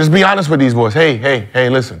 Just be honest with these boys. Hey,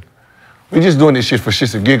 listen. We just doing this shit for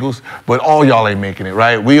shits and giggles, but all y'all ain't making it,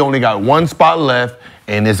 right? We only got one spot left,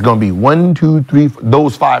 and it's gonna be 1, 2, 3,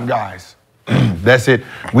 those 5 guys. That's it.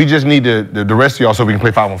 We just need the rest of y'all so we can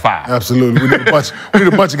play 5-on-5. Absolutely. We need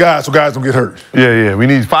a bunch of guys so guys don't get hurt. Yeah. We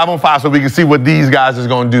need 5-on-5 so we can see what these guys is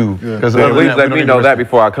gonna do. Well, at least let me know that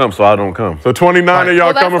before I come so I don't come. So 29 of y'all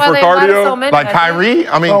Well, that's coming why for they invited cardio? so many, Like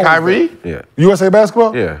I think. Kyrie? Yeah. USA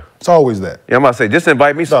basketball? Yeah. It's always that. Yeah, I'm about to say, just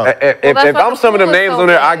invite me. No. If that's why I'm the some of them pool is names so on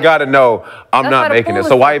there, I big. gotta know I'm That's not why the making pool it. is So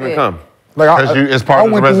so why even big. come? Like Because it's part I of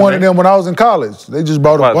the went to one of resume. them when I was in college. They just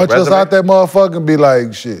brought What, a bunch the of us resume? out that motherfucker and be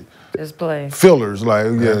like, shit, Just play. fillers. Like,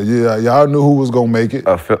 y'all knew who was gonna make it.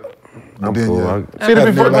 I'm And then, cool. yeah. See,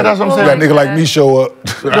 that's what I'm Got saying. nigga like me show up.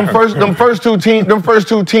 Them first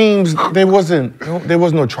two teams, there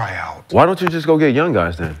was no tryout. Why don't you just go get young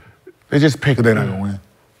guys then? They just picked They're not gonna win.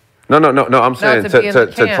 No. I'm saying to be in the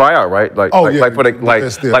to camp. try out, right? Like, Oh, like, yeah, like for the yeah,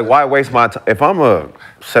 still. like why waste my time if I'm a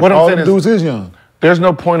What I'm All saying them is, dudes is young. there's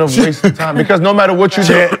no point of wasting time because no matter what you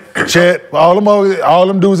do, Chet, all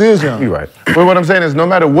them dudes is young. You right. but what I'm saying is no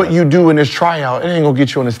matter what you do in this tryout, it ain't gonna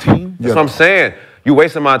get you on this team. That's what I'm saying. You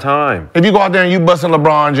wasting my time. If you go out there and you busting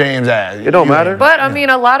LeBron James' ass, It don't matter. But I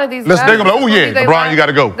mean, a lot of these. They're guys, gonna be like, oh yeah, they LeBron, last- you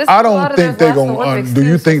gotta go. this is I a lot don't of think their they last gonna. Olympics, Do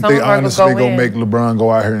you too, so think some they of them are honestly gonna in. make LeBron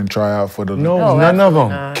go out here and try out for the? No, none of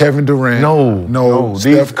them. absolutely not. Kevin Durant. No.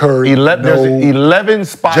 Steph Curry. There's no. 11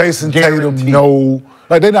 spots. Jason Tatum. guaranteed. No.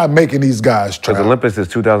 Like they're not making these guys try. Because Olympics is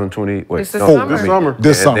 2020. Wait, This is no, summer. I mean, This summer.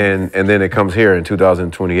 This summer. And then it comes here in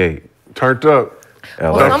 2028. Turned up.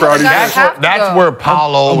 LA. Well, some of the guys have to That's go. where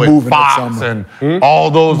Paolo I'm and moving that Fox summer. and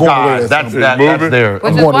all those going away guys. that That's summer. that's Moving? there. Which I'm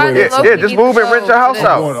is going why away they that low-key Yeah, just need move to and rent go your house to the-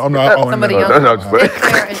 out. I'm not. Some of the I young No, ones. but- If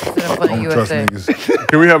they're interested in playing don't trust USA. niggas.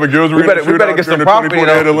 Can we have a Gills We Arena better shootout get some during the property,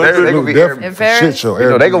 2028 though. Olympics? They gonna be Definitely. In Paris? Shit show. You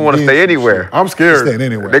know, they gonna want to Airbnb stay and shit. anywhere. I'm scared. Staying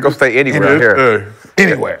anywhere. They gonna stay anywhere out here.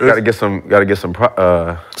 Anywhere. Gotta get some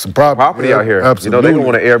Some property yeah, out here. Absolutely. You know, they gonna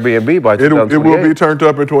want an Airbnb by It will 2028. be turned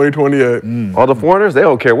up in 2028. All the foreigners, they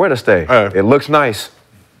don't care where to stay. Hey. It looks nice.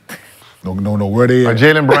 Don't know where they at.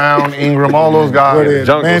 Jaylen Brown, Ingram, all those Where guys. they at?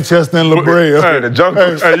 Jungles. Manchester and La Brea. Hey, The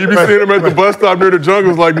jungle. Hey, you be seeing them at the bus stop near the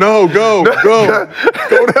jungles like, no, go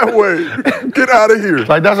that way. Get out of here.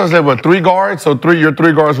 Like that's what I said. What 3 guards? So your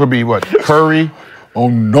 3 guards would be what? Curry,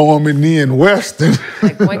 On Normandy and Weston.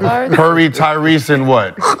 Like point guards? Curry, Tyrese, and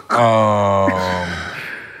what?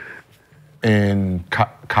 And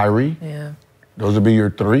Kyrie. Yeah. Those would be your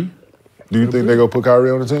 3. Do you think they gonna put Kyrie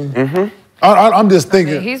on the team? Mm-hmm. I'm just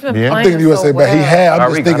thinking. He's been Yeah. playing I'm thinking so USA. well. He had. I'm Kyrie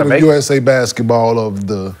just thinking gotta of make it. USA basketball of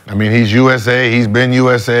the. I mean, he's USA. He's been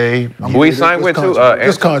USA. Who he signed with too?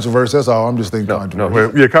 Just controversy. That's all. I'm just thinking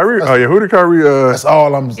controversy. no. Yeah, Kyrie. Oh, yeah, who did Kyrie? That's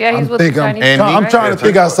all I'm. Yeah, he's I'm with the thinking. Chinese I'm team, trying right? to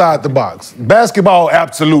think outside the box. Basketball,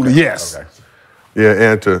 absolutely yes. Yeah,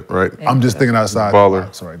 Anta, right? I'm just thinking outside Baller. the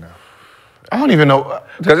box right now. I don't even know.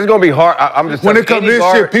 Because it's gonna be hard. I'm just When telling it comes to any this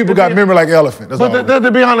guard- shit, people got memory like elephant. That's all. But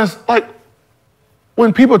to be honest, like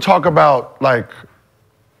when people talk about like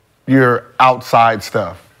your outside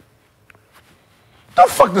stuff, the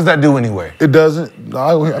fuck does that do anyway? It doesn't.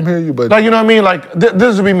 No, I'm hearing you, but Like, you know what I mean? Like,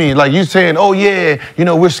 this would be me. Like, you saying, oh, yeah, you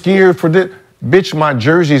know, we're scared for this. Bitch, my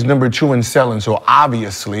jersey's number 2 in selling, so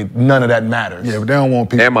obviously none of that matters. yeah, but they don't want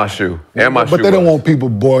people. And my shoe. And my shoe. But they don't was. want people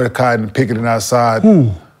boycotting and picketing outside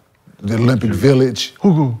the Olympic Village.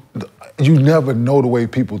 You never know the way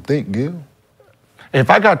people think, Gil. If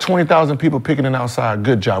I got 20,000 people picking it outside,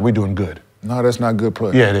 good job. We're doing good. No, that's not good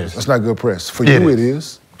press. Yeah, it is. That's not good press. For Yeah, you, it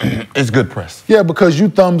is. It's good press. Yeah, because you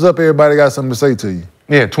thumbs up, everybody got something to say to you.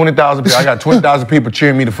 Yeah, 20,000 people. I got 20,000 people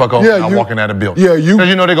cheering me the fuck on when I'm walking out of the building. Yeah, you. Because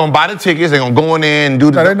you know they're going to buy the tickets, they're going to go in there and do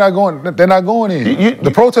the... No, they're not going in.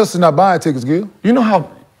 The protesters not buying tickets, Gil. You know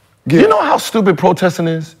how stupid protesting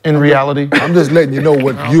is in reality? I'm just letting you know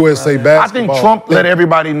what USA basketball... I think Trump let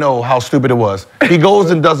everybody know how stupid it was. He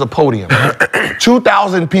goes and does a podium.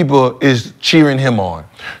 2,000 people is cheering him on.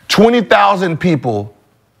 20,000 people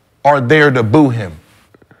are there to boo him.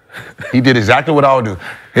 He did exactly what I would do.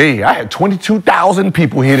 Hey, I had 22,000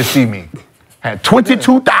 people here to see me. I had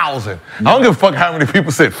 22,000. I don't give a fuck how many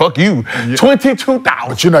people said, fuck you. 22,000.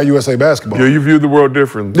 But you're not USA basketball. Yeah, you view the world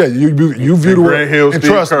differently. Yeah, you view the world. Grant Hill, And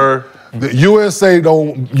Steve trust me, Kerr. the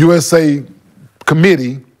USA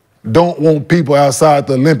committee don't want people outside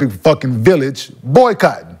the Olympic fucking village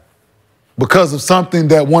boycotting because of something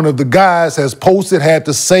that one of the guys has posted, had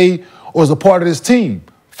to say, or is a part of his team.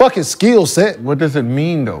 Fuck his skill set. What does it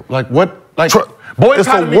mean though? Like what? Like it's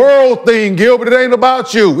a world thing, Gilbert. It ain't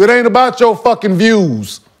about you. It ain't about your fucking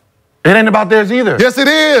views. It ain't about theirs either. Yes, it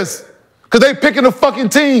is. Because they picking a fucking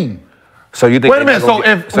team. So you think Wait a minute, so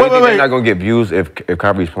they're not gonna get views if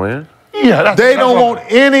Kyrie's playing? Yeah, they don't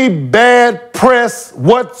want any bad press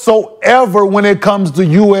whatsoever when it comes to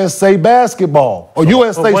USA basketball or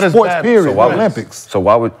USA sports, period, Olympics. So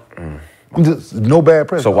why would... no bad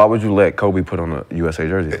press. So why would you let Kobe put on a USA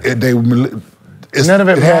jersey? It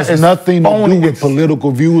has nothing to do with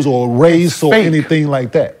political views or race or anything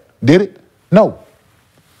like that. Did it? No.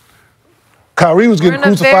 Kyrie was getting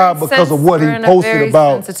crucified because of what he posted about. We're in a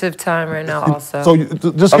very sensitive time right now also. So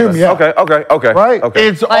just hear me out. Okay. Right? Okay.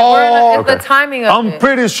 It's all the timing of it. I'm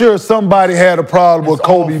pretty sure somebody had a problem with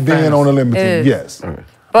Kobe being on the Olympic team. Yes.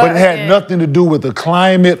 But it had nothing to do with the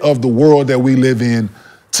climate of the world that we live in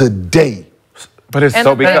today. But it's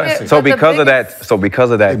because of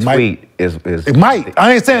that tweet is it might.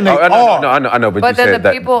 I ain't saying they are. No, I know, but you said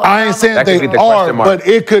that. I ain't saying they are, but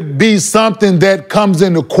it could be something that comes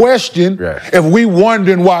into question if we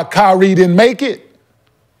wondering why Kyrie didn't make it.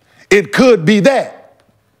 It could be that.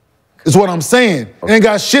 Is what I'm saying. It ain't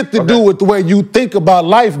got shit to do with the way you think about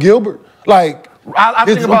life, Gilbert. Like, I'm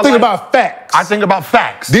thinking about facts. I think about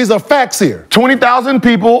facts. These are facts here. 20,000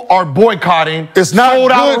 people are boycotting it's not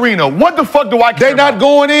sold out arena. What the fuck do I care about? They're not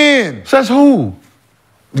going in. Says who?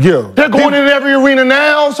 Yeah. They're going in every arena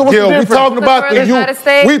now, so what's the difference? We're talking about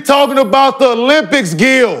we're talking about the Olympics,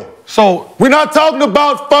 Gil. So we're not talking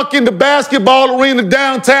about fucking the basketball arena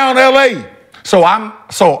downtown LA. So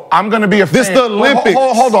I'm gonna be a fan. This is the Olympics.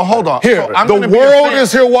 Hold on. Here, the world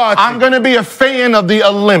is here watching. I'm gonna be a fan of the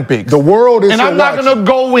Olympics. The world is and here I'm not watching. gonna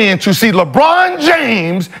go in to see LeBron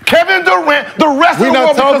James, Kevin Durant, the rest of the world. We're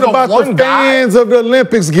not talking about the fans of the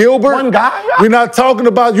Olympics, Gilbert. One guy? We're not talking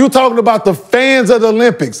about, you're talking about the fans of the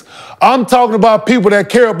Olympics. I'm talking about people that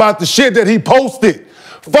care about the shit that he posted.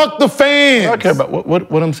 Fuck the fans. I care about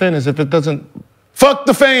what I'm saying is if it doesn't. Fuck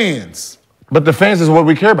the fans. But the fans is what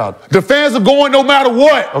we care about. The fans are going no matter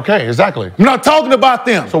what. Okay, exactly. I'm not talking about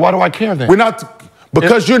them. So why do I care then? We're not,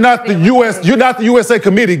 because you're not the USA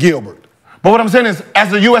committee, Gilbert. But what I'm saying is,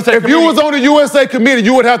 as the USA committee. If you was on the USA committee,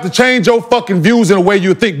 you would have to change your fucking views in the way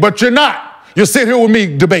you think. But you're not. You're sitting here with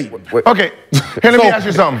me debating. Okay, here, let me ask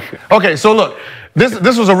you something. Okay, so look,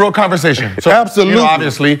 this was a real conversation. So, absolutely. You know,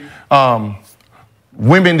 obviously,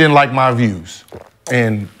 women didn't like my views.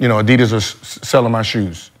 And, you know, Adidas was selling my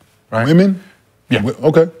shoes. Right? Women? Yeah.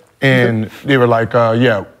 Okay. And they were like, you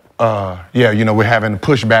know, we're having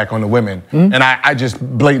pushback on the women. Mm-hmm. And I just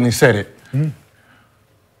blatantly said it. Mm-hmm.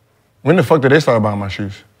 When the fuck did they start buying my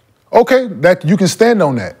shoes? Okay, that you can stand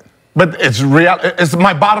on that. But it's real. It's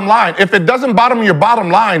my bottom line. If it doesn't bottom your bottom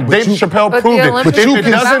line, Dave Chappelle proved it. But you if it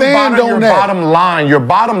can doesn't stand bottom on your that. bottom line, your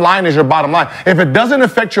bottom line is your bottom line. If it doesn't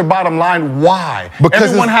affect your bottom line, why? Because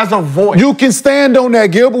everyone has a voice. You can stand on that,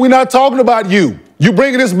 Gilbert. We're not talking about you. You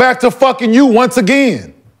bringing this back to fucking you once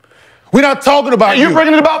again. We're not talking about you. You're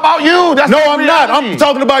bringing it about you. That's no, I'm not. I'm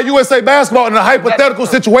talking about USA basketball in a hypothetical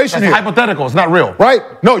situation here. Hypothetical. It's not real. Right?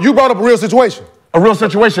 No, you brought up a real situation. A real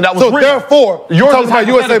situation that was real. So therefore, you're talking about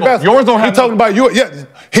USA basketball. Yours don't have. You're talking about you. Yeah.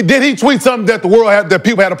 Did he tweet something that the world that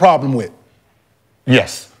people had a problem with?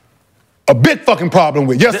 Yes. A big fucking problem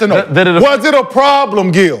with. Yes or no? Was it a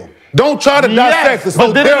problem, Gil? Don't try to dissect it. So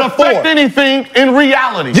but did it affect anything in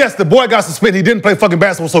reality? Yes, the boy got suspended. He didn't play fucking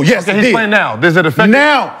basketball, so yes, okay, he did. He's playing now. Does it affect?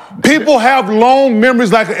 Now, people have long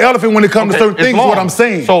memories like an elephant when it comes to certain things, is what I'm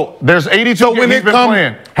saying. So there's 82 so when he's been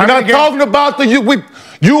playing. We're not talking about you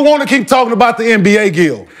want to keep talking about the NBA,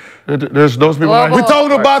 Gil. There's those people. We're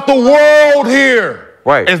talking about the world here.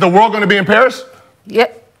 Right. Is the world going to be in Paris?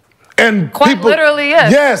 Yeah. And Quite people, literally,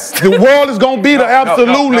 yes. Yes, the world is going to be there,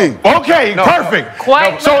 absolutely. Okay, perfect.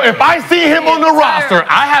 Quite So if I see him on the roster,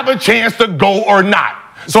 I have a chance to go or not.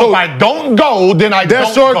 So if I don't go, then I don't go.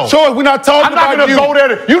 That's your choice. We're not talking about you. I'm not going to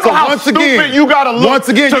go there. You know how stupid you got to look once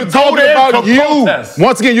again, to you're go talking there about to you. protest.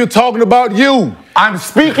 Once again, you're talking about you. I'm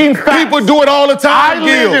speaking facts. People do it all the time, I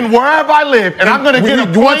live in wherever I live, and I'm going to get a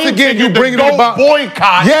plane once again, you bring it about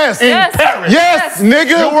boycott yes. in Paris. Yes, nigga.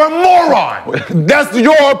 You're a moron. That's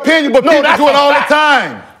your opinion, but people do it all the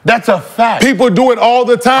time. That's a fact. People do it all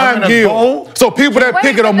the time, Gil. So people that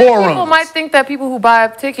pick it are morons. People might think that people who buy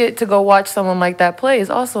a ticket to go watch someone like that play is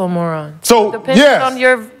also a moron. So, depending on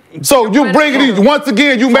your. So you bringing it, once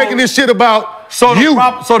again, you making this shit about you.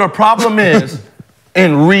 So the problem is,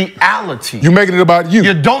 in reality, you making it about you.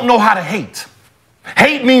 You don't know how to hate.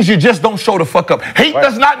 Hate means you just don't show the fuck up. Hate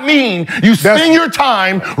does not mean you spend your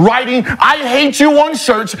time writing, I hate you on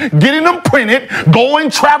shirts, getting them printed,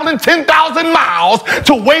 going, traveling 10,000 miles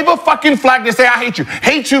to wave a fucking flag and say, I hate you.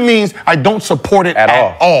 Hate you means I don't support it at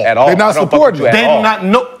all. At all. They're not supporting it. They do not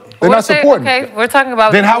know. They're not supporting it. Okay, we're talking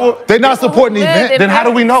about. Then how? They're not supporting the event. Then how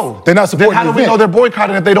do we know? They're not supporting the event. Then how do we know they're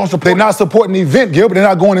boycotting if they don't support? They're not supporting the event, Gil, but they're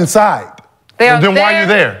not going inside. Then why are you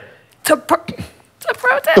there? To protest.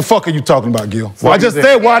 The fuck are you talking about, Gil? I just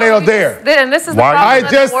said why they are there. And this is the problem. I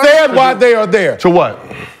just said why they are there. To what?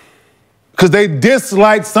 Because they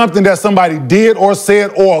dislike something that somebody did or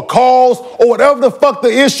said or a cause or whatever the fuck the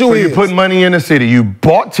issue is. You put money in the city. You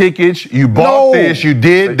bought tickets. You bought this. You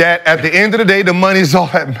did that. At the end of the day, the money's all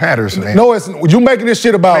that matters, man. No, it's you making this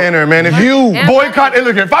shit about man. If you boycott, and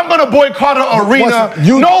look, if I'm gonna boycott an arena,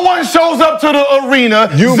 no one shows up to the arena.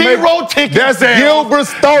 Zero tickets. That's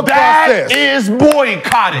Gilbert's thought process. That is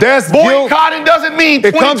boycotting. That's boycotting doesn't mean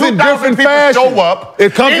it comes in different people fashions. show up.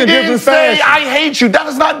 It comes in different fashions. Say I hate you. That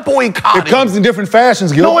is not boycotting. It comes in different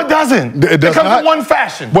fashions, Gil. No, it doesn't. It does comes not. in one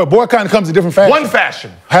fashion. Well, boycotting comes in different fashions. One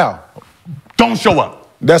fashion. How? Don't show up.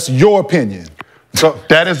 That's your opinion. So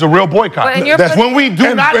that is a real boycott. That's when we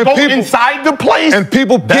do not go inside the place. And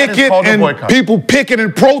people picket and people picket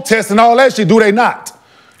and protest and all that shit, do they not?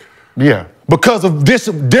 Yeah. Because of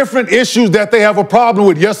different issues that they have a problem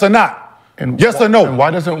with, yes or not? And yes or no? And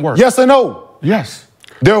why doesn't it work? Yes or no? Yes.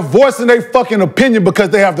 They're voicing their fucking opinion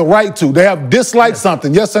because they have the right to. They have disliked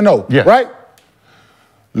something, yes or no? Yes. Right?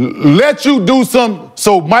 Let you do some,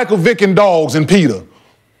 so Michael Vick and Dogs and Peter.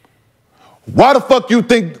 Why the fuck you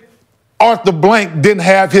think Arthur Blank didn't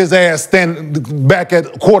have his ass standing back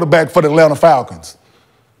at quarterback for the Atlanta Falcons?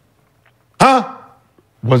 Huh?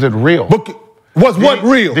 Was it real? Was what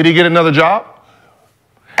real? Did he get another job?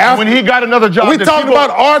 When he got another job, we talking about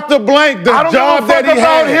Arthur Blank, the job that he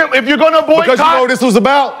had. Him. If you're gonna boycott, because you know what this was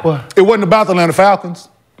about? What? It wasn't about the Atlanta Falcons.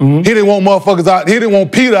 He didn't want motherfuckers out. He didn't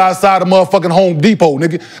want Peter outside of motherfucking Home Depot,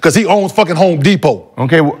 nigga, because he owns fucking Home Depot.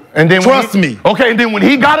 Okay, and then trust me. Okay, and then when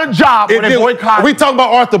he got a job, when they boycotted. We talking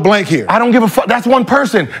about Arthur Blank here. I don't give a fuck. That's one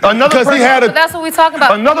person. Another person. He had that's what we talking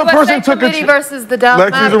about. Another person took a versus the Dallas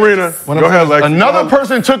Lexie's Arena. Go ahead, Lexie. Another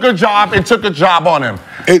person took a job and took a job on him.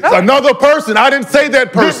 It's another person. I didn't say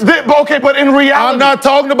that person. Okay, but in reality, I'm not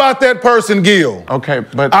talking about that person, Gil. Okay,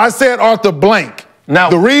 but I said Arthur Blank. Now,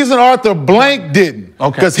 the reason Arthur Blank didn't,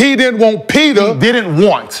 because he didn't want Peter. He didn't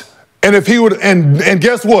want. And if he would, and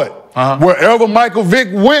guess what? Wherever Michael Vick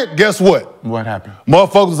went, guess what? What happened?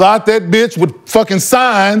 Motherfuckers out that bitch with fucking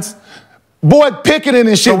signs, boy picketing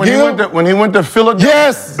and shit. So when he went to Philadelphia.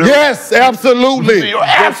 Yes, absolutely.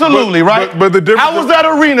 Absolutely, right? But the difference. How was that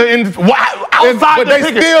arena outside but they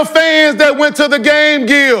still fans that went to the game,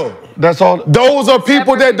 Gil. That's all. Those are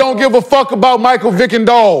people that don't give a fuck about Michael Vick and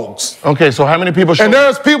Dogs. Okay, so how many people showed And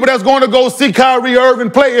there's people that's going to go see Kyrie Irving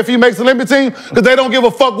play if he makes a Olympic team because they don't give a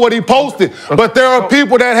fuck what he posted. Okay. But there are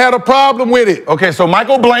people that had a problem with it. Okay, so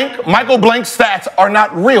Michael Blank's stats are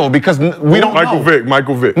not real because we don't know.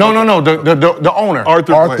 Michael Vick. No, the owner.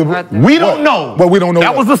 Arthur Blank. We don't know. But we don't know.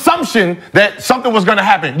 That was the assumption that something was going to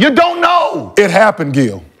happen. You don't know. It happened,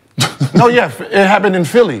 Gil. No, yeah, it happened in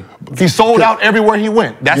Philly. He sold out everywhere he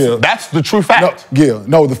went. That's the true fact.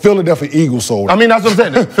 No, the Philadelphia Eagles sold out. I mean, that's what I'm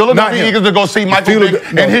saying. The Philadelphia Eagles to go see Michael Vick,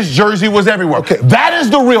 and his jersey was everywhere. Okay. That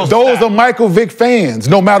is the real Those stat. are Michael Vick fans,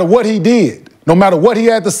 no matter what he did, no matter what he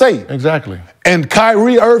had to say. Exactly. And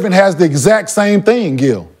Kyrie Irving has the exact same thing,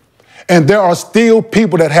 Gil. And there are still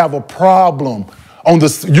people that have a problem on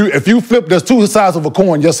this. If you flip, there's two sides of a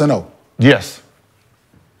coin, yes or no? Yes.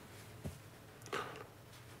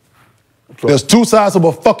 There's two sides of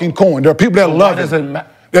a fucking coin. There are people that love him.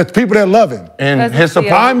 There's people that love him. And his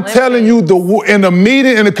support. I'm telling you, in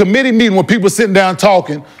the committee meeting, when people sitting down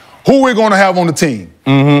talking, who we're going to have on the team?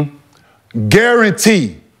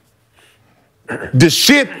 Guarantee the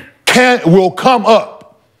shit will come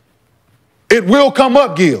up. It will come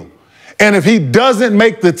up, Gil. And if he doesn't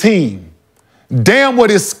make the team, damn what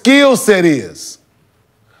his skill set is,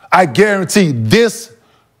 I guarantee this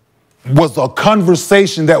was a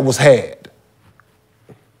conversation that was had.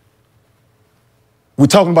 We're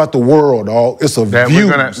talking about the world, dog. It's a view.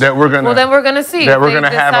 Well, then we're gonna see. That we're gonna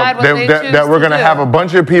have a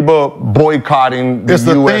bunch of people boycotting the It's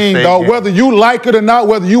the USA thing, dog. game. Whether you like it or not,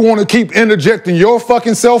 whether you want to keep interjecting your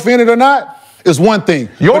fucking self in it or not, is one thing.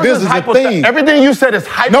 Yours but this is is the thing. Everything you said is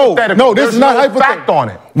hypothetical. No, this There's is not no hypothetical. fact on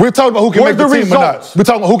it. We're talking about who can Where's make the the team or not. results? We're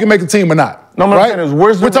talking about who can make the team or not. No, what I'm right? saying is,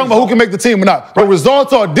 where's the We're talking about who can make the team or not. The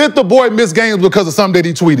results are, did the boy miss games because of something that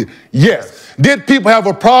he tweeted? Yes. Did people have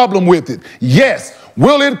a problem with it? Yes.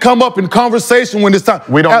 Will it come up in conversation when it's time?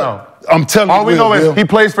 We don't know. I'm telling you. All we know is he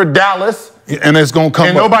plays for Dallas. And it's going to come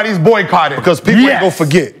and up. nobody's boycotted. Because people ain't going to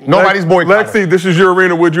forget. Nobody's boycotted. Lexie, this is your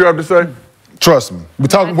arena. What'd you have to say? Trust me.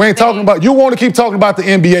 We ain't talking about, you want to keep talking about the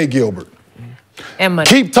NBA, Gilbert. And money.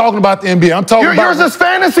 Keep talking about the NBA. I'm talking about. Yours is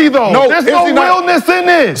fantasy, though. No, there's no realness in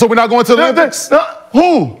it. So we're not going to the Olympics?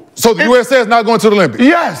 Who? So the USA is not going to the Olympics?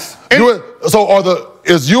 Yes.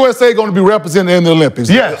 Is USA going to be represented in the Olympics?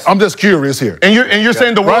 Yes. I'm just curious here. And you're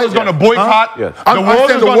saying the world is going to boycott? Yes. The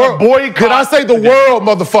world is going to boycott? Did I say the world,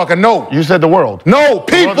 motherfucker? No. You said the world. No,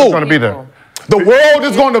 people. The world is going to be there. The world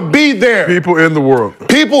is going to be there. People in the world.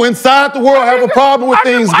 People inside the world have a problem with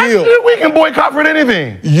things, Gil. We can boycott for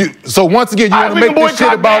anything. So once again, you want to make this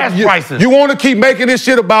shit about you. You want to keep making this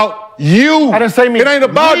shit about you. I didn't say me. It ain't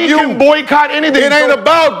about you. We can boycott anything. It ain't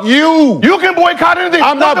about you. You can boycott anything.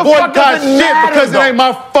 I'm not boycotting shit because it ain't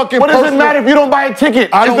my fucking What does it matter if you don't buy a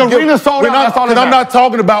ticket? I don't the arena sold out. That's all that I'm matters. not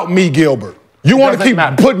talking about me, Gilbert. You want to keep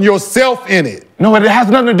putting yourself in it. No, it has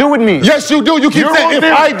nothing to do with me. Yes, you do. You keep saying, if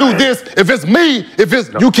I do this, if it's me,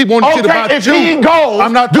 you keep wanting shit about if you. he goes,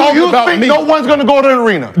 I'm not talking about me. Do you think no one's going to go to the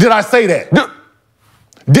arena? Did I say that?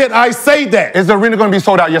 Did I say that? Is the arena going to be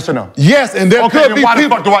sold out, yes or no? Yes, and there could be why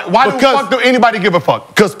people. Why the fuck do anybody give a fuck?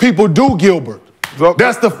 Because people do, Gilbert.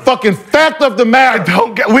 That's the fucking fact of the matter.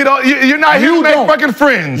 You're not here to make fucking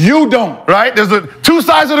friends. You don't. Right? There's two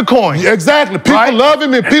sides of the coin. Exactly. People love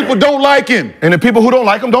him and people don't like him. And the people who don't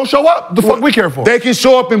like him don't show up. The fuck we care for? They can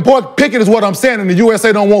show up in Port Pickett is what I'm saying, and the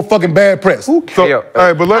USA don't want fucking bad press. Who cares? All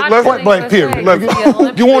right, but let's point blank period.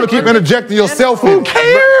 You want to keep interjecting yourself in. Who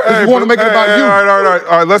cares? You want to make it about you.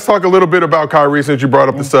 All right. Let's talk a little bit about Kyrie since you brought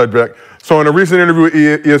up the subject. So in a recent interview with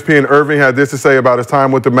ESPN, Irving had this to say about his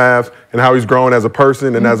time with the Mavs and how he's grown as a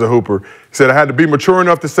person and as a hooper. He said, I had to be mature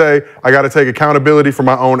enough to say, I got to take accountability for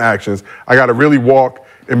my own actions. I got to really walk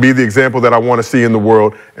and be the example that I want to see in the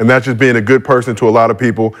world. And that's just being a good person to a lot of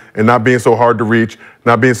people and not being so hard to reach,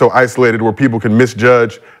 not being so isolated where people can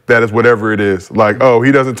misjudge that as whatever it is. Like, oh,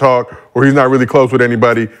 he doesn't talk or he's not really close with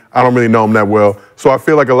anybody. I don't really know him that well. So I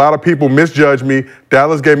feel like a lot of people misjudge me.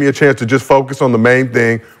 Dallas gave me a chance to just focus on the main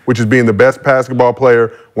thing, which is being the best basketball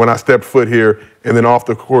player when I stepped foot here, and then off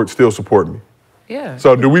the court still support me. Yeah.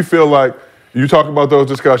 So do we feel like, you talk about those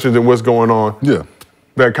discussions and what's going on,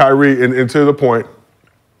 that Kyrie, and to the point,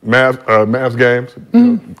 Mavs games,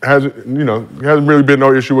 hasn't really been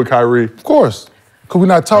no issue with Kyrie. Of course. Because we're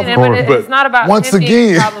not talking about it. It's not about once him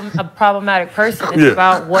being again, a problematic person. It's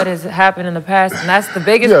about what has happened in the past. And that's the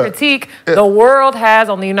biggest critique the world has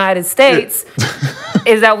on the United States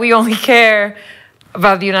is that we only care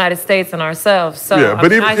about the United States and ourselves. So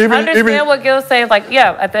but I understand what Gil's saying. Like,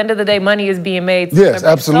 at the end of the day, money is being made. Yes,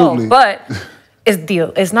 absolutely. But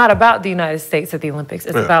it's not about the United States at the Olympics.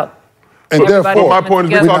 It's about and therefore, my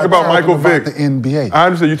point is we talk about Michael Vick. The NBA. I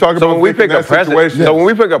understand you talk about when we pick a president, so when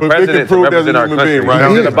we pick a president to represent our country,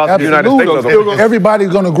 it's about the United States. Everybody's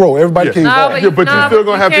going to grow. Everybody can evolve. But you're still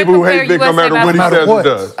going to have people who hate Vick no matter what he says or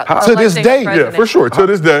does. To this day. Yeah, for sure. To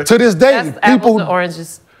this day. To this day. That's apples and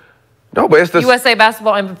oranges. No, but it's the USA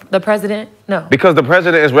basketball and the president? No. Because the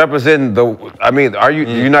president is representing are you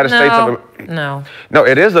the United States of No. No,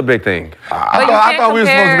 it is a big thing. I thought we were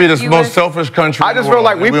supposed to be the most selfish country. I just feel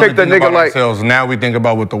like we picked a nigga like ourselves. Now we think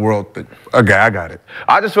about what the world thinks. Okay, I got it.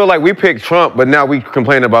 I just feel like we picked Trump, but now we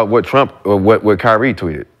complain about what Trump or what Kyrie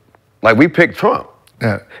tweeted. Like we picked Trump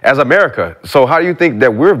as America. So how do you think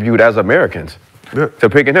that we're viewed as Americans to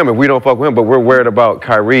picking him if we don't fuck with him, but we're worried about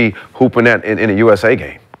Kyrie hooping that in a USA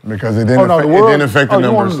game? Because it didn't affect the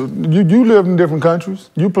numbers. You lived in different countries.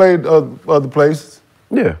 You played other places.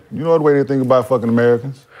 Yeah. You know the way they think about fucking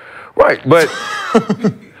Americans. Right, but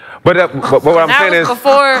what I'm saying is,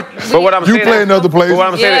 you play in other places. But what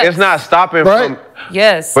I'm saying is, it's not stopping from.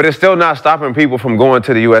 Yes. But it's still not stopping people from going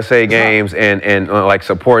to the USA games and like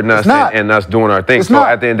supporting us and us doing our thing. So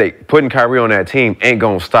at the end of the day, putting Kyrie on that team ain't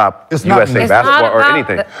gonna stop USA basketball or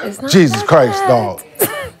anything. Jesus Christ, dog.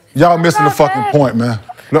 Y'all missing the fucking point, man.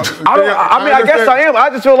 No, I guess I am. I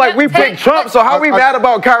just feel like we picked Trump, so how are we mad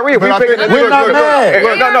about Kyrie? We're not mad.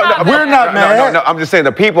 We're not mad. No, I'm just saying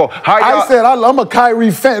the people. I said I'm a Kyrie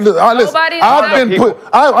fan. I've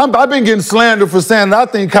been getting slandered for saying that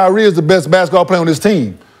I think Kyrie is the best basketball player on this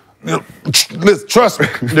team. Listen, trust me.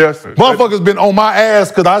 Yes. Motherfuckers been on my ass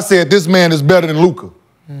because I said this man is better than Luka.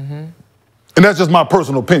 And that's just my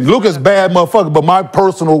personal opinion. Luka's bad motherfucker, but my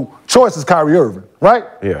personal choice is Kyrie Irving, right?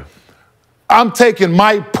 Yeah. I'm taking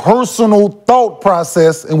my personal thought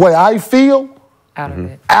process and way I feel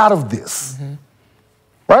out of this.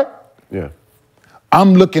 Right? Yeah.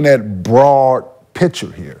 I'm looking at broad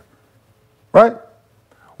picture here. Right?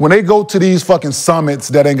 When they go to these fucking summits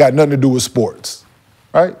that ain't got nothing to do with sports,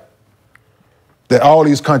 right? That all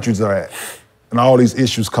these countries are at, and all these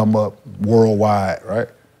issues come up worldwide, right?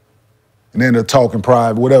 And then they're talking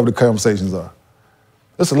private, whatever the conversations are.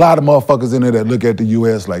 There's a lot of motherfuckers in there that look at the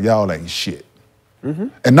U.S. like y'all ain't shit.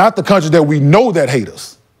 And not the countries that we know that hate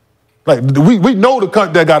us. Like, we know the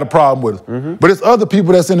country that got a problem with us. But it's other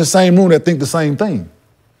people that's in the same room that think the same thing.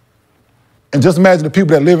 And just imagine the people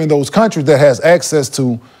that live in those countries that has access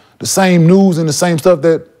to the same news and the same stuff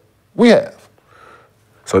that we have.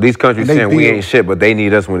 So these countries saying we ain't shit, but they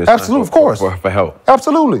need us when it's absolutely, of course, for help.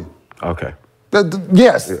 Absolutely. Okay.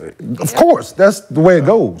 Yes, of course. That's the way it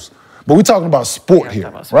goes. But we're talking about sport here,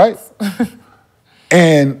 right?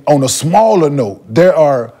 And on a smaller note, there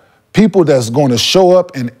are people that's going to show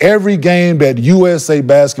up in every game that USA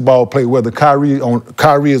basketball play, whether Kyrie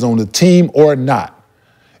is on the team or not,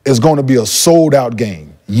 is going to be a sold-out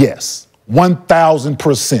game. Yes,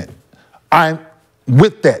 1,000%. I'm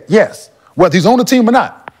with that, yes. Whether he's on the team or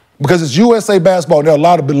not, because it's USA basketball, and there are a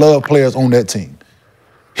lot of beloved players on that team.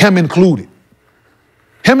 Him included.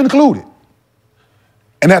 Him included.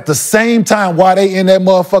 And at the same time, while they in that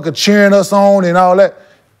motherfucker cheering us on and all that,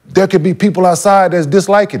 there could be people outside that's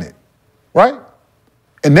disliking it, right?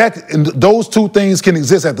 And those two things can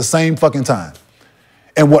exist at the same fucking time.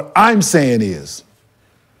 And what I'm saying is,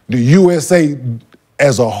 the USA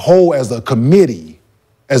as a whole, as a committee,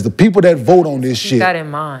 as the people that vote on this shit, keep that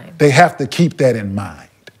in mind. They have to keep that in mind.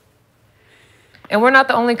 And we're not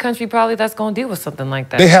the only country probably that's going to deal with something like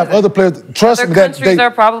that. They have other players, trust me,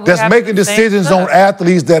 that's making decisions on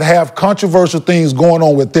athletes that have controversial things going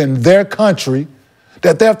on within their country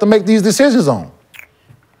that they have to make these decisions on.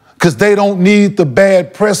 Because they don't need the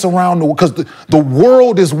bad press around the world, because the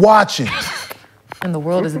world is watching. And the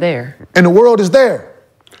world is there. And the world is there.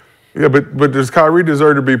 Yeah, but does Kyrie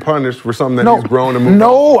deserve to be punished for something that he's grown and moved on?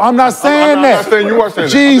 No, I'm not saying that. I'm not saying you are saying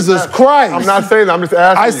that. Jesus Christ. I'm not saying that. I'm just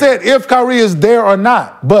asking I said if Kyrie is there or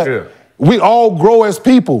not, but we all grow as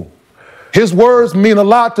people. His words mean a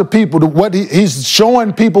lot to people. What he's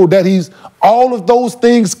showing people that all of those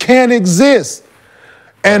things can exist.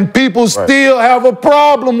 And people still have a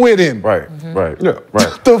problem with him. Right. Yeah. Right. The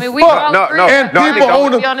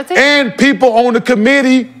fuck? And people on the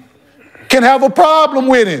committee can have a problem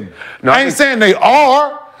with him. I ain't saying they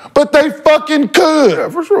are, but they fucking could. Yeah,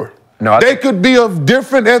 for sure. They could be of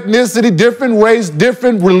different ethnicity, different race,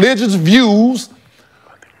 different religious views,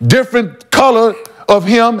 different color of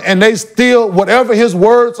him, and they still, whatever his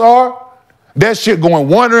words are, that shit going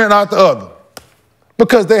one ear and out the other.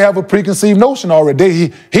 Because they have a preconceived notion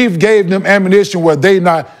already. He gave them ammunition where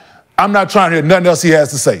I'm not trying to hear nothing else he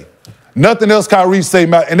has to say. Nothing else Kyrie say,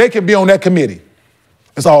 and they can be on that committee.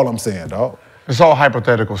 That's all I'm saying, dog. It's all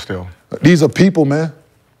hypothetical still. These are people, man.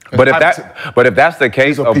 But if that's the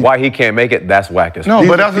case of why he can't make it, that's whack as No,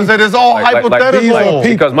 but as I said, it's all hypothetical.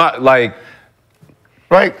 Because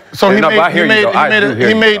right. So he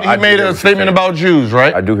made a statement about Jews,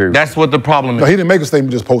 right? I do hear you. That's what the problem is. No, he didn't make a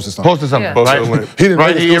statement, just posted something. Posted something, right? He didn't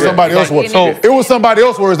make it was somebody else's words. So it was somebody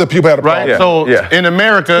else's words that people had a problem. Right. So in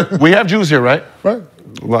America, we have Jews here, right? Right.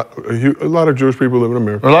 A lot of Jewish people live in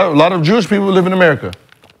America. A lot of Jewish people live in America.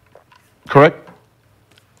 Correct?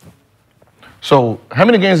 So how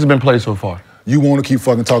many games have been played so far? You want to keep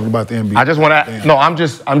fucking talking about the NBA? I just want to. No, I'm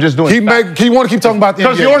just doing. He want to keep talking about the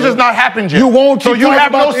NBA. Because yours has not happened yet. You won't keep talking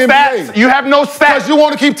about the stats. NBA. You have no stats. Because you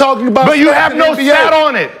want to keep talking about. But you have no stat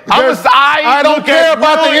on it. I don't care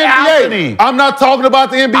about the NBA. I'm not talking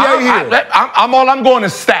about the NBA here. I'm going to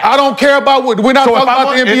stats. I don't care about what. We're not talking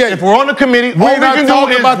about the NBA. If we're on the committee, all we can do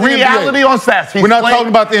is reality on stats. We're not talking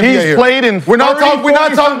about the NBA here. He's played in. We're not talking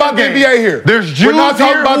about the NBA here. There's Jews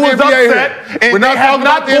here who was upset, and they have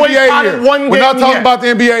not boycotted one game. We're not talking about the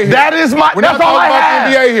NBA here. That is my. We're not talking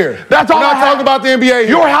about the NBA here. That's all We're not talking about the NBA here.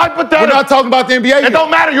 You're hypothetical. We're not talking about the NBA here. It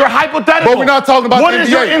don't matter. You're hypothetical. But we're not talking about the NBA. What is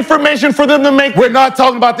your information for them to make? We're not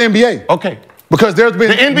talking about the NBA. Okay. Because there's been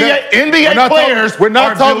the NBA players. We're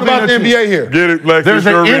not talking about the NBA here. Get it,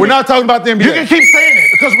 Lexie. We're not talking about the NBA. You can keep saying it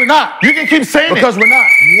because we're not. You can keep saying because we're not.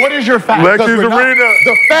 What is your fact? Lexie's Arena.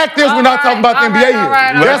 The fact is we're not talking about the NBA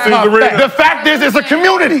here. That's my fact. The fact is it's a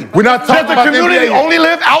community. We're not talking about the NBA. Does the community only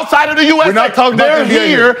live outside of the USA? We're not talking about the NBA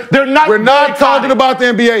here. They're not. We're not talking about the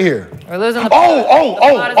NBA here. We're losing the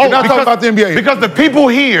We're not talking about the NBA here. Because the people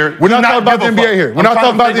here. We're not talking about the NBA here. We're not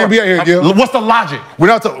talking about the NBA here, Gil. What's the logic? We're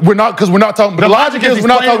not talking. The logic is we're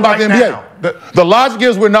not talking about the NBA. The logic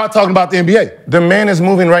is we're not talking about the NBA. The man is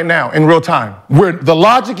moving right now in real time. The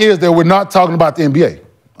logic is that we're not talking about the NBA.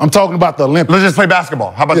 I'm talking about the Olympics. Let's just play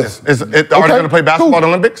basketball. How about this? Are they going to play basketball at the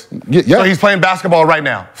Olympics? Yeah. So he's playing basketball right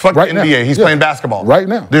now. Fuck the NBA. He's playing basketball. Right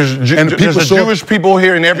now. There's Jewish people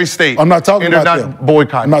here in every state. I'm not talking about them. Not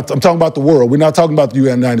boycotting. I'm talking about the world. We're not talking about the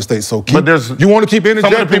United States. So you want to keep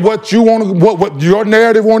interjecting what you want, what your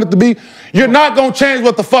narrative wanted to be. You're not going to change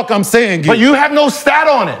what the fuck I'm saying, Gil. But you have no stat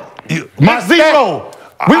on it. My zero.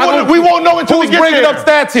 We won't know until we get there. Who's bringing up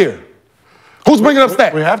stats here? Who's bringing up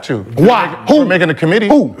stats? We have to. Why? We're making a committee.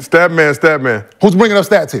 Who? Stat man. Who's bringing up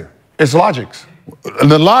stats here? It's logics.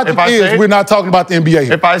 The logic is we're not talking about the NBA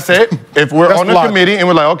here. If I say it, if we're on the committee and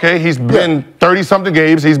we're like, okay, he's been 30-something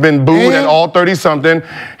games, he's been booed at all 30-something,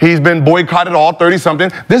 he's been boycotted all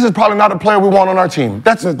 30-something, this is probably not a player we want on our team.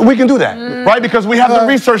 We can do that, right? Because we have the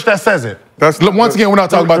research that says it. Once again, we're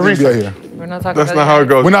not talking about the NBA here. We're not talking That's not how it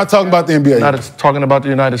goes. We're not talking about the NBA. Not talking about the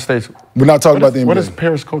United States. We're not talking about the NBA. What is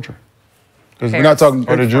Paris culture? We're not talking.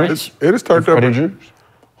 Are they Jews? It is turned up. Are they Jews?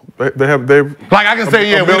 They've like I can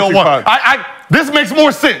say, yeah, we don't want. This makes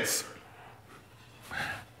more sense.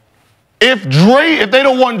 If they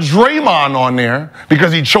don't want Draymond on there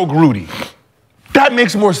because he choked Rudy, that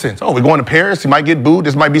makes more sense. Oh, we're going to Paris. He might get booed.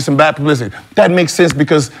 This might be some bad publicity. That makes sense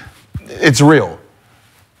because it's real.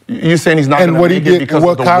 You're saying he's not going to make it because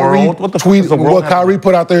of the world? What the fuck is the world? What Kyrie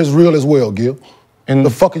put out there is real as well, Gil. And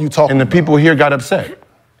the fuck are you talking about? And the people here got upset.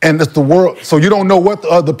 And it's the world. So you don't know what the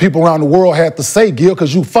other people around the world had to say, Gil,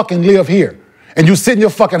 because you fucking live here. And you sit in your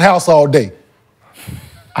fucking house all day.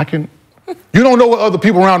 You don't know what other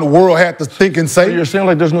people around the world had to think and say. So you're saying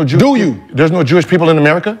like there's no Jewish There's no Jewish people in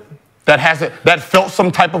America that felt some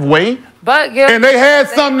type of way? But Gil, and they had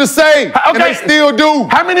something to say. And they still do.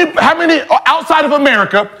 How many outside of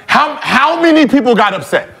America, how many people got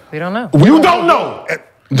upset? We don't know. You don't know.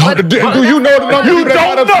 Do you know the number of people that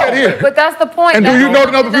got upset here? But that's the point. And do you know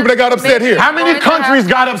the number of people that got upset here? How many countries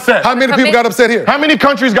got upset? How many people got upset here? How many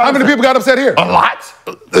countries got upset? How many people got upset here? A lot?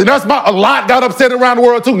 A lot got upset around the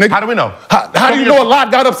world too, nigga. How do we know? How do you know a lot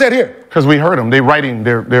got upset here? Because we heard them. They writing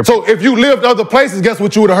their. So if you lived other places, guess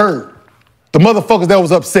what you would have heard? The motherfuckers that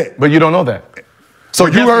was upset. But you don't know that. So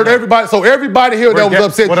you heard everybody. So everybody here that was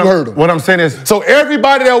upset, you heard them. What I'm saying is. So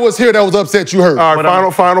everybody that was here that was upset, you heard. All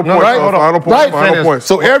right, final point. Final point.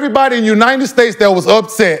 So everybody in the United States that was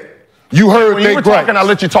upset, you heard when you were talking, I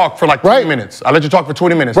let you talk for like 20 minutes. I let you talk for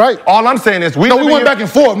 20 minutes. Right. All I'm saying is we went back and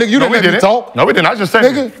forth, nigga. You didn't let me talk. No, we didn't. I just said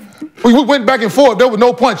nigga. We went back and forth. There was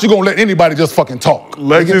no punch. You gonna let anybody just fucking talk.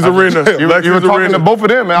 Lexie's Arena. You were talking to both of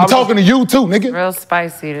them, man. I'm talking to you too, nigga. Real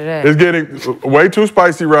spicy today. It's getting way too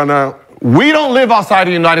spicy right now. We don't live outside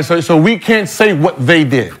the United States, so we can't say what they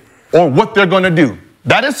did or what they're going to do.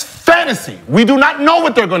 That is fantasy. We do not know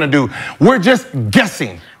what they're going to do. We're just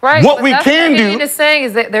guessing. Right. What we can do. What is saying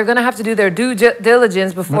is that they're going to have to do their due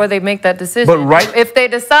diligence before they make that decision. But if they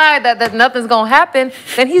decide that nothing's going to happen,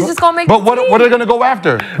 then he's just going to make. But what are they going to go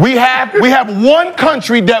after? We have one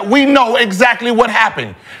country that we know exactly what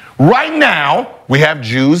happened. Right now, we have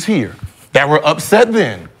Jews here that were upset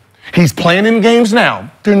then. He's playing in games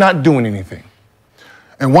now. They're not doing anything.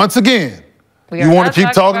 And once again, you want to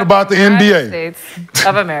keep talking about the NBA. States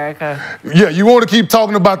of America. Yeah, you want to keep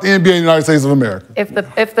talking about the NBA in the United States of America.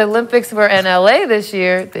 If the Olympics were in LA this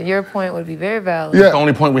year, then your point would be very valid. Yeah. That's the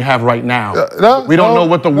only point we have right now. We don't know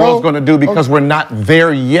what the world's going to do because we're not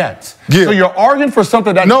there yet. Yeah. So you're arguing for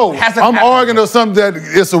something that hasn't happened. Arguing for something that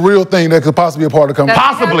it's a real thing that could possibly be a part of the company.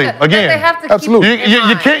 Possibly, again. Absolutely.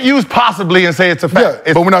 You can't use possibly and say it's a fact.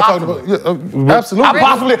 Yeah, but we're not talking about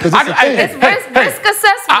absolutely. It's risk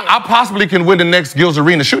assessment. I possibly can win the next Gil's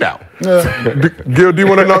Arena shootout. Gil, do you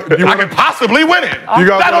want to know? I can possibly win it.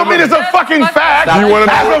 That don't mean it's a fucking fact.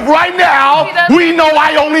 As of right now, we know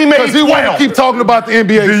I only made 12. You want to keep talking about the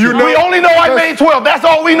NBA. We only know I made 12. That's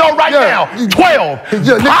all we know right now. 12.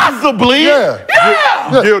 Possibly. Yeah.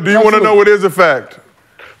 Gil, do you want to know what is a fact?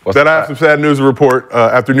 That I have some sad news to report.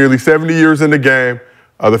 After nearly 70 years in the game,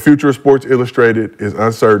 the future of Sports Illustrated is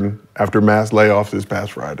uncertain after mass layoffs this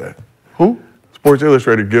past Friday. Who? Sports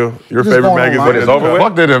Illustrated, Gil. Your favorite magazine. But it's over with?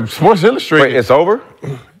 Fuck that, Sports Illustrated. Wait, it's over?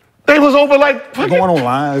 They was over like Going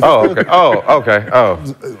online. Oh, okay.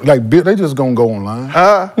 Like they just gonna go online.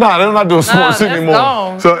 Nah, they're not doing sports that's anymore.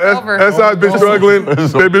 gone. So Over. SI's been struggling.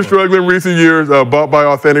 They've been struggling in recent years. Bought by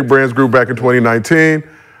Authentic Brands Group back in 2019.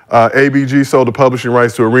 ABG sold the publishing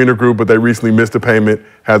rights to Arena Group, but they recently missed a payment,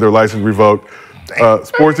 had their license revoked.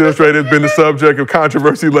 Sports Illustrated has been the subject of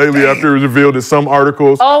controversy lately after it was revealed that some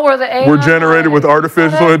articles were generated with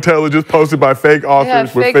artificial intelligence posted by fake They had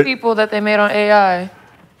authors. fake people that they made on AI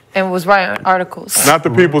and was writing articles. Not the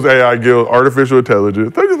People's AI Guild, artificial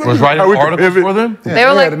intelligence. Was writing articles for them? They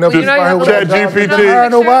were like, well, you know, you have Chat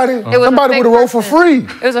GPT. Somebody would have wrote for free.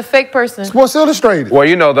 It was a fake person. Sports Illustrated. Well,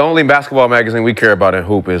 you know, the only basketball magazine we care about in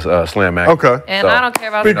Hoop is Slam Magazine. Okay. And I don't care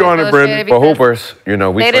about Speak on it, Brandon. For Hoopers, you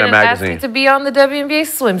know, we they Slam didn't ask Magazine. me to be on the WNBA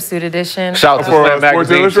swimsuit edition. Shout out to For Slam Sports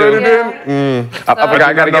Magazine, Illustrated too. then?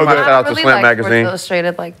 I gotta give my shout out to really Slam like Sports Magazine.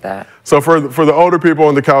 Illustrated like that. So for the older people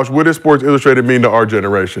on the couch, what does Sports Illustrated mean to our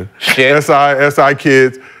generation? Shit. SI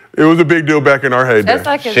kids. It was a big deal back in our heyday. That's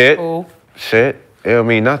like Shit. cool. Shit. It don't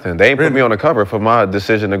mean nothing. They ain't put me on the cover for my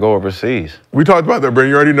decision to go overseas. We talked about that, Brandon.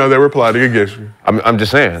 You already know they were plotting against you. I'm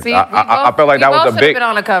just saying. See, I felt like that was a big. been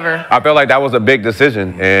on the cover. I felt like that was a big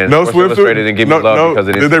decision, and No Sports swimsuit. Illustrated didn't give me love because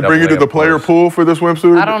it is. Did they bring you to the player pool for the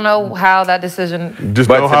swimsuit? I don't know how that decision. Just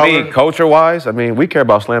But no to holler? me, culture-wise, I mean, we care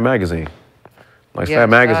about Slam Magazine. Like Yeah, Slam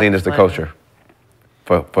Magazine is the Slam. culture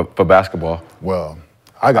for basketball. Well,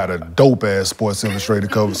 I got a dope ass Sports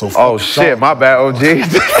Illustrated cover. So Oh shit, my bad, OG.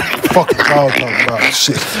 fuck what y'all talking about.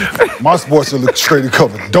 Shit, my Sports Illustrated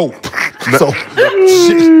cover dope. So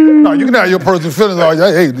shit. No, you can have your personal feelings.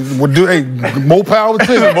 Hey, more power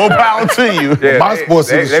to you. More power to you. Yeah, My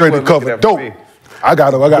Sports Illustrated cover dope. I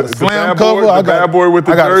got a Slam bad cover. boy- I the got bad boy with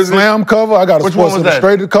the I got jersey? a Slam cover. I got a Which one Sports was that?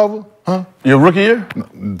 Illustrated cover. Huh? Your rookie year?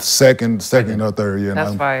 Second or third year. That's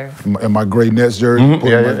And fire. In my gray Nets jersey.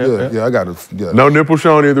 Yeah, I got a No nipple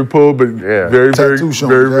showing either pull, but Yeah. very, Tattoo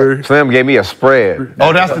showing, very. Slam gave me a spread.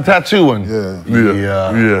 Oh, that's the tattoo one.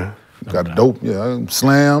 Yeah. got a dope. Yeah,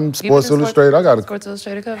 Slam, You Sports been Illustrated. I got a. Sports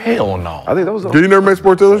Illustrated cover. Hell no. I think that was. Did you never make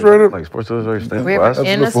Sports Illustrated? Like Sports Illustrated stands We for us. ever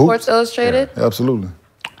in the Absolutely. Sports Illustrated? Absolutely.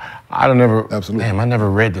 I don't never. Absolutely. Damn, I never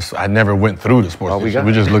read this. I never went through the sports. Oh, we issue. got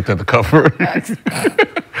We it. just looked at the cover.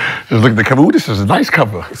 Just looked at the cover. Ooh, this is a nice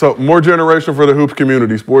cover. So more generation for the hoops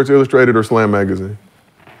community: Sports Illustrated or Slam Magazine?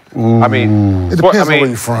 I mean, It depends on where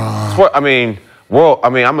you're from.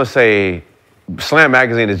 I'm gonna say Slam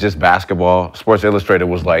Magazine is just basketball. Sports Illustrated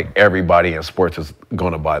was like everybody in sports is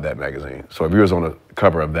gonna buy that magazine. So if you was on the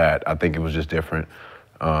cover of that, I think it was just different,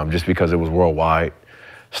 just because it was worldwide.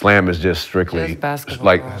 Slam is just strictly Just basketball.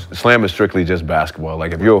 like Slam is strictly just basketball.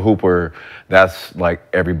 Like if you're a hooper, that's like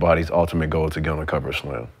everybody's ultimate goal to get on the cover of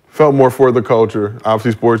Slam. Felt more for the culture.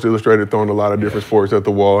 Obviously, Sports Illustrated throwing a lot of different sports at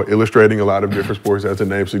the wall, illustrating a lot of different sports, as the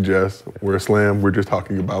name suggests. Where Slam, we're just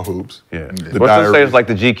talking about hoops. Yeah. The Sports Illustrated diaries. is like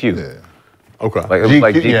the GQ. Yeah. Okay. Like it was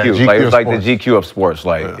like GQ, GQ. yeah, Like GQ it was like of the GQ of sports.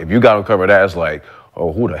 Like if you got on cover of that, it's like,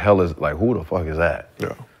 oh, who the hell is who the fuck is that?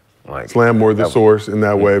 Yeah. Like Slam more the that- source in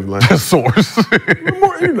that wavelength. The source.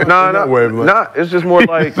 Nah, it's just more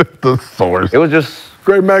like the source. it was just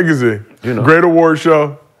Great magazine. You know. Great award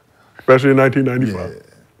show, especially in 1995.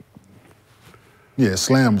 Yeah,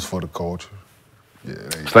 Slam's for the culture. Yeah,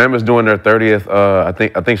 Slam is doing their 30th.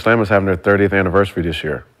 I think Slam is having their 30th anniversary this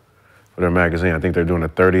year for their magazine. I think they're doing the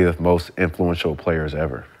 30th most influential players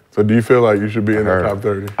ever. So do you feel like you should be in that top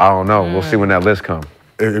 30? I don't know. We'll see when that list comes.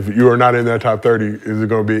 If you are not in that top 30, is it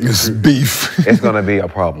going to be? it's beef. It's gonna be a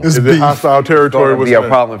problem. It's Is beef. it hostile It's territory? gonna be a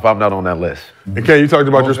problem if I'm not on that list. And Ken, you talked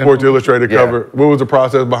about your Sports Illustrated Yeah. cover. What was the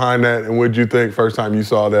process behind that, and what did you think first time you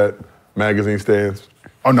saw that magazine stands?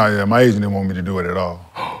 Oh no, yeah, my agent didn't want me to do it at all.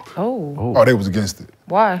 Oh, Oh, they was against it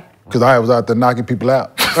why? because I was out there knocking people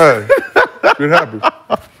out. Hey, it happened.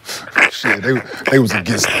 Shit, they was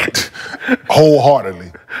against it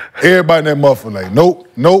wholeheartedly. Everybody in that motherfucker like, nope,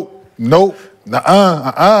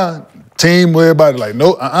 Team where everybody like,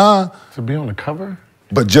 To be on the cover?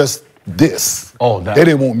 But just this. Oh, that. They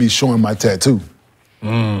didn't want me showing my tattoo.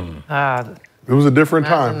 It was a different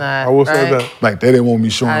Imagine time. that, I will say right? that. Like they didn't want me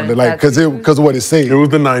showing Hiding like because tattoos. of what it said. It was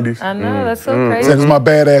the 90s. I know, that's so Saying crazy. it's my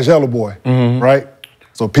badass yellow boy, right?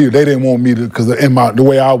 So people, they didn't want me to, because in the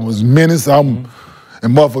way I was menaced, and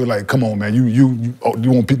motherfucker like, come on, man, you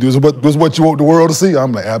want people, this is what you want the world to see?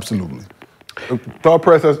 I'm like, absolutely. Thought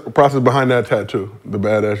process behind that tattoo, the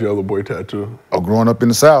badass yellow boy tattoo. Oh, growing up in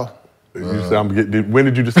the South. You said, when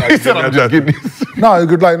did you decide to get that tattoo? No, it's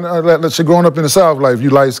good, like, let's say growing up in the South, like if you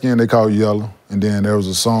light skinned, they call you yellow. And then there was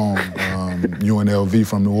a song, UNLV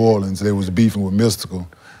from New Orleans, they was beefing with Mystical.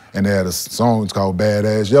 And they had a song, it's called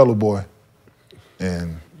Badass Yellow Boy.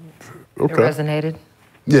 And It resonated.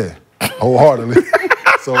 yeah, wholeheartedly.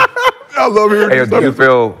 So I love hearing Hey, this stuff.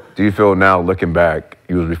 do you feel now, looking back,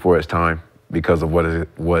 you was before its time because of what it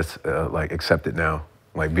was like accepted now?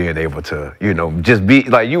 Like being able to, just be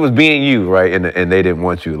like you was being you, right? And they didn't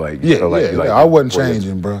want you, like I wasn't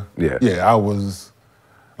changing, bro. Yeah, I was.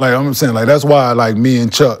 Like I'm saying, like that's why, like me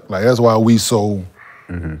and Chuck, like that's why we so.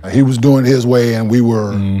 Like, he was doing his way, and we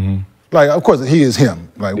were like, of course, he is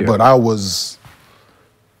him. Like, but I was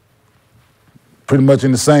pretty much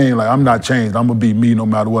in the same. Like, I'm not changed. I'm gonna be me no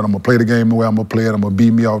matter what. I'm gonna play the game the way I'm gonna play it. I'm gonna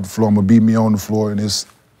beat me off the floor. I'm gonna beat me on the floor, and it's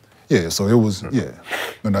So it was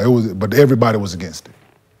but no, it was. But everybody was against it.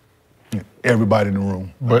 Everybody in the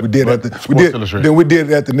room. But we did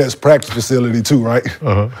it at the next practice facility too, right?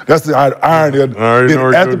 That's the irony.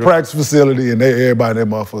 At the practice facility, and everybody in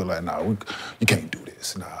that motherfucker like, nah, you can't do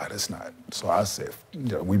this. Nah, that's not. So I said,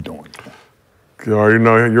 we doing it. You already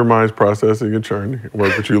know your mind's processing and churning.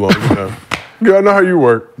 Work with you long enough. Yeah, I know how you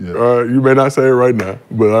work. You may not say it right now,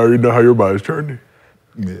 but I already know how your body's churning.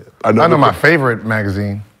 Yeah. I know my favorite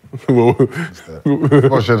magazine,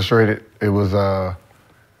 Sports Illustrated.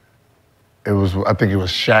 I think it was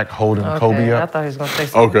Shaq holding Kobe up. I thought he was gonna say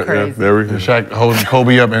something crazy. Yeah, there we go. Shaq holding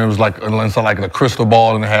Kobe up, and it was like a crystal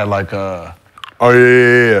ball, and it had like yeah.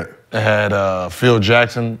 It had Phil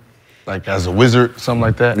Jackson, like as a wizard, something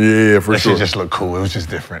like that. Yeah, for that sure. Shit just looked cool. It was just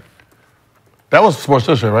different. That was Sports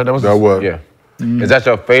Illustrated, right? That was. Yeah. Is that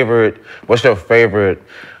your favorite? What's your favorite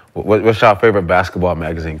basketball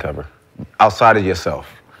magazine cover outside of yourself?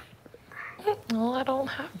 Well, I don't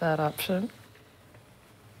have that option.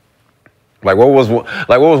 Like what was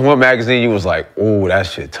one magazine you was like, oh, that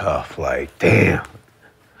shit tough. Like, damn.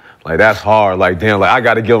 Like that's hard. Like, damn, like I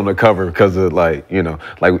gotta get on the cover because of as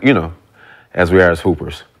we are as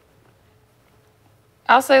hoopers.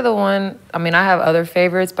 I'll say the one, I have other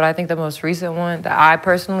favorites, but I think the most recent one that I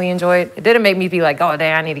personally enjoyed, it didn't make me be like, oh,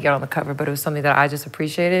 dang, I need to get on the cover, but it was something that I just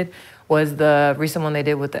appreciated, was the recent one they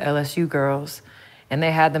did with the LSU girls. And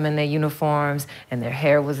they had them in their uniforms, and their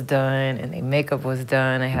hair was done, and their makeup was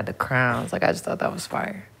done. They had the crowns. Like, I just thought that was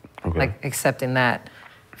fire. Okay. Like, accepting that,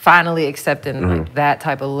 finally accepting like that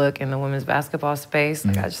type of look in the women's basketball space.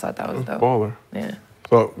 Like, I just thought that was dope. Baller. Yeah.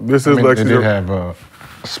 So this is Lexie. They did have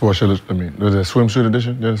Sports Illustrated. Was it a swimsuit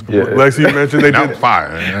edition? Yeah. Lexie, you mentioned they did fire.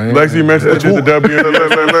 Lexie, you mentioned they did the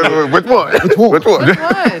WNBA. Which one? Which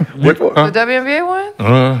one? The WNBA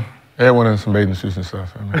one? They had one in some bathing suits and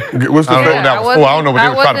stuff. What's the favorite? I don't know what they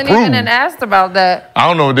were trying to prove. I wasn't even asked about that. I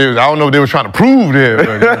don't know what they were trying to prove there.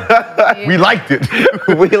 But, we liked it.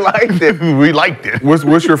 We liked it.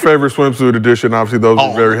 What's your favorite swimsuit edition? Obviously, those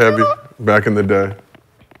were very heavy back in the day.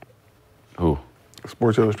 Who?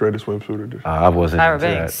 Sports Illustrated swimsuit edition. I wasn't Tyra into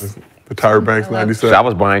Banks. that. The Tyra Banks 97. I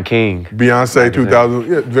was buying King. Beyonce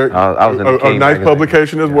 2000. Yeah, very, I was in the King a nice magazine.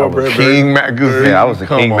 publication as well, Brad. King magazine. Yeah, I was a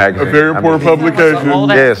King magazine. A very important publication.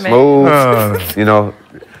 Yeah, smooth.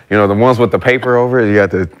 The ones with the paper over it, you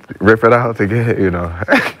have to rip it out to get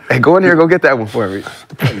it, Hey, go in there and go get that one for me.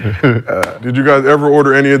 Did you guys ever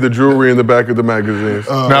order any of the jewelry in the back of the magazines?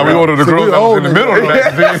 Now we ordered the girls that was in the middle of the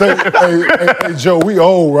magazine. Hey, Joe, we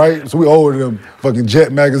old, right? So we ordered them fucking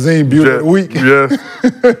Jet magazine, Beauty of the Week. Yes.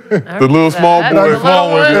 The little small boy.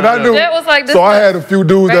 And I knew. That was like this so I had a few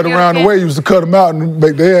dudes that around the way used to cut them out, and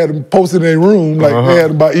they had them posted in their room, like they had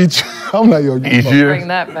them by each. I'm like, yo, Each year. Bring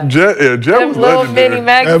that back. Jet was little legendary. mini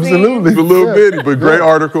magazines. Absolutely. The little bitty, but great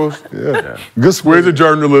articles. Yeah. Good Where's the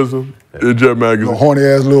journalism in Jet magazine? horny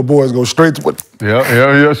ass little boys go straight to what?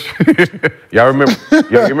 Yeah. Y'all remember?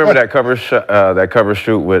 You remember that cover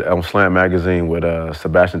shoot with Slam magazine with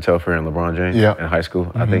Sebastian Telfair and LeBron James in high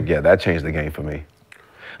school? I think that changed the game for me.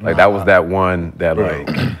 Like that was that one that like,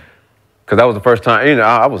 because that was the first time.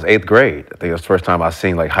 I was 8th grade. I think it was the first time I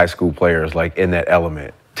seen like high school players like in that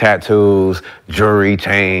element. Tattoos, jewelry,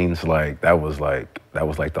 chains. Like that was like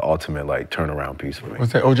the ultimate like turnaround piece for me.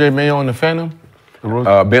 What's that? OJ Mayo on the Phantom?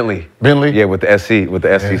 Bentley. Bentley? Yeah, with the SC. With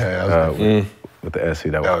the SC. Yeah, with the SC.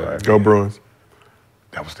 That was right. Go Bruins.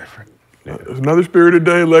 That was different. It's another spirited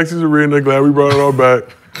day in Lexi's Arena. Glad we brought it all back.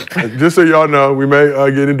 Just so y'all know, we may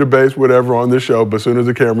get in debates, whatever, on this show, but as soon as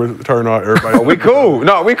the cameras turn on, everybody. We cool.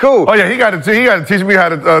 No, we cool. Oh yeah, he got to teach me how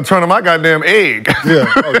to turn on my goddamn egg. Yeah.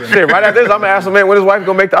 Shit, right after this, I'm gonna ask him, man, when his wife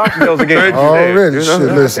gonna make the oxtails again? Already, shit,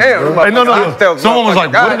 listen. Damn, Hey, no. Someone was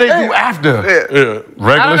like, what did they do after? Yeah.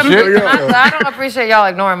 Regular shit? I don't appreciate y'all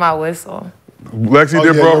ignoring my whistle. Lexie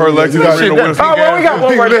did blow her Lexie Serena whistle. Oh, well, we got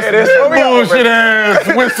one more day. Bullshit ass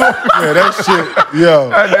whistle. Yeah, that shit. Yo.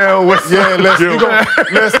 That damn whistle. Yeah,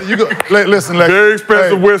 listen, Lexie. Very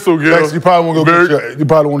expensive whistle, Gil. Lexie, you probably want to go you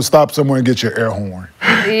probably want to stop somewhere and get your air horn.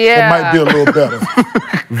 Yeah. It might be a little better.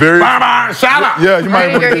 Very. Shout out. Yeah, you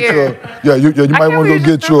might want to get you might want to go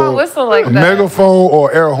get your like megaphone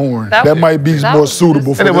or air horn. That might be more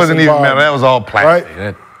suitable for And it this wasn't even metal. environment. That was all plastic.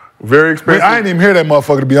 Right? Very expensive. I didn't even hear that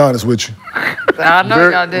motherfucker, to be honest with you. I know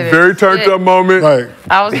y'all did it. Very turned up moment. Right.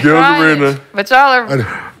 I was Gil's trying, Arena. but y'all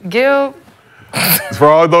are Gil. For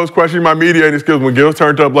all those questioning my mediating skills, when Gil's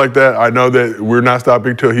turned up like that, I know that we're not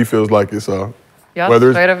stopping till he feels like it. So Y'all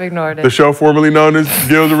whether straight it's up ignored it. the show formerly known as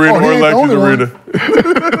Gil's Arena or Lexie's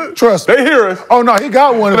Arena. Trust me. They hear us. Oh, no, he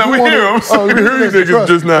got one. We hear him. Oh, We hear you niggas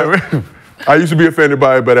just now. I used to be offended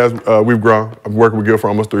by it, but as we've grown, I'm working with Gil for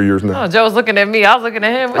almost 3 years now. Oh, Joe was looking at me. I was looking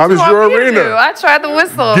at him. What I'm you just want your me to arena. do? I tried the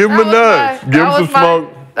whistle. Give him a nudge. Give him some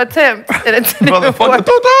smoke. Attempt. And it didn't work.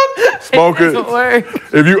 Smoke it. Doesn't work.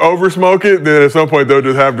 If you over smoke it, then at some point they'll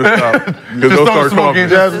just have to stop. Because they'll start smoking.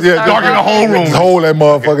 coughing. Darken the whole room. Just hold that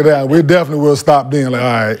motherfucker down. We definitely will stop then. Like,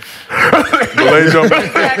 all right. Ladies and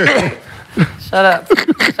gentlemen. Shut up.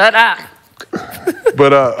 Shut up.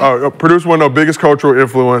 But producer want to know biggest cultural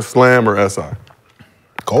influence, Slam or SI?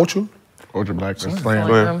 Culture? Ultra Black Slam.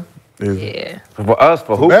 Slam. Yeah. For us,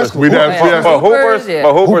 for hoopers, basketball. for Hoopers,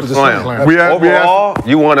 yeah. Hoopers, Slam. Overall, asked,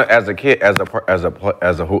 you want to, as a kid, as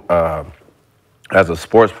a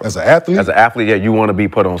sports, As an athlete? as an athlete, yeah, you want to be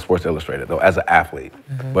put on Sports Illustrated though, as an athlete.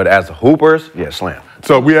 But as a hoopers, yeah, Slam.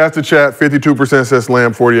 so we asked the chat, 52% said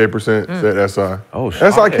Slam, 48% said SI. Oh,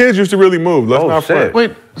 shit. SI kids used to really move. Let's Oh, not shit. front.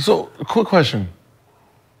 Wait, so quick question.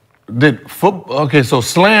 Did football? Okay, so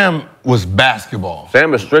Slam was basketball.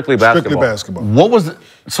 Slam is strictly basketball. Strictly basketball. What was it?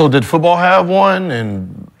 So did football have one?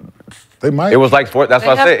 And They might. It was like sports. That's They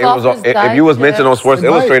what I have said. It was. Golfers If you was mentioned on Sports They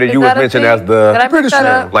might. Illustrated, Is you was that a mentioned thing? as Did I the make pretty that sure.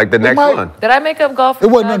 up? like the They next might. one. Did I make up golf? It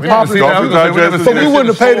wasn't nothing popular. Golfers Digest. But we wouldn't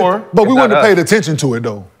have paid store. it. But we It's wouldn't not have paid us. attention to it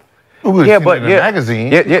though. we would Yeah, have but seen it in yeah, a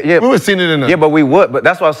magazine. Yeah. We would have seen it in a. Yeah, but we would. But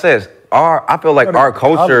that's what I said. I feel like our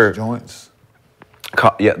culture. College joints.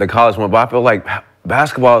 The college one, but I feel like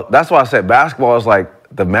basketball, that's why I said basketball is like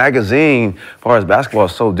the magazine as far as basketball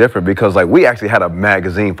is so different because like we actually had a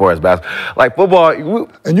magazine for as basketball. Like football,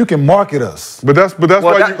 And you can market us. But that's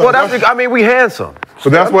I mean, we handsome. But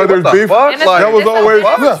that's why there's What the beef. fuck? And That was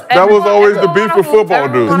always the beef Everyone with football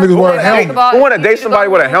everyone dudes. Them niggas wearing wanna helmets. basketball. Who want to date somebody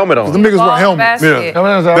with a helmet on? Them niggas wear Ball, helmets. basket.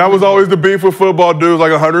 That was always the beef with football dudes,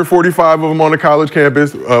 like 145 of them on the college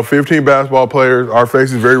campus, 15 basketball players. Our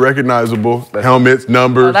faces very recognizable. Helmets,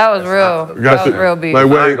 numbers. Oh, that was real. That was real beef. Like,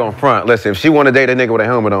 I ain't gonna front. Listen, if she want to date a nigga with a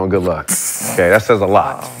helmet on, good luck. Okay, that says a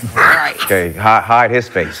lot. Right. Okay, hide his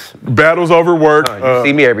face. battles over work. You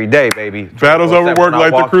see me every day, baby. Battles over work When I like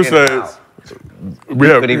the walk in and Crusades. out. We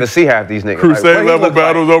You have couldn't even see half these niggas. Crusade Like, what he level look like?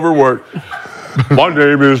 battles over work. My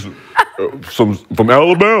name is from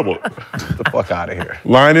Alabama. Get the fuck out of here.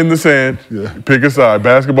 Line in the sand. Pick a side,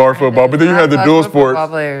 basketball or football. But then you had the dual sports.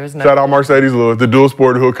 Shout out Mercedes Lewis, the dual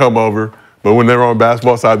sport who'll come over. But when they were on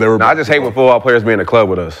basketball side, they were. No, I just hate when football players be in the club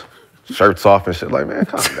with us. Shirts off and shit. Like, man,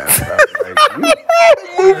 calm down. Bro. Like,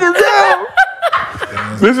 move around.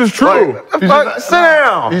 This is true. sit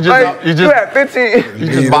down. You You had 15.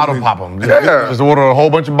 You just bottle pop them. Yeah. Just order a whole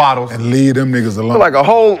bunch of bottles. And leave them niggas alone. Like a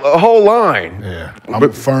whole line. Yeah. I'm a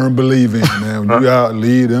firm believer in it, man. When you out,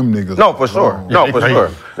 leave them niggas No, for sure. alone. No, for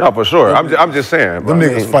sure. No, for sure. I'm just saying. Them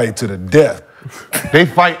niggas fight to the death. They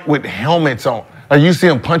fight with helmets on. Like you see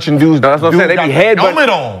them punching dudes. That's what I'm saying. They got be the helmet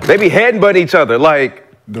on. They be headbutt each other. Like,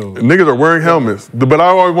 Dude. Niggas are wearing helmets. But I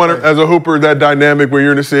always wonder, as a hooper, that dynamic when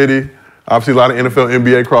you're in the city. Obviously, a lot of NFL,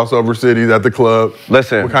 NBA crossover cities at the club.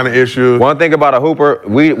 listen. What kind of issues? One thing about a hooper,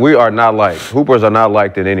 we are not liked. Hoopers are not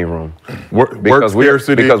liked in any room. Work Because we're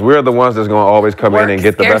the ones that's gonna always come in and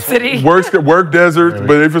get the best. Scarcity. Work desert,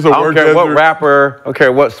 but if it's a I don't work care desert. what rapper, I don't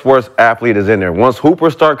care what sports athlete is in there. Once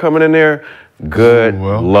hoopers start coming in there, good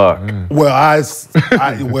luck. Well,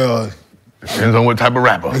 well, Depends on what type of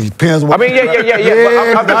rapper. it depends on what. I mean, yeah.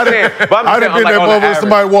 But I'm just saying. I done been that mother when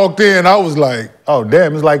somebody walked in. I was like, oh,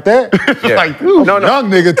 damn, it's like that? Yeah. Like, Young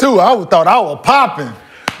nigga, too. I thought I was popping.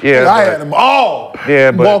 Yeah, I but- had them all. Yeah,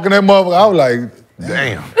 but- Walking that motherfucker, I was like,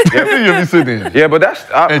 Damn. You be sitting there. Yeah, but that's.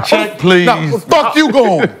 And check, please. nah, where the fuck you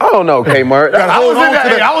going? I don't know, Kmart. I was in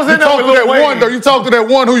that. I was in you there talk with to that Lil one, though. You talk to that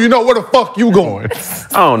one who you know, where the fuck you going?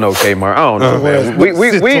 I don't know, Kmart. I don't know, man. We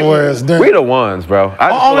the ones, bro.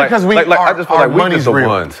 Only 'cause we I just feel our like we money's just the real.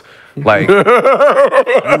 ones. Like,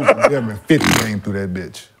 Damn, man, 50 came through that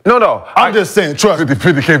bitch. no. I'm just saying, trust me.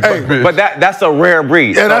 50 came Hey, from But that's a rare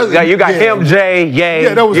breed. Yeah, You got him, Jay, Ye,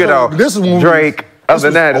 Yeah, that was you know, this is when Drake.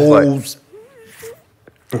 Other than that, it's like.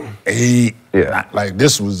 8. Yeah. Like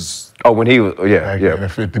this was. Oh, when he was, Back in,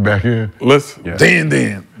 50 back in. Let's. Then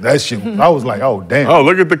that shit. I was like, oh damn. Oh,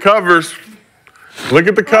 look at the covers. Look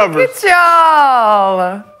at the covers. Look at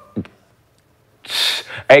y'all.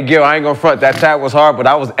 Hey, Gil, I ain't gonna front. That tag was hard, but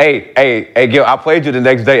I was, hey, Gil, I played you the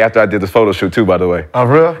next day after I did this photo shoot too, by the way. Oh,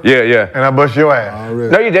 real? Yeah. And I bust your ass.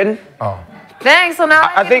 No, you didn't. Oh. Dang, so now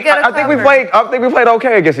I think we played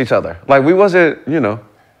okay against each other. Like we wasn't,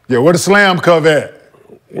 Yeah, where the slam cover at?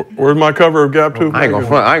 Where's my cover of Gap 2? I ain't gonna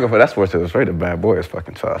front. That's Sports Illustrated. Bad boy is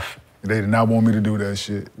fucking tough. They did not want me to do that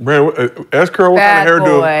shit. Brandon, S-Curl, what kind of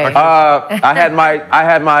hairdo? I had my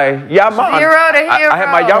Yaman. Hero to hero. I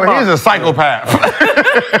had my Yaman. He's a psychopath.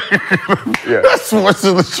 Yeah. That's Sports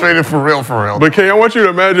Illustrated for real. But Kay, I want you to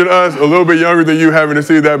imagine us a little bit younger than you having to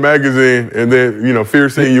see that magazine and then, fear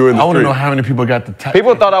seeing you in the I want to street. know how many people got the tattoo.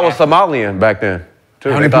 People thought I was Somalian back then. Too.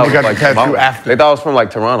 How many They thought people I was got the tattoo Somali. after? They thought I was from like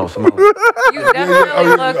Toronto, Somalia. You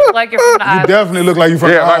definitely look like you're from the You islands. definitely look like you from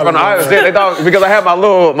the Right from the island. islands. Yeah, they thought because I had my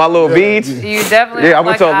little beads. You definitely Yeah, I look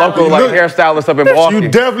went to a like local the like islands. hairstylist up in Milwaukee. You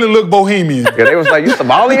definitely look bohemian. Yeah, they was like, you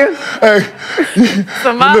Somalian? Hey,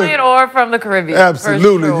 Somalian or from the Caribbean.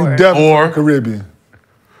 absolutely. For sure. You definitely from the Caribbean.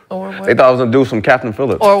 Or what? They thought I was gonna do some Captain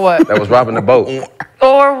Phillips. Or what? That was robbing the boat.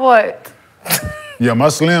 Or what? Yeah, my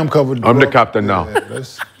slam cover. I'm the captain now.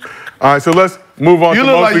 All right, so let's move on You to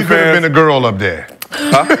look like you could have MostlyFans. been a girl up there.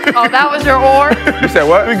 Oh, that was your or? You said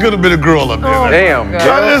what? You could have been a girl up there. Oh, Damn. God.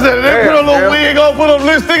 Gil. I just said, they put a little wig on, put a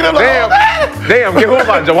lipstick, and I'm like, Damn, Gil, who am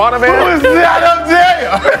I, Joanna, who man? is that up there?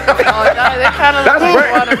 Oh, no, they kind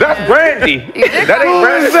of That's Brandy. You did That ain't kinda-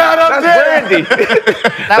 Brandy. Who's that up That's Brandy.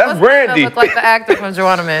 That That's was Brandy. look like the actor from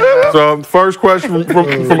Joanna Man. Bro. So first question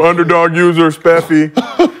from underdog user Speffy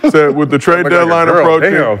said, with the trade Look like a deadline girl.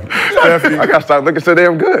 approaching, Damn. Speffy, I gotta stop looking so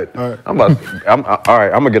damn good. All right. I'm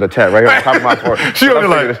gonna get a tat right here on top of my forehead. She gonna be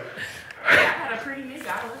like,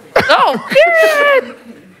 Oh, period.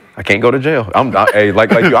 I can't go to jail. Hey,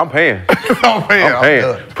 like you, I'm paying. oh man, I'm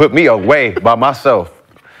paying. Put me away by myself.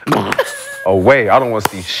 Away. I don't want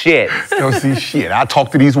to see shit. don't see shit. I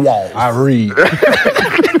talk to these walls. I read.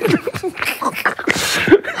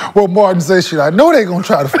 Well, Martin said shit. I know they gonna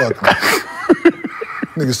try to fuck me.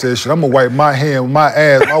 Nigga said shit. I'm gonna wipe my hand with my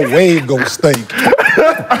ass. My wave gonna stink.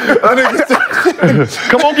 That nigga said,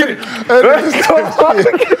 Come on, get it. Ew.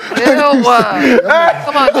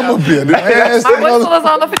 Come on, I'm Joe. gonna be a nasty My whistle mother. is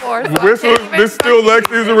on the floor. So whistle, this is still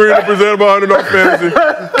Lexi's Arena presented by Underdog Fantasy.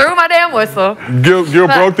 threw my damn whistle. Gil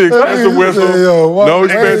broke the expensive whistle. Yo, what No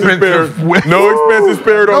the expenses spared. whistle. No expenses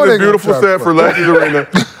spared No, on they this beautiful gonna try set for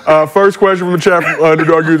Lexi's Arena. First question from the chat from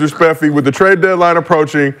Underdog user Speffy. With the trade deadline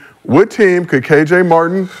approaching, what team could KJ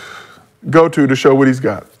Martin go to show what he's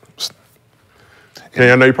got? Okay,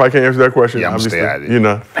 I know you probably can't answer that question. Yeah, I'm obviously. stay out of it. You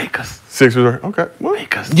know. Lakers. Sixers are, okay. Well,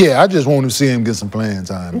 Yeah, I just want to see him get some playing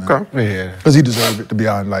time, man. okay. Yeah. Because he deserves it, to be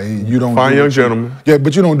honest. Like, you don't Fine do young what you- gentleman. Yeah,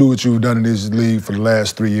 but you don't do what you've done in this league for the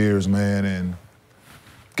last 3 years, man, and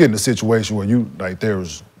get in a situation where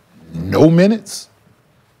there's no minutes.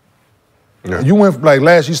 Yeah. You went,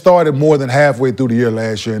 you started more than halfway through the year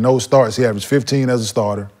last year. In those starts, he averaged 15 as a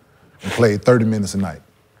starter and played 30 minutes a night.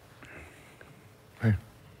 Hey.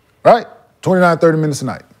 Right? 29, 30 minutes a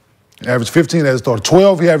night. He averaged 15 as a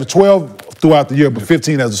starter. He averaged 12 throughout the year, but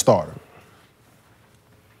 15 as a starter.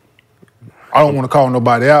 I don't want to call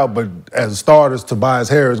nobody out, but as a starter, Tobias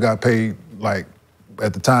Harris got paid,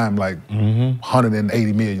 at the time,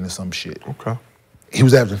 $180 million or some shit. Okay. He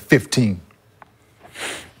was averaging 15.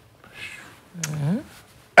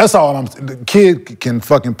 That's all the kid can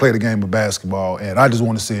fucking play the game of basketball, and I just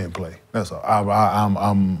want to see him play. That's all.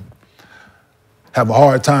 I'm have a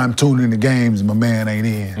hard time tuning into games and my man ain't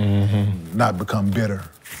in. Not become bitter,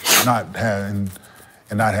 not having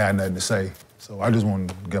nothing to say. So I just want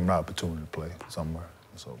to give him an opportunity to play somewhere.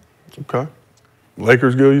 So Okay.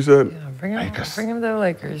 Lakers, Gil, you said? Yeah, bring him to the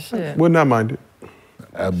Lakers. Shit. Would not mind it.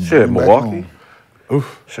 Shit, back Milwaukee. home.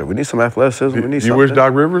 Shit, we need some athleticism. We need You something. wish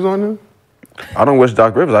Doc Rivers on him? I don't wish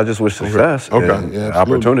Doc Rivers. I just wish success Okay. and Yeah,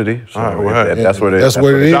 absolutely. opportunity. So All right, well, hey. that's what it That's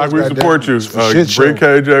what it is. Doc, we goddamn. support you. It's for shit show. Bring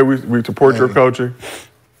KJ, we support your coaching.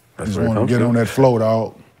 Just want to get on that flow,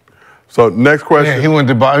 dog. So next question. Yeah, he went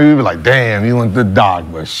to he was like, damn, he went to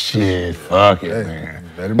dog, but shit, fuck it, man.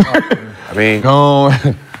 Let him out, man. I mean, Go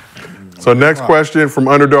on. So next question from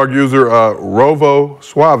underdog user Rovo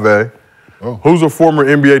Suave. Oh. Who's a former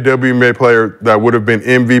NBA, WNBA player that would have been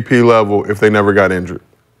MVP level if they never got injured?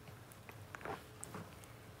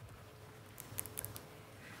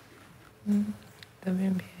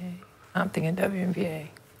 WNBA. I'm thinking WNBA.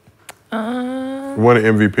 Won an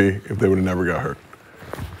MVP if they would have never got hurt.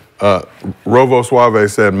 Rovo Suave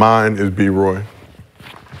said, mine is B. Roy.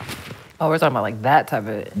 Oh, we're talking about like that type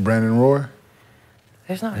of. Brandon Roy.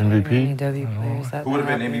 There's not MVP? really many W players. That Who would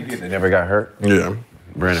have been MVP if they never got hurt? Yeah.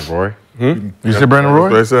 Brandon Roy. You said Brandon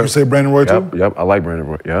Roy? That's what I You said. say Brandon Roy too? Yep. I like Brandon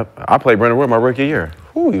Roy. Yep. I played Brandon Roy my rookie year.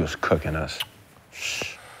 Ooh, he was cooking us.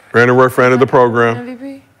 Brandon Roy, friend of the program.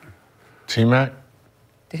 MVP? T-Mac?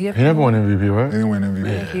 Did he have? He never won MVP, right? He didn't win MVP.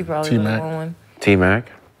 I think he probably T-Mac. won one.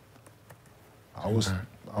 T-Mac. I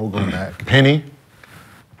would go Mac. Penny?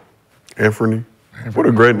 Anthony. What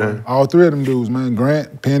a great name. All three of them dudes, man.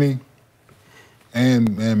 Grant, Penny,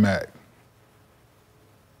 and Mac.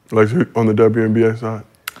 Like on the WNBA side.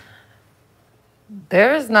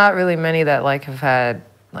 There's not really many that like have had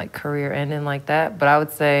like career ending like that, but I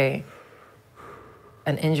would say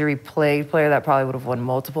an injury-plagued player that probably would have won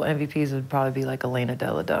multiple MVPs would probably be like Elena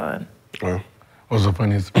Deladon. Wow. What's so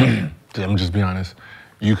funny is, I'm just be honest,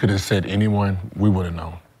 you could have said anyone, we would have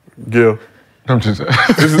known. Gil. I'm just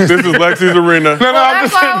This is Lexie's arena. No, I'm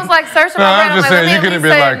That's just why saying. I was like searching No, my brain. I'm just like, saying, let you me could have at least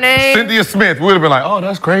been say a like, name. Cynthia Smith. We would have been like, oh,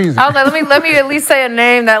 that's crazy. I was like, let me at least say a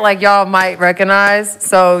name that like y'all might recognize.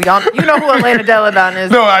 So y'all, you know who Elena Deladon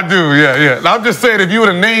is. No, I do, yeah. I'm just saying, if you would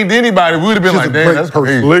have named anybody, we would have been She's like, a damn, great that's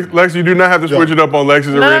person. crazy. Lex, you do not have to switch it up on Lexie's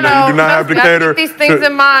No, arena. no, You do not have to I cater keep these things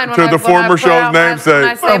in mind to the former show's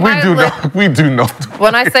namesake. We do know.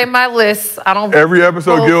 When I say my list, I don't Every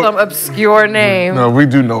episode, pull Gil. some obscure name. No, we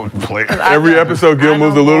do know players. Every episode, Gil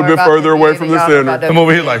moves a little bit further away from the center. I'm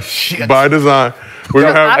over here like, shit. By design. We're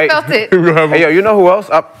gonna have, I felt it. we're gonna have Hey, yo, you know who else?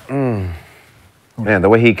 Man, the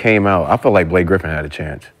way he came out, I feel like Blake Griffin had a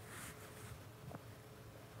chance.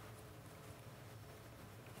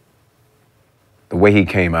 The way he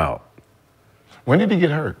came out. When did he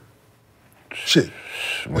get hurt? Shit.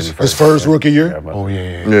 When he His first rookie year? Oh,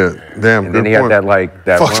 yeah. Damn. And then he good had point.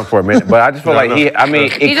 that run for a minute. But I just feel like he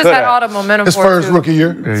He just had all the momentum His for first it, too. rookie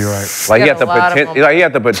year? Yeah, you're right. Like He he had had the a lot of potential. Like he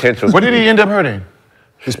had the potential. What did he end up hurting?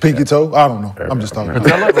 His pinky toe? I don't know. I'm just talking.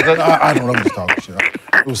 I don't know. I'm just talking shit.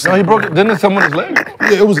 It was No, he broke it. Didn't someone his leg?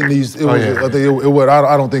 Yeah, it was a knee. It was. yeah. I think it was.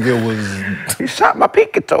 I don't think it was. He shot my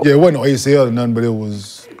pinky toe. Yeah, it wasn't no ACL or nothing, but it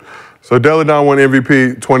was. So Deladon won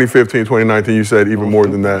MVP 2015, 2019. You said even more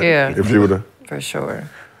than that. Yeah. If you would have. For sure.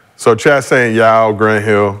 So chat saying Yao, Grant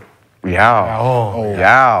Hill. Yao.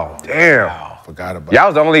 Yao. Damn. Forgot about.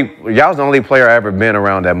 Yao's the only player I ever been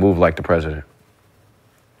around that moved like the president.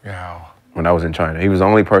 Yeah. When I was in China, he was the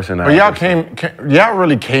only person. But y'all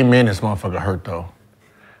really came in this motherfucker hurt, though.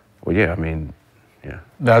 Well, yeah, I mean, yeah.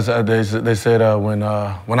 That's they said when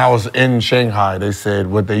I was in Shanghai, they said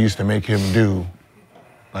what they used to make him do,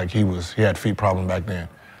 like he had feet problem back then,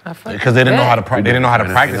 because they didn't know how to practice. They didn't know how to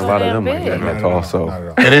practice. A lot of them like that. That's also.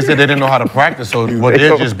 And they said they didn't know how to practice, so what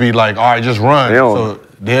they'd just be like, all right, just run. So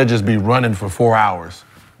they'll just be running for 4 hours.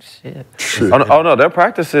 Shit. Oh no, their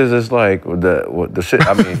practices is like the shit.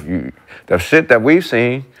 I mean, the shit that we've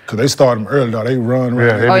seen. Cause they start them early, though. They run.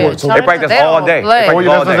 Yeah, They practice all day.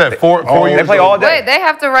 They play all day. Wait, they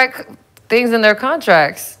have to write things in their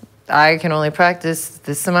contracts. I can only practice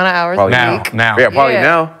this amount of hours a week. Now. Yeah, probably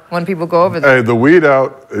now. When people go over there. Hey, the weed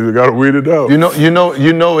out. You gotta weed it out.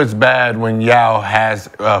 You know it's bad when Yao has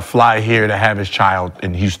fly here to have his child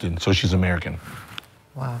in Houston, so she's American.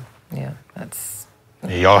 Wow. Yeah, that's.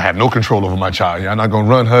 Yeah, y'all have no control over my child. Y'all not gonna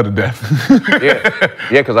run her to death. Yeah,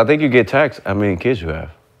 because I think you get taxed. I mean, kids you have.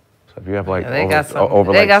 So if you have like They got something,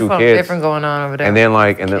 over they like got 2 something kids, different going on over there. and then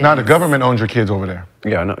Now the government owns your kids over there.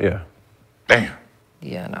 Yeah, I know. Yeah. Damn.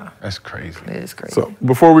 Yeah, no. That's crazy. It is crazy. So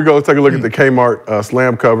before we go, let's take a look at the Kmart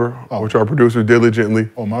slam cover, which our producer diligently.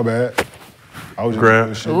 Oh, my bad. I was Grant.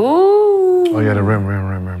 just shit. Ooh. Oh yeah, the rim.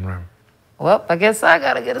 Well, I guess I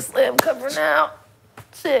gotta get a slam cover now.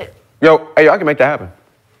 Shit. Yo, hey, I can make that happen.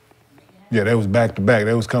 Yeah, they was back to back.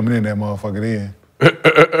 They was coming in that motherfucker in.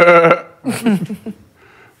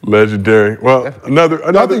 Legendary. Well, another.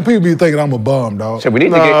 I think people be thinking I'm a bum, dog. Shit, we need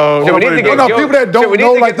to get. Shit, we need to get. No, people that don't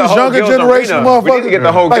know, like this younger generation motherfuckers, We need to get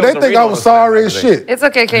the whole like they Gil's think I arena was on sorry as Saturday. shit. It's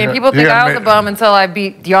okay, Kane. People think I was a bum until I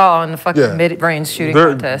beat y'all in the fucking mid-range shooting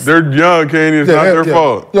contest. They're young, Kane. It's not their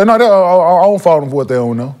fault. Yeah, no, I don't fault them for what they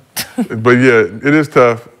don't know. But yeah, it is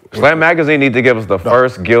tough. Slam Magazine need to give us the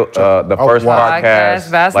first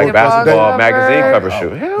podcast like basketball magazine cover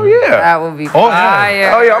shoot. Hell yeah. That would be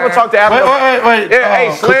fire. Oh yeah, I'm gonna talk to Apple. Wait. Yeah,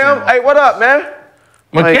 hey Slim, hey, what up, man?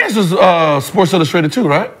 McCants was Sports Illustrated too,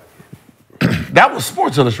 right? That was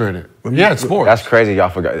Sports Illustrated. Yeah, it's sports. That's crazy. Y'all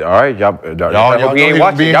forgot. All right, y'all hope you ain't know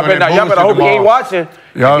watching. he Y'all better hope you ain't watching.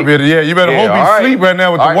 Y'all better, you better hope he sleep right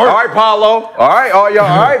now with the work. All right, Paulo. All right, all y'all.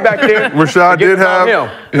 All right, back there. Rashad did have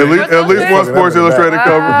at least one Sports Illustrated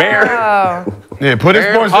cover. Yeah, put his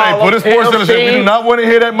Sports Illustrated. We do not want to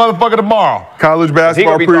hear that motherfucker tomorrow. College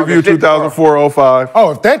basketball preview 2004-05. Oh,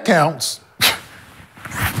 if that counts.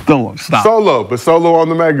 Stop. Solo, but Solo on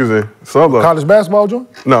the magazine. Solo. College basketball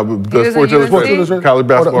joint? No, but the was at Sports UNC? Illustrated. College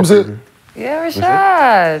basketball. Hold up, preview. Yeah,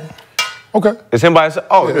 Rashad. Okay. It's him by himself.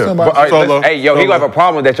 Oh, Yeah, it's him by But, all right, Solo. hey, yo, he gonna have a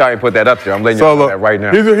problem that y'all ain't put that up there. I'm letting you know Solo. that right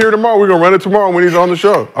now. He's here tomorrow. We're gonna run it tomorrow when he's on the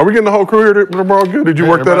show. Are we getting the whole crew here tomorrow? Good. Did you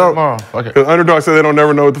work that out? Tomorrow. Fuck it. Because Underdog said they don't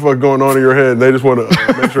never know what the fuck going on in your head. They just want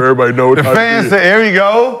to make sure everybody knows. The fans say, here we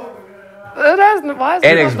go. Why is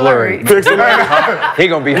And it it's so blurry. Fix it. He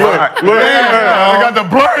gonna be hot. Look, We got the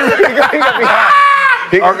blur. He gonna be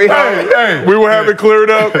hot. He gonna be hot. Hey, we will have it cleared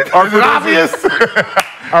up.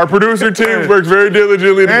 Our producer team works very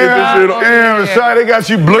diligently to get this shit on. Damn, Rashad, they got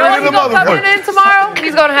you You know blurry what in he's the gonna come motherfucker. in tomorrow?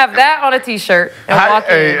 He's gonna have that on a t-shirt and walk in.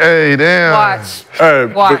 Hey, damn. Watch. Hey,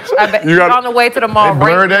 Watch. I bet you he's got on the way to the mall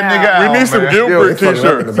Blur right that now. nigga out. We need some man. Gilbert In the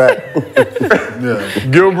t-shirts.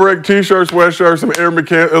 back. Gilbert t-shirts, sweatshirts, some Air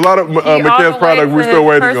McCann, a lot of He on the McCann's way product to we're still his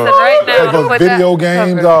waiting person on. Right now. Like those Put video that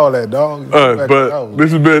games, cover. all that, dog. But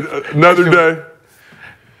this has been another day.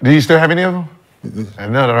 Do you still have any of them?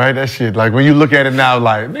 Another, right? That shit, like when you look at it now,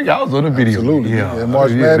 like, nigga, I was on the video. Absolutely. Yeah.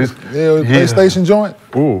 March Madness, PlayStation joint.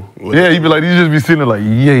 Ooh. Yeah, you be like, you just be sitting there like,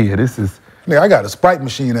 yeah, this is. Nigga, I got a Sprite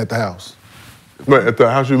machine at the house. But at the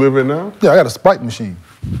house you live in now? Yeah, I got a Sprite machine.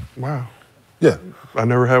 Wow. Yeah. I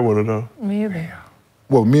never had one of those. Me either.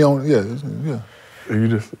 Well, me on, yeah. You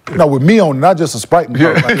just, No, with me on, not just a Sprite.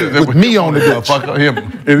 Like, with me on the bitch. Fuck him.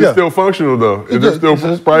 is Yeah. it still functional though? Is there still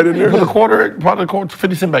Sprite in there? Put a quarter, probably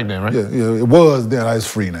 50 cents back then, right? Yeah, it was then. It's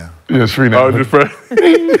free now. Yeah, it's free now. Oh, just for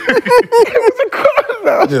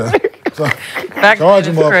Yeah. So, Back charge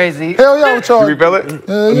then them it's up. crazy. Hell yeah, I'm charging. You feel it?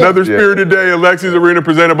 another spirited day in Lexi's Arena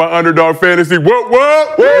presented by Underdog Fantasy. What?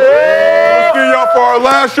 We'll see y'all for our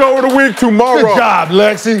last show of the week tomorrow. Good job,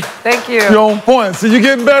 Lexie. Thank you. You're on point. See, you're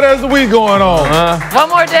getting better as the week going on. One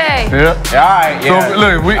more day. Yeah. Yeah, all right, yeah. So,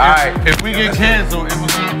 look, All right. if we get canceled, it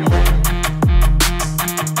was